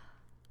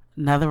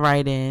another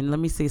write-in.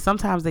 Let me see.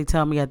 Sometimes they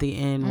tell me at the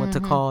end what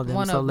to call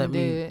them. So let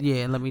me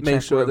make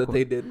check sure that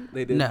they didn't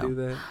do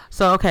that.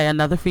 So okay,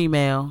 another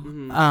female.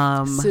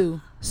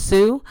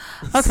 Sue.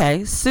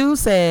 Okay, Sue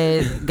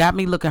said, got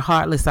me looking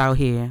heartless out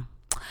here.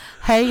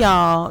 Hey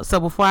y'all, so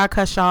before I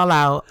cuss y'all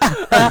out,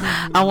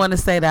 I want to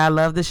say that I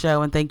love the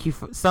show and thank you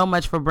so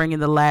much for bringing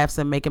the laughs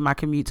and making my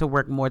commute to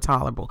work more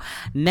tolerable.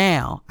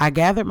 Now, I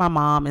gathered my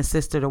mom and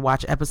sister to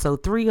watch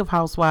episode 3 of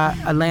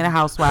Atlanta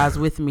Housewives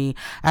with me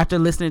after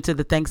listening to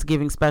the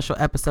Thanksgiving special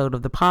episode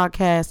of the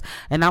podcast,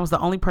 and I was the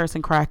only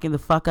person cracking the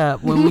fuck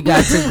up when we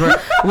got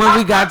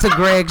to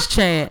Greg's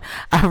chant.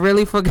 I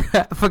really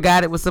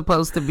forgot it was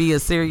supposed to be a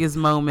serious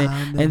moment,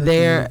 and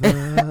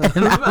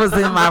I was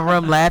in my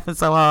room laughing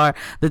so hard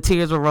the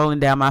tears were rolling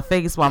down my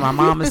face while my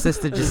mom and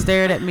sister just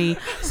stared at me.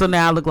 So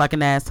now I look like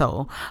an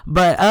asshole.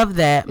 But of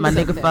that, my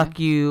nigga fuck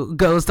you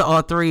goes to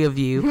all 3 of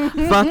you.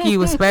 Fuck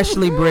you,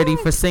 especially Britty,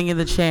 for singing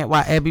the chant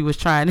while Abby was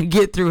trying to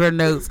get through her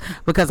notes,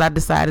 because I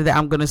decided that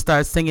I'm going to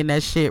start singing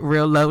that shit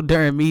real low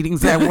during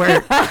meetings at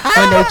work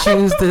when they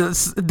choose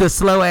the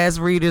slow ass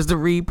readers to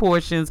read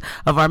portions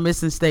of our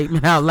missing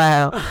statement out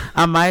loud.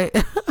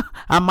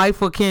 I might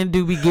for Ken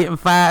do be getting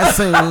fired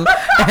soon, and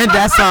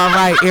that's all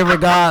right,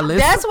 irregardless.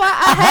 That's why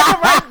I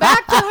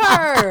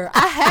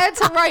had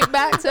to write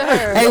back to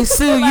her. Hey,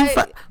 Sue,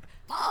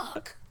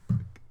 fuck.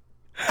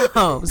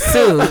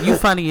 Sue, you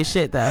funny as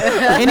shit though.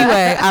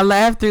 Anyway, I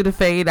laughed through the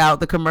fade out,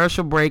 the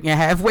commercial break, and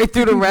halfway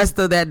through the rest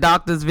of that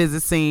doctor's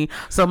visit scene.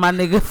 So my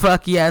nigga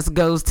fuck yes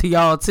goes to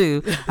y'all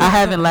too. I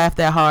haven't laughed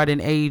that hard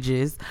in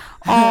ages.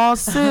 Oh,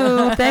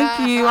 Sue,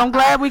 thank you. I'm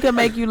glad we can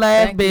make you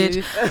laugh, Thank bitch.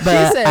 you.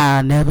 But said-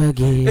 I never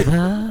give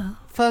up.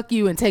 Fuck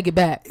you and take it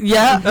back.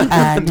 Yeah,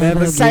 I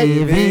never Never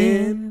give give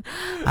in.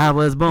 I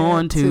was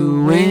born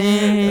to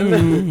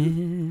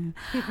win.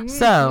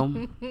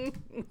 So,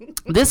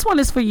 this one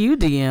is for you,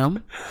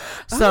 DM.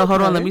 So,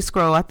 hold on, let me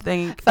scroll. I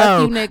think.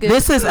 Fuck you, niggas.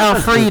 This is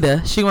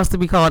Alfreda. She wants to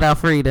be called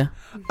Alfreda.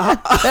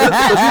 So she's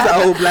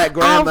an old black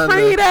grandmother.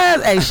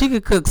 Alfreda. Hey, she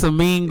could cook some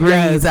mean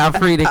greens. Yes.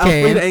 Alfreda Alfreda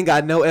can. ain't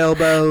got no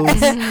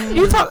elbows.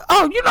 You talk.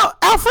 Oh, you know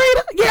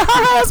Alfreda? Yeah, her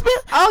husband.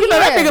 Oh, you know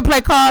that yeah. nigga play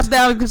cards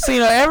down in the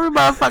casino every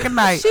motherfucking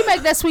night. She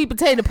make that sweet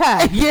potato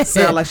pie. Yeah.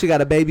 Sound like she got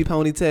a baby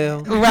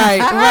ponytail.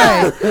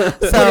 Right.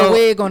 Put a So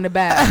wig on the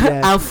back.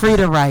 Yes.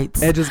 Alfreda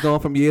writes. Edges gone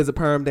from years of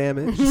perm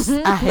damage.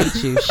 I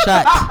hate you.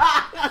 Shut.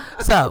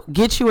 So,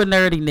 get you a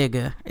nerdy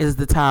nigga is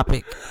the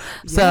topic.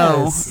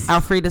 So, Yes.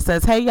 Alfreda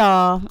says, "Hey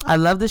y'all, I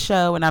love the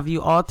show and I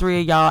view all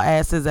three of y'all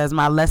asses as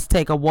my let's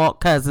take a walk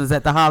cousins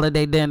at the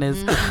holiday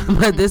dinners.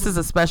 But this is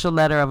a special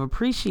letter of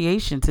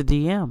appreciation to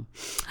DM."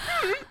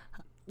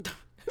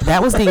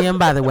 That was DM,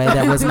 by the way.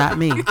 That was not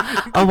me.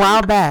 A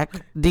while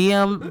back,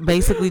 DM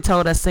basically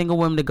told us single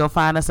women to go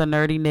find us a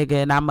nerdy nigga,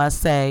 and I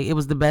must say, it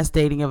was the best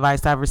dating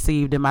advice I've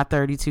received in my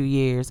 32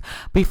 years.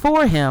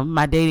 Before him,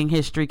 my dating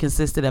history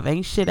consisted of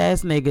ain't shit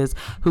ass niggas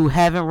who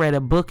haven't read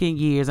a book in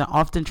years and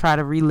often try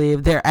to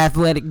relive their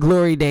athletic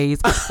glory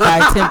days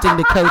by attempting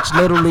to coach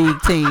little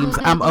league teams.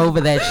 I'm over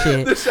that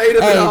shit. The shade of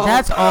it Hey, all.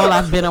 that's all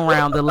I've been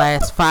around the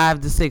last 5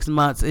 to 6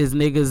 months is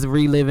niggas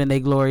reliving their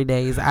glory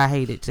days. I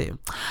hate it too.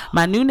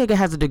 My new nigga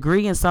has a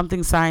degree in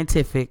something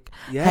scientific,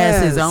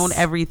 has his Yes. own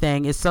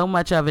everything, is so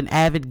much of an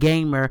avid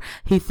gamer.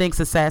 He thinks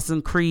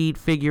Assassin's Creed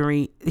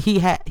figurines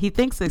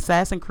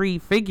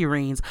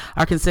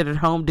are considered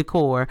home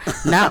decor.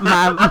 Not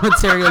my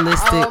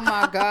materialistic. Oh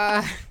my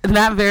God.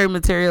 Not very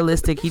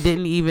materialistic. He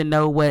didn't even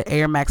know what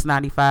Air Max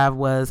 95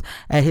 was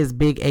at his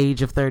big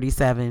age of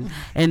 37,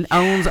 and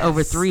owns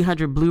over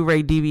 300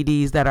 Blu-ray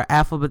DVDs that are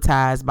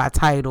alphabetized by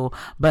title,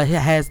 but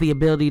has the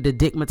ability to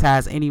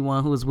digmatize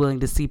anyone who is willing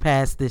to see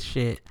past this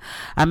shit.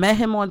 I met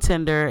him on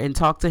Tinder and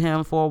talked to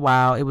him for a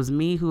while. It was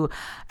me who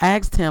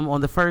asked him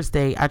on the first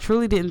date. I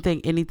truly didn't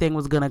think anything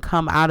was going to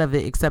come out of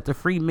it except a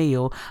free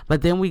meal,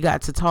 but then we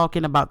got to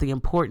talking about the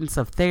importance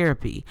of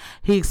therapy.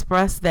 He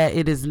expressed that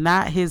it is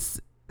not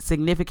his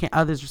significant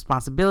other's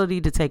responsibility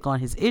to take on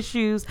his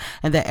issues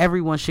and that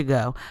everyone should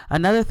go.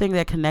 Another thing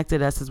that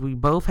connected us is we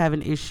both have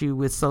an issue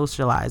with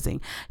socializing.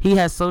 He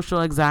has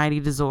social anxiety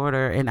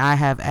disorder and I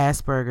have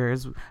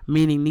Asperger's,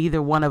 meaning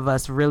neither one of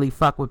us really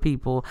fuck with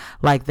people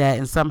like that,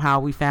 and somehow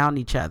we found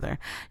each other.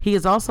 He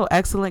is also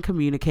excellent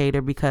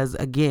communicator because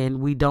again,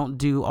 we don't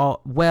do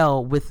all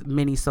well with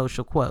many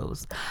social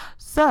quos.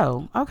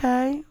 So,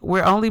 okay,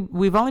 we've only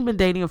been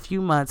dating a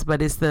few months,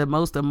 but it's the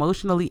most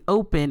emotionally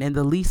open and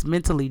the least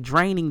mentally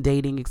draining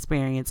dating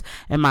experience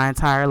in my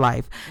entire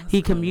life.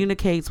 He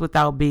communicates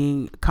without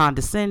being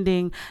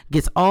condescending,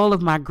 gets all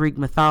of my Greek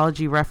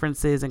mythology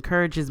references,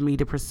 encourages me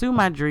to pursue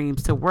my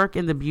dreams, to work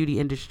in the beauty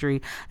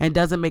industry, and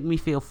doesn't make me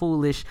feel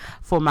foolish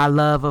for my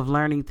love of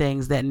learning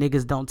things that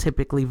niggas don't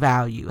typically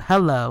value.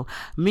 Hello.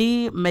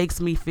 He makes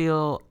me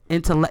feel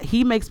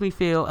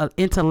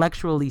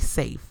intellectually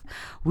safe.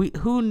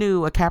 Who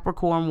knew a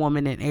Capricorn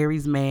woman and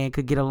Aries man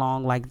could get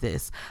along like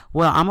this?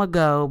 Well, I'm gonna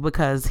go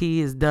because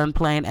he is done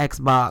playing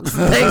Xbox.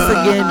 Thanks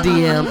again,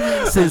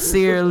 DM.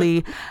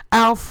 Sincerely,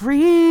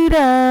 Alfreda.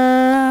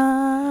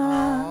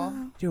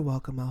 You're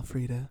welcome,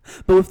 Alfreda.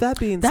 But with that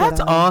being said,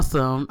 That's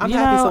awesome. I'm you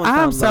happy know, someone I'm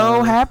found so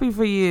love. happy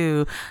for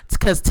you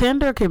because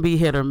Tinder can be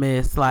hit or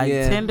miss. Like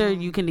Yeah. Tinder,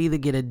 you can either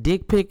get a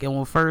dick pic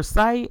on first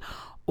sight,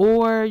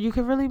 or you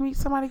can really meet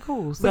somebody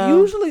cool. So But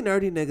usually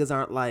nerdy niggas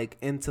aren't like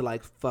into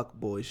like fuck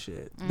boy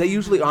shit. They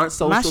usually aren't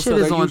social. my so shit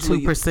is they're on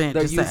usually- 2%,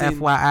 they're just using- a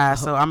FYI.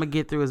 So I'm gonna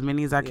get through as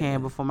many as I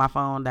can before my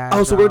phone dies.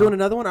 Oh, so we're y'all. doing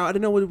another one? I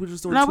didn't know we were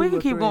just doing No, two we can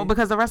or keep three. going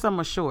because the rest of them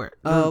are short.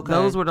 Oh, okay.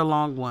 Those were the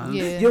long ones.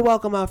 Yeah. You're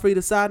welcome,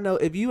 Alfreda. Side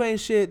note, if you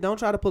ain't shit, don't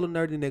try to pull a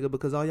nerdy nigga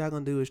because all y'all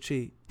gonna do is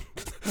cheat.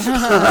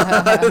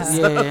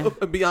 Yeah.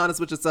 Be honest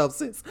with yourself,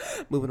 sis.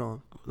 Moving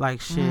on. Like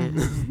shit.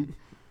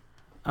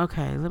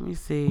 Okay, let me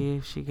see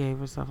if she gave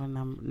herself a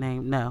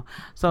name. No.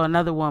 So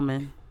another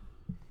woman.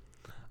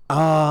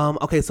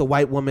 Okay, so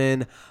white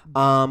woman.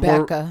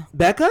 Becca.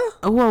 Becca?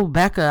 Oh,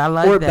 Becca. I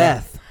like Or that.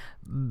 Beth?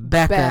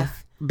 Becca.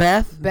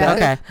 Beth? Becca.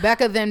 Okay.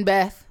 Becca then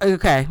Beth.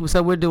 Okay,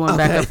 so we're doing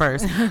Becca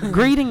first.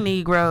 Greeting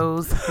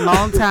Negroes,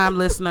 long time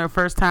listener,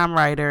 first time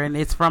writer, and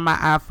it's from my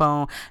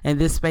iPhone. And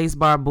this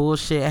spacebar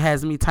bullshit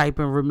has me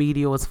typing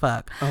remedial as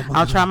fuck.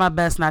 I'll try my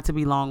best not to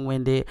be long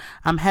winded.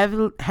 I'm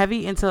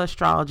heavy into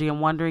astrology. I'm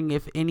wondering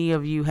if any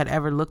of you had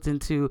ever looked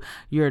into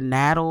your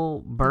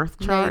natal birth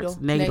charts.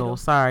 Natal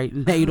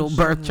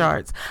birth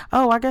charts.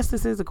 Oh, I guess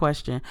this is a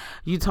question.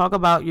 You talk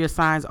about your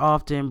signs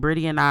often.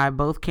 Brittany and I,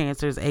 both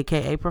Cancers,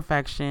 aka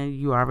perfection.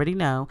 You already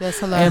know. That's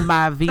hello. And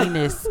my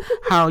Venus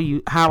That's how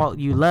you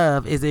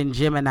love is in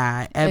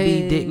Gemini.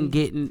 Ebby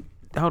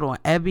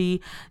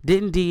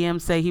didn't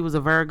DM say he was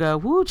a Virgo.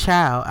 Woo,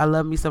 child. I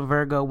love me some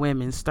Virgo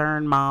women,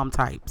 stern mom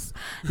types.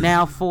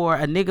 Now for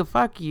a nigga,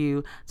 fuck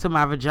you to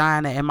my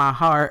vagina and my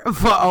heart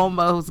for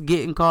almost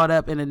getting caught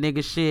up in a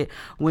nigga shit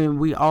when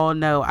we all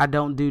know I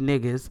don't do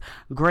niggas.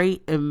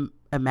 Great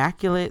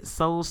immaculate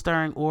soul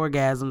stirring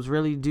orgasms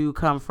really do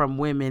come from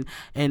women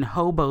and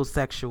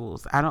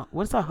hobosexuals.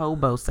 What's a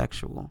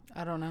hobosexual?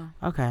 I don't know.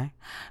 Okay.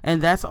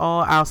 And that's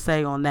all I'll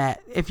say on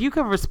that. If you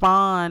could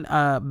respond,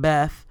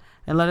 Beth,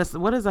 and let us,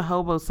 what is a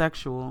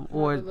hobosexual?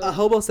 Or a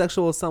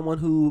hobosexual is someone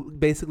who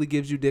basically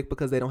gives you dick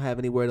because they don't have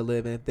anywhere to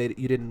live, and if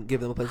you didn't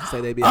give them a place to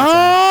stay, they'd be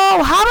outside.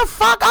 Oh, how the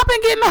fuck? I've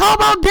been getting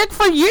hobo dick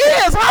for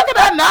years. How could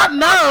I not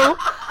know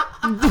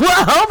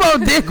what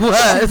hobo dick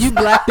was? You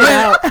blacked it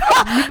out.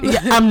 Yeah,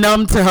 I'm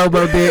numb to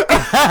hobo dick.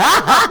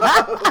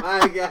 Oh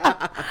my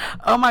god.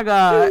 Oh my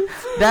god,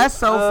 that's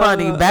so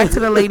funny. Back to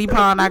the lady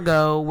pond I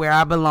go, where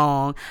I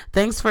belong.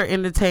 Thanks for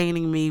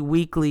entertaining me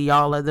weekly.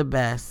 Y'all are the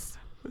best.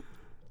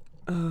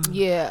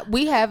 Yeah,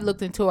 we have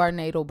looked into our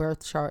natal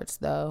birth charts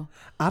though.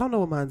 I don't know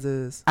what mine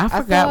is. I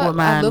forgot what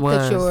mine was. I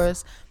looked at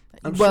yours.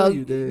 I'm well, sure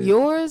you did.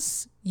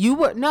 Yours,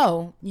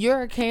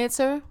 you're a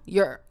Cancer.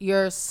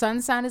 Your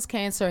sun sign is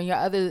Cancer, and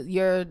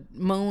your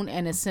moon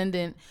and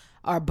ascendant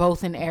are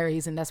both in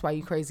Aries, and that's why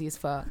you crazy as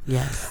fuck.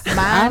 Yes,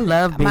 I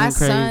love being crazy.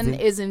 My sun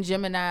is in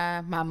Gemini.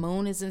 My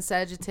moon is in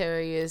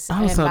Sagittarius.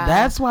 Oh, so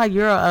that's why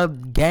you're a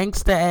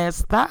gangster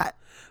ass thought.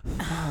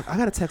 I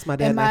gotta text my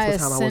dad and ask what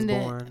time I was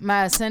born.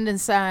 My ascendant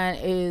sign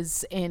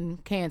is in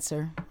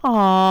Cancer.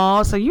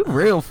 Oh, so you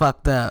real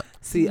fucked up.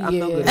 See, I'm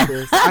no good at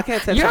this. I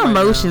can't text your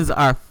emotions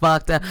are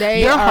fucked up.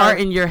 Your heart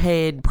and your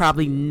head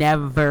probably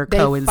never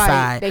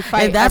coincide. They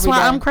fight, and that's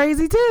why I'm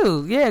crazy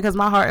too. Yeah, because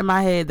my heart and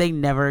my head, they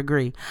never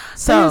agree.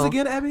 So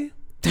again, Abby.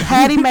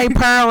 Hattie Mae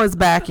Pearl is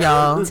back,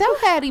 y'all. Tell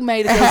Hattie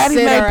Mae to go Hattie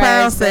sit Mae her Pearl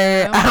ass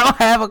said, down. I don't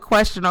have a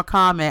question or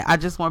comment. I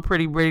just want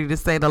Pretty Britty to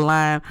say the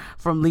line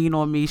from Lean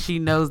On Me. She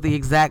knows the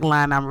exact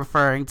line I'm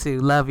referring to.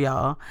 Love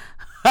y'all.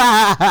 Hurry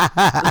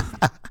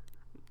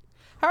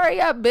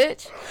up,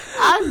 bitch.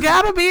 I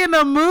gotta be in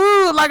the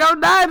mood. Like,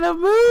 I'm not in the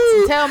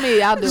mood. Tell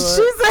me, I'll do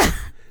it.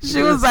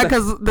 She was like,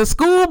 because the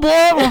school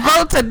board will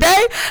vote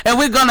today, and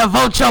we're going to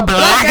vote your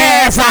black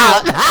ass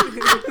out.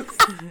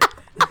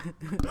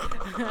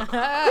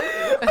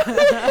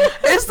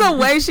 It's the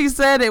way she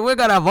said it. We're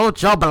going to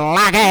vote your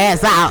black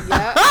ass out.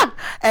 Yep.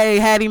 Hey,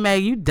 Hattie Mae,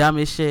 you dumb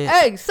as shit.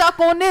 Hey, suck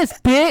on this,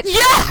 bitch.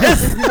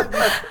 Yes.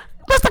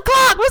 What's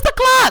the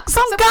clock?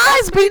 Some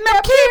guys beating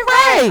up Kid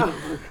Ray.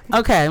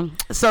 Okay,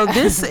 so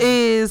this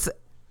is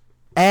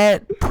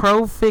at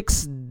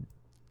Profix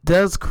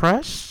Does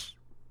Crush.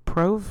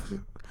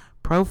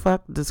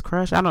 Profuck Does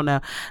Crush. I don't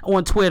know.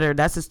 On Twitter,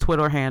 that's his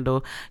Twitter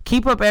handle.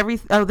 Keep up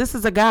Oh, this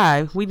is a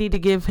guy. We need to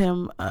give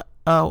him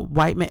a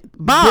white man.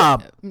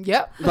 Bob.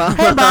 Yep.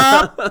 Hey,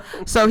 Bob.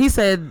 So he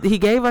said he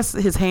gave us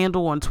his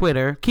handle on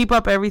Twitter. Keep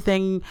up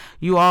everything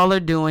you all are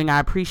doing. I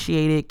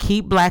appreciate it.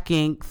 Keep Black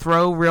Ink.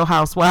 Throw Real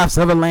Housewives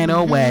of Atlanta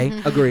away.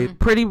 Agreed.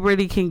 Pretty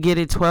Britty can get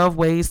it 12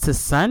 ways to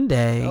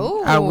Sunday.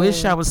 Ooh. I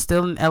wish I was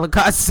still in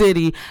Ellicott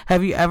City.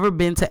 Have you ever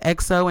been to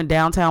EXO in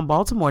downtown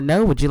Baltimore?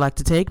 No. Would you like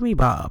to take me,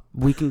 Bob?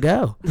 We can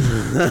go.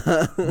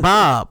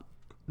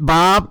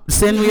 Bob,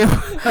 send me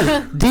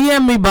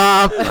DM me,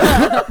 Bob.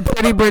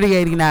 Pretty Britty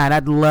 89.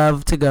 I'd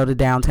love to go to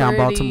downtown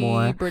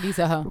Baltimore. Britty's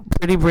a hoe.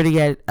 Pretty Britty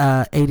at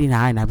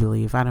 89, I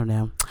believe. I don't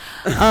know.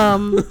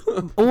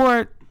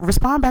 Or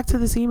respond back to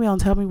this email and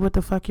tell me what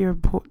the fuck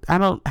I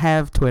don't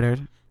have Twitter.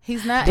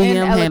 He's not DM in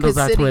Ellicott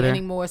City Twitter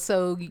anymore,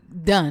 so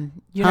done.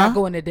 You're not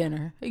going to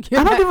dinner. I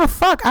don't give a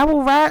fuck. I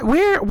will ride.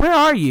 Where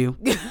are you?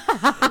 Bob,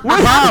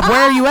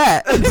 where are you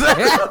at?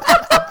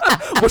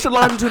 What's your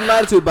longitude and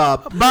latitude,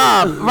 Bob?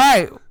 Bob,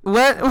 right.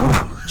 What?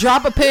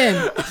 Drop a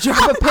pin.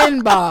 Drop a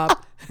pin, Bob.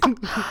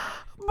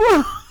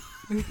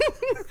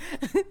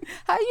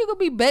 How you gonna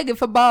be begging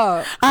for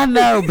Bob? I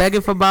know,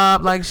 begging for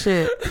Bob like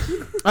shit.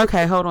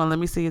 Okay, hold on. Let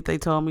me see if they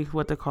told me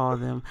what to call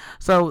them.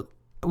 So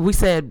we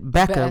said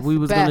Becca. Beth. We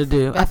was gonna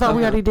do. I thought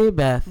we already did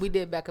Beth. We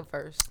did Becca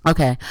first.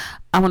 Okay,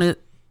 I want to.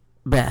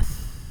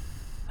 Beth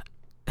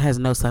has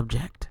no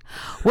subject.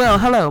 Well,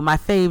 hello, my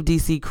fave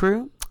DC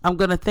crew. I'm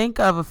going to think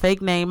of a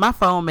fake name. My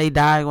phone may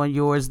die on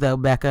yours, though,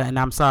 Becca, and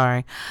I'm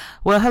sorry.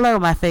 Well, hello,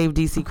 my fave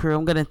DC crew.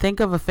 I'm going to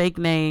think of a fake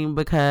name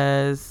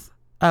because...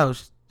 Oh,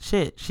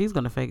 shit. She's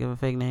going to think of a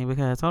fake name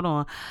because... Hold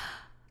on.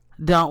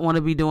 Don't want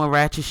to be doing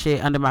ratchet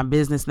shit under my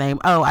business name.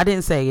 Oh, I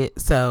didn't say it,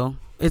 so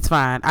it's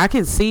fine. I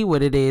can see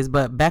what it is,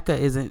 but Becca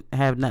isn't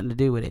have nothing to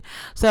do with it.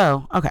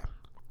 So, okay.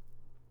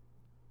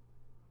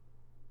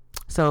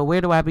 So where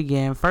do I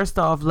begin? First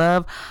off,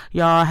 love,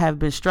 y'all have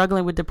been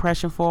struggling with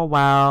depression for a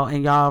while,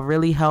 and y'all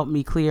really helped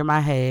me clear my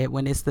head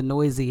when it's the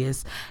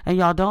noisiest, and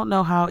y'all don't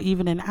know how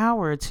even an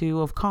hour or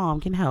two of calm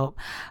can help.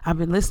 I've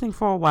been listening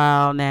for a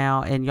while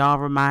now, and y'all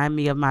remind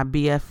me of my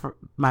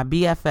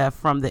BFF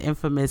from the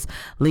infamous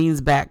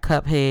leans back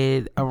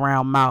cuphead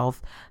around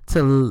mouth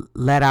to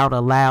let out a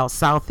loud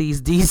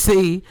Southeast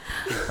DC.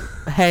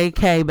 Hey,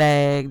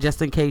 K-Bag,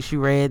 just in case you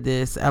read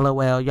this,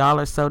 LOL. Y'all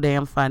are so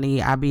damn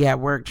funny. I be at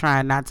work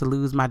trying not to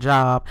lose my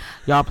job.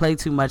 Y'all play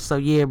too much. So,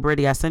 yeah,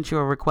 Brittany, I sent you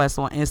a request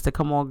on Insta.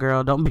 Come on,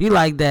 girl. Don't be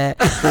like that.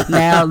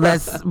 Now,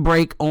 let's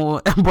break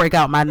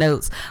out my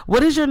notes.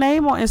 What is your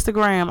name on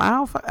Instagram?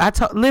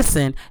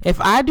 Listen,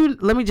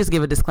 let me just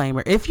give a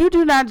disclaimer. If you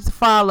do not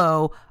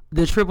follow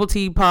the Triple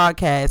T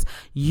podcast,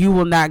 you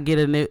will not get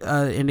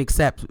an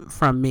accept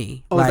from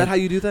me. Oh, is that how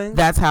you do things?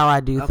 That's how I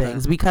do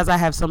things, because I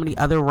have so many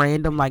other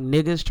random like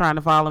niggas trying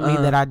to follow me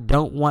that I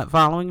don't want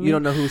following me. You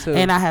don't know who's who.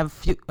 And I have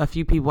a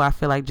few people I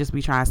feel like just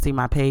be trying to see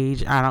my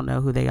page. I don't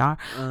know who they are.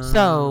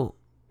 So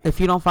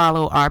if you don't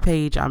follow our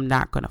page, I'm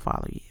not going to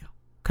follow you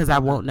because I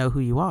won't know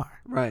who you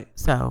are. Right.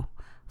 So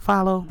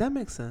follow. That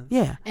makes sense.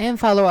 Yeah. And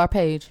follow our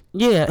page.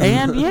 Yeah.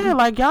 And yeah,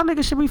 like y'all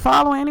niggas should be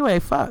following anyway.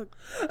 Fuck.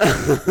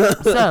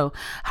 So,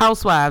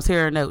 housewives,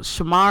 here are notes.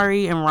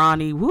 Shamari and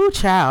Ronnie, woo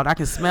child, I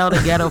can smell the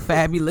ghetto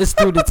fabulous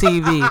through the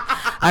TV.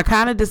 I'm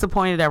kind of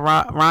disappointed that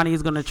Ronnie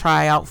is going to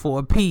try out for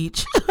a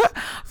peach.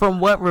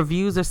 From what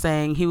reviews are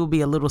saying, he will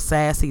be a little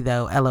sassy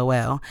though,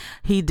 LOL.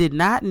 He did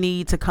not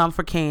need to come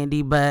for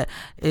Candy, but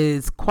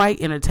is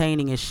quite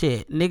entertaining as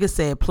shit. Nigga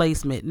said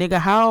placement. Nigga,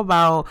 how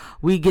about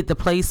we get the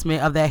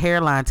placement of that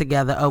hairline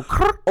together?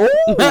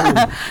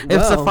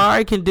 If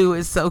Safari can do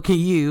it, so can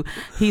you.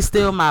 He's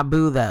still my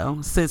boo though,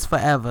 since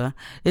forever.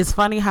 It's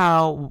funny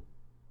how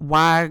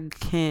you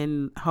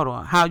can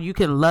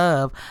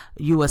love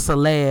you a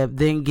celeb,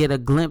 then get a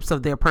glimpse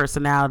of their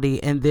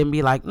personality and then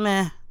be like,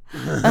 meh.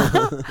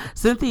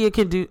 Cynthia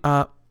can do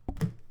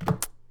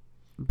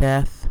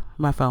Beth,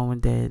 my phone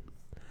went dead.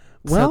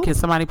 Well, so can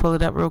somebody pull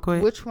it up real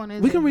quick? Which one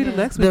is we it? can read it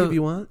next week if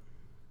you want.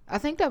 I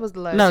think that was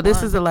the last No, one.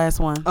 this is the last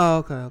one. Oh,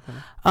 okay.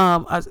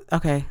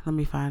 Okay, let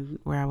me find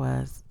where I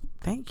was.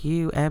 Thank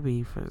you,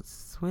 Abby, for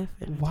Swift.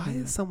 Why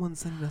is someone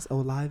sending us a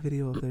live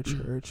video of their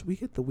church? We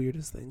get the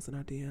weirdest things in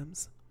our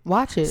DMs.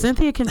 Watch it.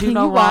 Cynthia can do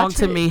no wrong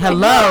to me.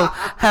 Hello.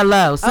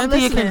 Cynthia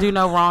listening. can do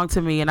no wrong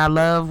to me, and I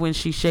love when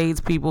she shades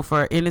people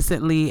for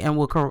innocently and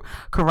will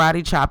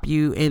karate chop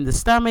you in the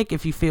stomach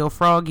if you feel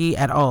froggy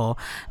at all.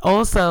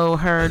 Also,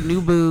 her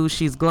new boo,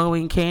 she's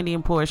glowing. Candy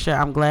and Portia,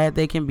 I'm glad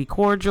they can be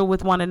cordial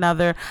with one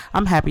another.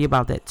 I'm happy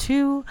about that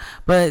too.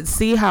 But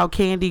see how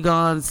Candy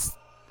gone's...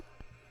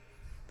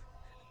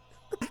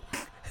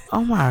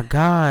 Oh my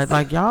God,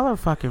 like y'all are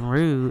fucking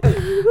rude.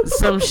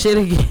 Some shit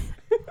again.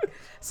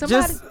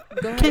 Somebody,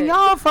 can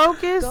y'all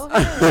focus? Go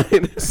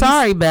ahead.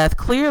 Sorry, Beth.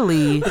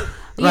 Clearly,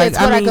 it's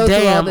what I go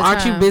through all the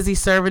aren't you time. busy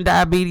serving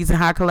diabetes and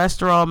high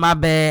cholesterol? My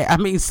bad. I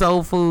mean,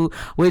 soul food,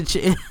 which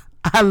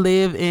I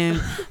live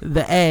in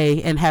the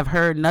A and have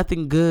heard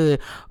nothing good.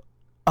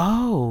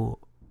 Oh,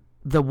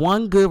 the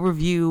one good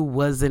review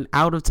was an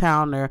out of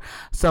towner,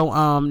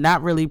 so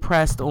not really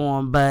pressed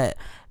on, but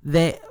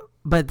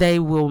they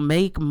will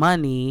make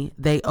money.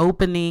 They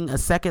opening a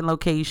second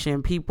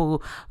location.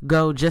 People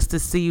go just to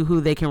see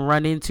who they can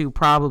run into,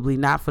 probably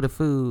not for the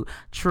food.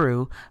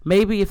 True.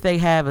 Maybe if they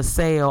have a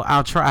sale,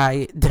 I'll try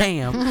it.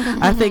 Damn.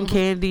 I think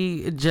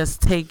Candy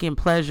just taking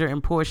pleasure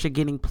in Portia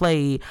getting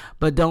played,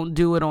 but don't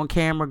do it on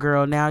camera,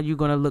 girl. Now you're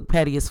going to look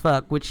petty as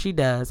fuck, which she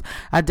does.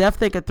 I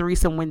definitely think a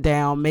threesome went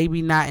down,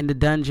 maybe not in the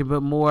dungeon,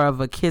 but more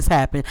of a kiss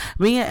happened.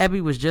 Me and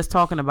Ebby was just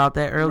talking about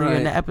that earlier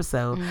in the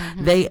episode.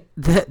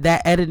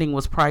 That editing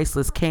was priceless.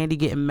 Candy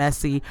getting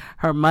messy,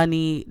 her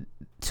money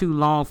too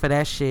long for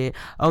that shit.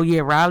 Oh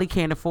yeah, Riley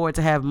can't afford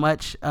to have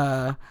much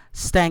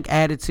stank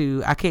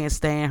attitude. I can't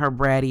stand her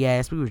bratty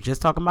ass. We were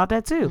just talking about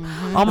that too.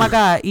 Oh my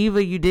God,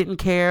 Eva, you didn't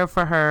care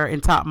for her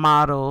in Top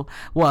Model.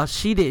 Well,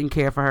 she didn't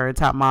care for her in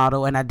Top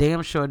Model, and I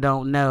damn sure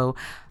don't know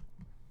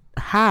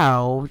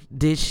how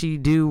did she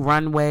do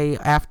Runway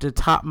after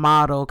Top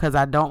Model, because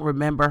I don't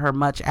remember her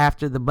much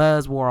after the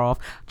buzz wore off.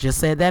 Just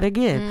said that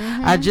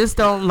again. I just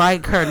don't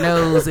like her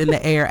nose in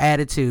the air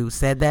attitude.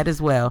 Said that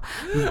as well.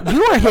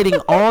 You are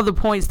hitting all the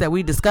points that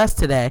we discussed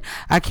today.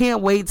 I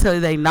can't wait till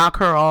they knock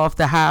her off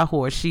the high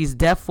horse. She's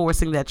death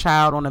forcing that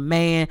child on a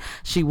man.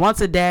 She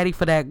wants a daddy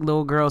for that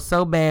little girl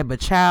so bad, but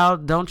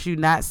child, don't you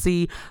not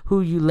see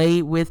who you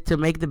laid with to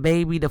make the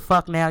baby? The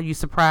fuck now you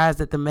surprised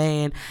that the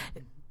man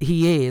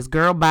he is.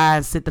 Girl, bye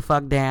and sit the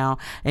fuck down.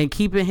 And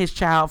keeping his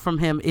child from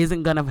him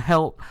isn't gonna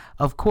help.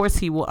 Of course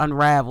he will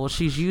unravel.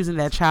 She's using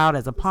that child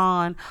as a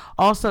pawn.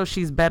 Also,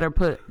 she's better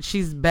put some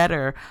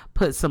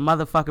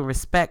motherfucking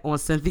respect on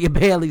Cynthia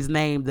Bailey's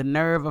name. The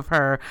nerve of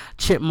her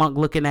chipmunk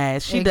looking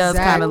ass. She does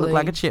kind of look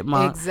like a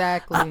chipmunk.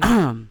 Exactly.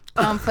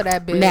 Come for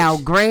that bitch. Now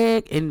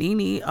Greg and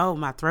Nene, oh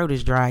my throat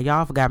is dry.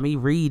 Y'all forgot me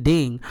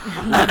reading.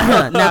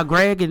 Now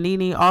Greg and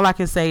Nene, all I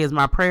can say is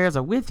my prayers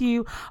are with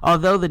you.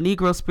 Although the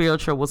Negro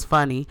spiritual was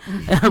funny,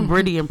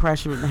 Brittany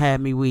impression had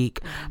me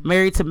weak.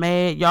 Married to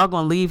Mad, y'all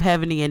gonna leave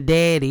Heavenly and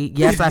Daddy.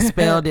 Yes, I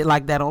spelled it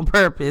like that on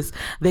purpose.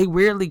 They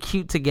weirdly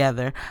cute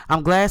together.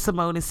 I'm glad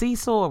Simone and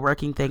Cecil are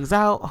working things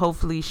out.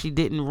 Hopefully she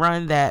didn't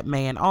run that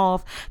man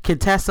off.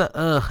 Contessa,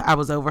 I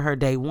was over her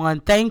day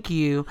one. Thank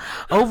you.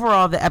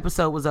 Overall, the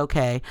episode was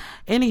okay.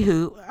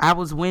 Anywho, I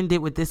was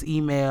winded with this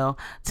email.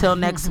 Till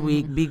next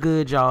week. Be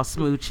good, y'all.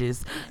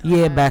 Smooches.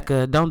 Yeah,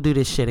 Becca, don't do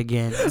this shit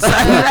again.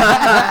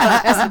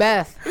 That's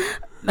Beth.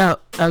 No.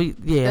 Oh,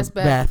 yeah. That's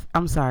Beth.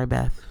 I'm sorry,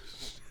 Beth.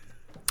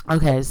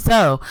 Okay,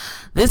 so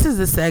this is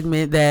the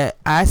segment that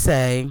I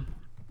say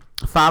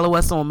follow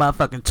us on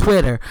motherfucking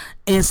Twitter,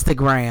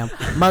 Instagram,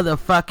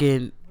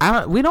 motherfucking.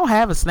 We don't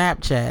have a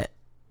Snapchat,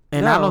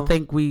 and I don't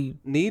think we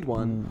need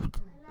one.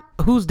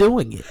 Who's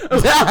doing it?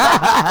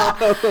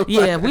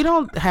 Yeah, we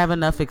don't have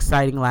enough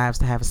exciting lives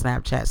to have a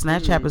Snapchat.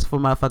 Snapchat is for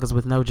motherfuckers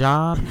with no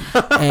job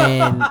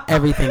and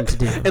everything to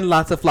do. And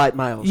lots of flight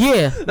miles.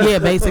 Yeah,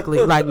 basically.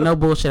 Like, no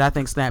bullshit. I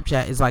think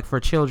Snapchat is like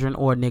for children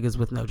or niggas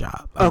with no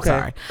job. I'm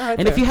sorry. Right,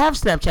 and if you have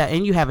Snapchat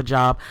and you have a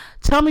job,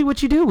 tell me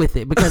what you do with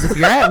it. Because if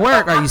you're at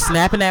work, are you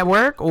snapping at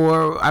work?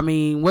 Or, I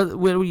mean, what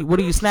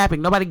are you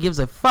snapping? Nobody gives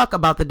a fuck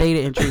about the data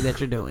entry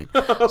that you're doing.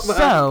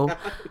 So,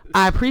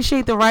 I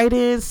appreciate the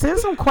write-ins. Send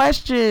some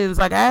questions.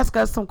 Like, ask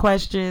us some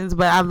questions.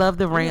 But I love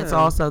the rants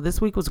also.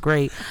 This week was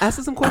great. Ask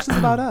us some questions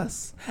about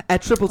us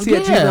at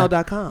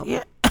TT@gmail.com.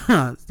 Yeah.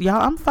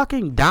 Y'all, I'm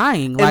fucking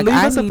dying. And like, leave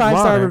I us a need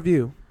 5-star water.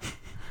 review.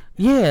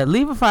 Yeah,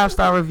 leave a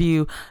 5-star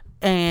review.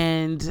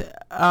 And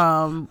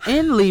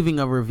in leaving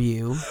a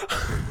review,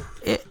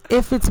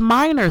 if it's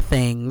minor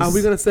things, are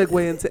we going to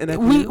segue into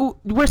NFU?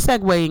 We're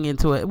segueing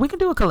into it. We can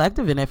do a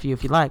collective NFU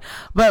if you like,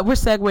 but we're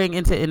segueing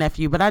into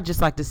NFU. But I'd just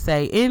like to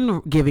say,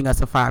 in giving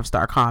us a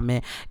 5-star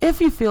comment,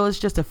 if you feel it's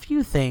just a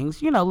few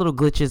things, little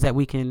glitches that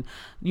we can,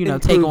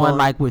 take on,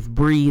 like with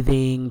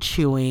breathing,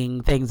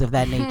 chewing, things of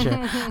that nature.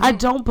 I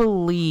don't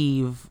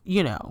believe,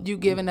 you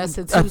giving us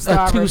a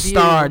two-star review.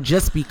 star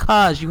just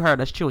because you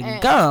heard us chewing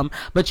gum,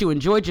 but you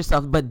enjoyed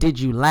yourself. But did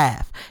you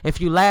laugh?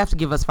 If you laughed,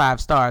 give us 5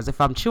 stars. If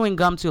I'm chewing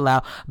gum too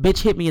loud,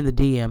 bitch, hit me in the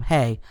DM.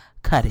 Hey,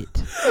 cut it.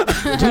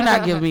 Do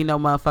not give me no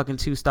motherfucking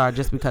 2-star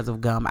just because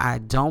of gum. I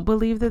don't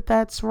believe that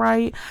that's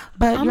right,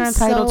 but you're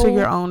entitled to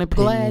your own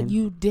opinion. Glad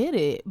you did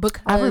it,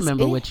 because I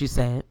remember what you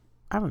said.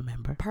 I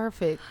remember.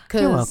 Perfect.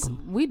 You're Because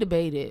welcome. we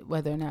debated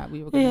whether or not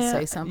we were going to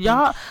say something.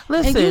 Y'all,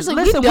 listen. usually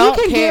We we can don't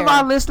give care.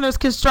 our listeners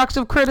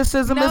constructive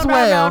criticism No, as no,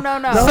 well.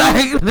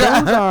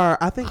 no.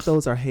 I think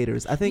those are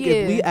haters. I think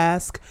if we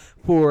ask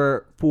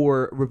for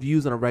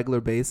reviews on a regular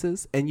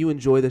basis and you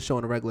enjoy the show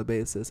on a regular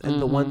basis, and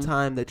the one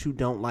time that you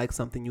don't like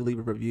something, you leave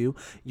a review,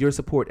 your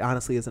support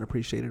honestly isn't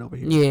appreciated over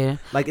here. Yeah.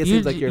 Like, it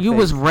seems like you're you fake.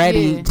 was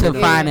ready to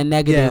find a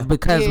negative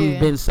because Yeah.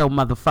 we've been so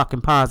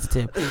motherfucking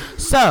positive.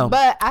 So,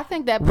 But I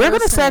think that we're going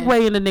to person-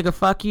 segue into nigga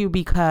fuck you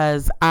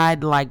because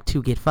I'd like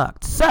to get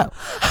fucked. So,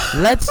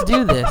 let's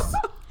do this.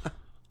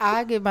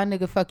 I give my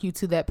nigga fuck you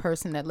to that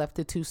person that left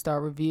a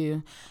 2-star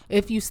review.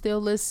 If you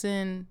still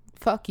listen,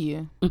 fuck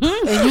you. And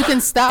you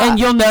can stop. And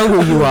you'll know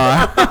who you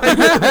are.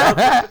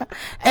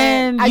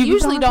 And I you can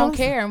usually go don't post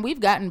care, and we've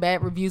gotten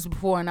bad reviews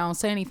before, and I don't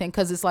say anything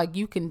because it's like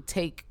we can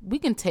take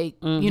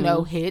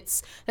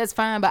hits. That's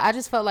fine, but I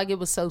just felt like it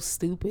was so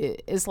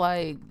stupid. It's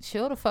like,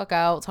 chill the fuck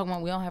out, talking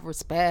about we don't have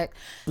respect.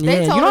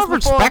 Yeah, you don't have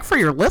respect for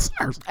your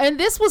listeners. And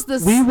this was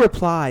the We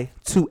reply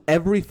to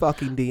every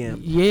fucking DM,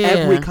 Yeah.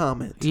 every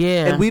comment,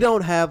 Yeah. and we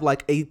don't have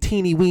like a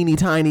teeny weeny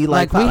tiny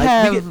Like, we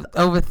have get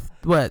over,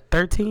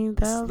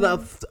 13,000?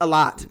 stuff, a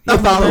lot Yeah,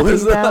 of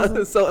followers.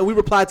 13,000. So, and we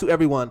reply to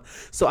everyone.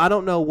 So I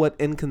don't know what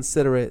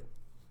inconsiderate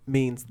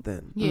means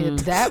then. Yeah,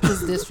 that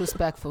was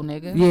disrespectful,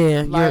 nigga.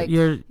 Yeah, like,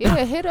 you're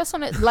hit us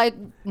on it. Like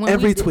when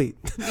Every we did- tweet.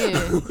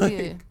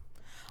 Yeah.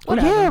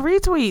 Whatever. Yeah,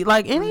 retweet.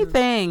 Like,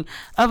 anything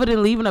other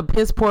than leaving a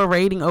piss poor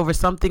rating over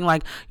something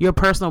like your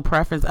personal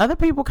preference. Other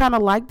people kind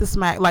of like the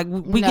smack. Like,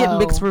 we get No.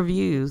 mixed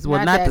reviews.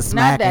 Well, not that, the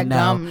smacking, not that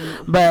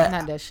gum, but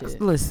not that shit.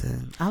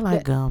 listen, I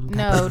like gum.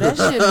 No, that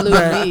shit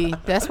blew me.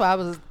 That's why I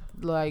was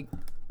like,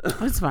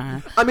 It's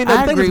fine. I mean, the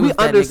thing agree is, we with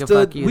that nigga,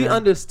 fuck you, we though.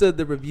 understood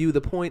the review.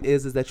 The point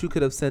is that you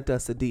could have sent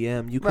us a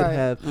DM. You could Right.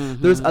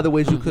 have. There's other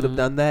ways you could have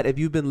done that. If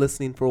you've been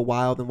listening for a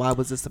while, then why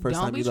was this the first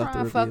don't time be you left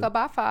trying the to fuck review? up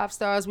our 5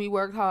 stars we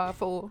worked hard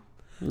for.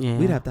 Yeah.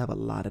 We'd have to have a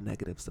lot of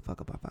negatives to fuck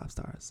up our 5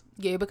 stars.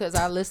 Yeah, because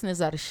our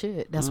listeners are the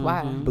shit. That's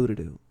why. Booty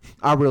doo.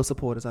 Our real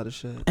supporters are the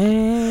shit.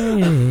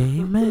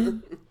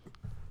 Amen.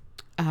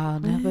 I'll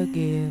never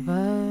give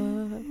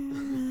up.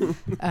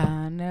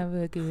 I'll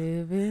never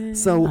give in.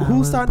 So I who's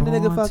was starting the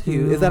nigga born fuck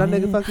you? Is that a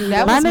nigga fuck you?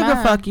 That My was nigga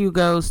mine. fuck you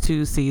goes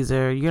to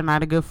Caesar. You're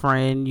not a good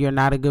friend. You're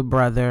not a good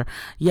brother.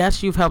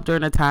 Yes, you've helped her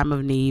in a time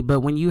of need, but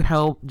when you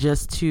help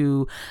just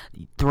to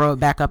throw it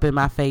back up in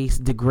my face,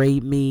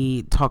 degrade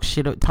me, talk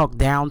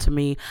down to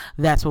me,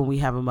 that's when we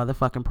have a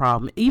motherfucking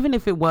problem. Even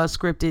if it was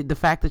scripted, the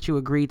fact that you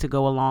agreed to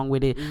go along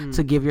with it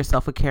to give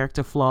yourself a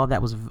character flaw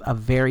that was a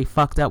very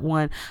fucked up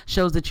one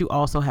shows that you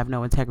also have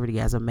no integrity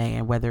as a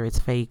man, whether it's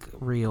fake,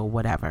 real,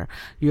 whatever.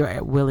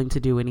 You're willing to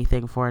do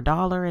anything for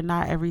 $1, and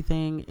not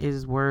everything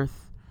is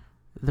worth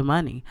the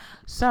money.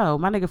 So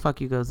my nigga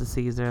fuck you goes to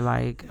Caesar.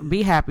 Like,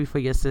 be happy for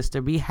your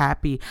sister. Be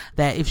happy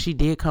that if she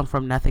did come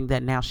from nothing,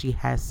 that now she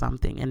has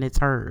something and it's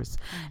hers.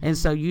 And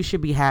so you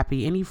should be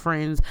happy. Any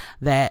friends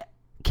that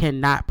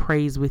cannot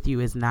praise with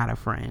you is not a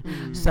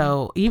friend.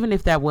 So even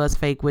if that was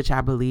fake, which I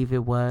believe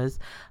it was,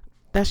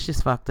 that's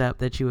just fucked up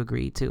that you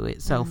agreed to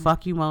it. So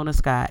fuck you, Mona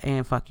Scott,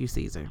 and fuck you,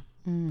 Caesar.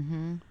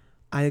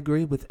 I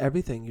agree with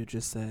everything you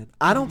just said.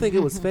 I don't think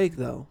it was fake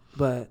though,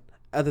 but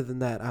other than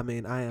that, I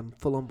mean, I am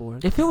full on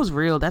board. If it was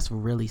real, that's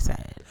really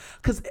sad.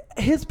 Because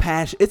his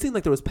passion, it seemed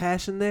like there was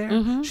passion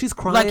there. She's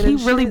crying. Like, he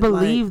and really shit.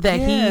 believed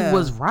like, that yeah. he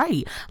was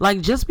right.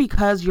 Like, just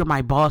because you're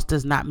my boss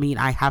does not mean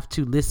I have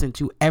to listen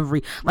to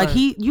every, like,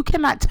 Right. you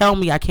cannot tell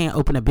me I can't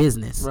open a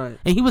business. Right.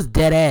 And he was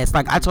dead ass.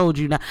 Like, I told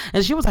you not.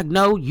 And she was like,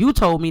 no, you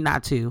told me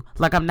not to.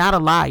 Like, I'm not a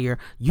liar.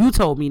 You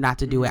told me not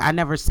to do it. I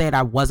never said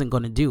I wasn't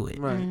going to do it.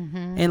 Right.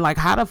 And like,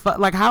 how the fuck,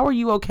 like, how are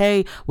you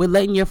okay with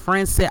letting your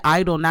friend sit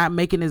idle, not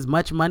making as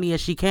much money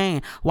as she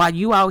can, while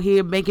you out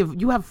here making,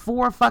 you have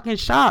 4 fucking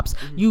shops,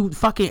 you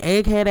fucking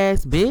egghead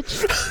ass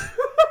bitch.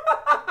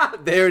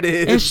 There it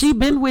is. And she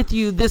been with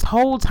you this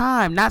whole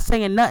time, not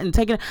saying nothing,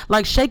 taking,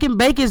 like, Shake and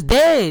Bake is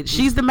dead.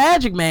 She's the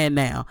Magic Man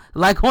now.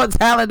 Like, on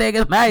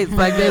Talladega Nights,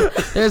 like,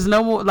 there's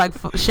no more, like,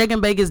 Shake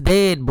and Bake is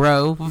dead,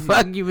 bro.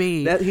 Fuck you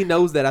mean? That he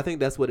knows that. I think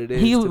that's what it is.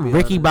 He to be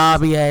Ricky honest.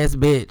 Bobby ass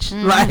bitch.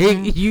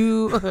 Like,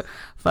 you,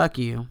 fuck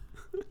you.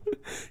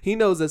 He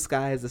knows that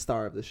Sky is the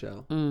star of the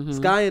show.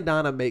 Sky and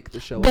Donna make the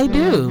show. They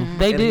do.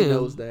 They And do. he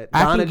knows that.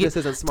 I Donna can get- just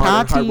isn't smart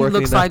and Tati hardworking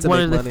looks enough like to one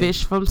make of the money.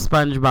 fish from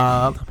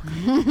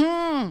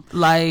SpongeBob.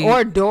 Like,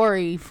 Or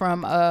Dory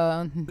from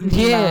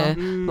yeah,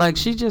 like,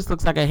 she just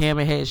looks like a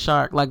hammerhead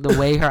shark. Like, the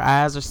way her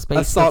eyes are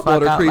spaced the fuck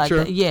saltwater out creature.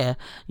 like that. Yeah,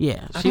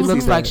 yeah. She can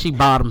looks see like that. she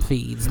bottom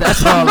feeds.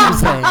 That's all I'm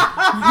saying.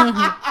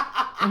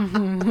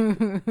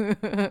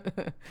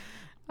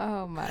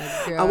 Oh my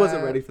god. I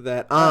wasn't ready for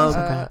that.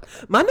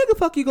 My nigga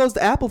fuck you goes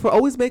to Apple for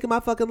always making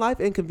my fucking life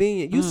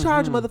inconvenient. You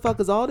charge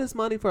motherfuckers all this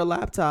money for a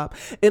laptop,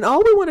 and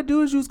all we want to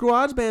do is use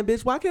GarageBand,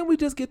 bitch. Why can't we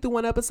just get through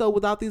one episode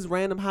without these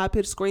random high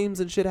pitched screams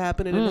and shit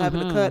happening and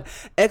having to cut,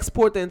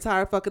 export the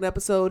entire fucking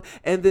episode,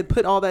 and then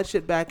put all that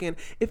shit back in?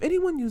 If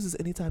anyone uses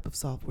any type of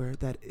software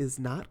that is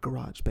not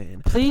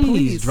GarageBand,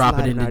 Please drop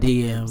slide it in the our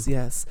DMs.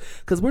 Yes,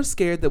 because we're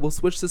scared that we'll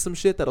switch to some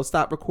shit that'll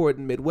stop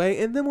recording midway,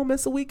 and then we'll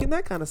miss a week, and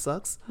that kind of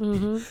sucks.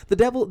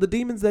 The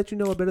demons that you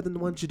know are better than the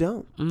ones you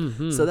don't.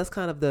 So that's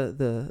kind of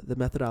the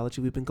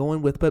methodology we've been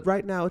going with. But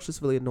right now it's just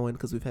really annoying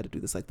because we've had to do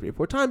this like 3 or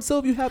 4 times. So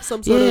if you have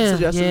some sort of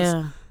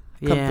suggestions,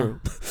 come through.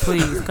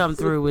 Please come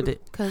through with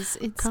it. Because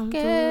it's Come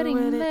through getting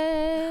with it.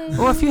 late.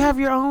 Or if you have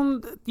your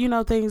own,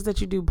 things that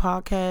you do,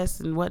 podcasts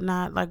and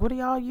whatnot, like, what do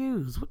y'all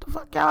use? What the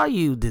fuck y'all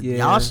use? Did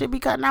y'all shit be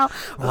cutting out?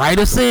 Write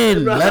us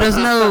in. Let us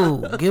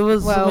know. Give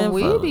us some Well,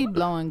 info. we be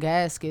blowing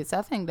gaskets.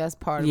 I think that's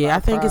part of Yeah, our I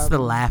think it's the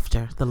problem.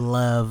 laughter, the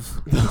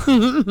love.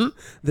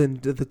 Then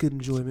the good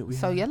enjoyment we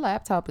So have. your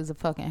laptop is a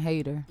fucking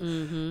hater.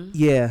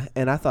 Yeah,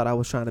 and I thought I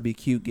was trying to be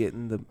cute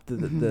getting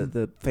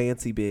the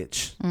fancy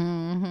bitch.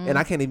 And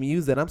I can't even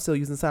use that. I'm still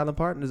using Silent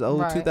Partners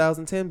old Right.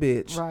 2010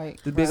 bitch. Right.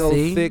 The big right. old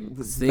See? thick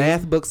See?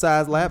 math book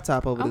size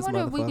laptop over I this wonder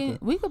if motherfucker.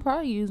 we could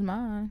probably use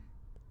mine.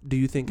 Do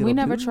you think We it'll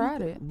never do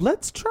tried anything? it.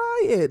 Let's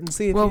try it and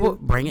see if Well, you... we'll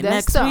bring it That's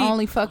next the week.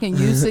 only fucking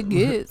use it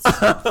gets.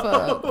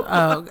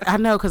 Fuck. I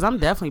know, because I'm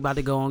definitely about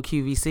to go on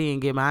QVC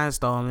and get my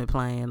installment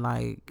playing.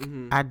 Like,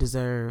 I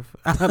deserve.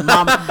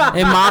 Mama,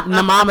 in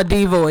the Mama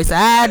D voice,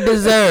 I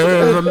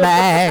deserve a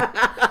Mac.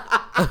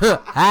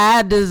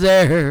 I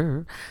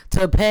deserve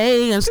to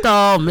pay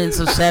installments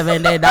of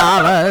 $70.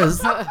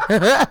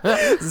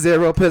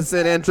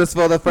 0% interest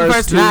for the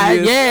first 2 night,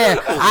 years. yeah.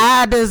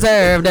 I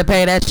deserve to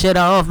pay that shit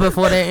off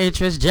before the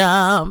interest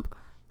jump.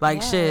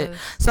 Like, shit. Yes.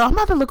 So I'm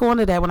about to look on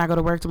to that when I go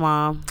to work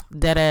tomorrow.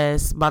 Dead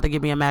ass. About to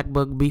get me a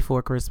MacBook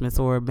before Christmas.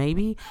 Or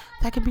maybe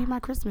that could be my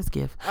Christmas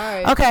gift. All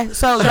right. Okay,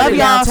 so Shut love it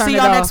down, y'all. turn See it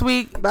y'all off. next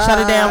week. Shut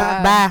it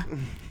down. Bye. Bye.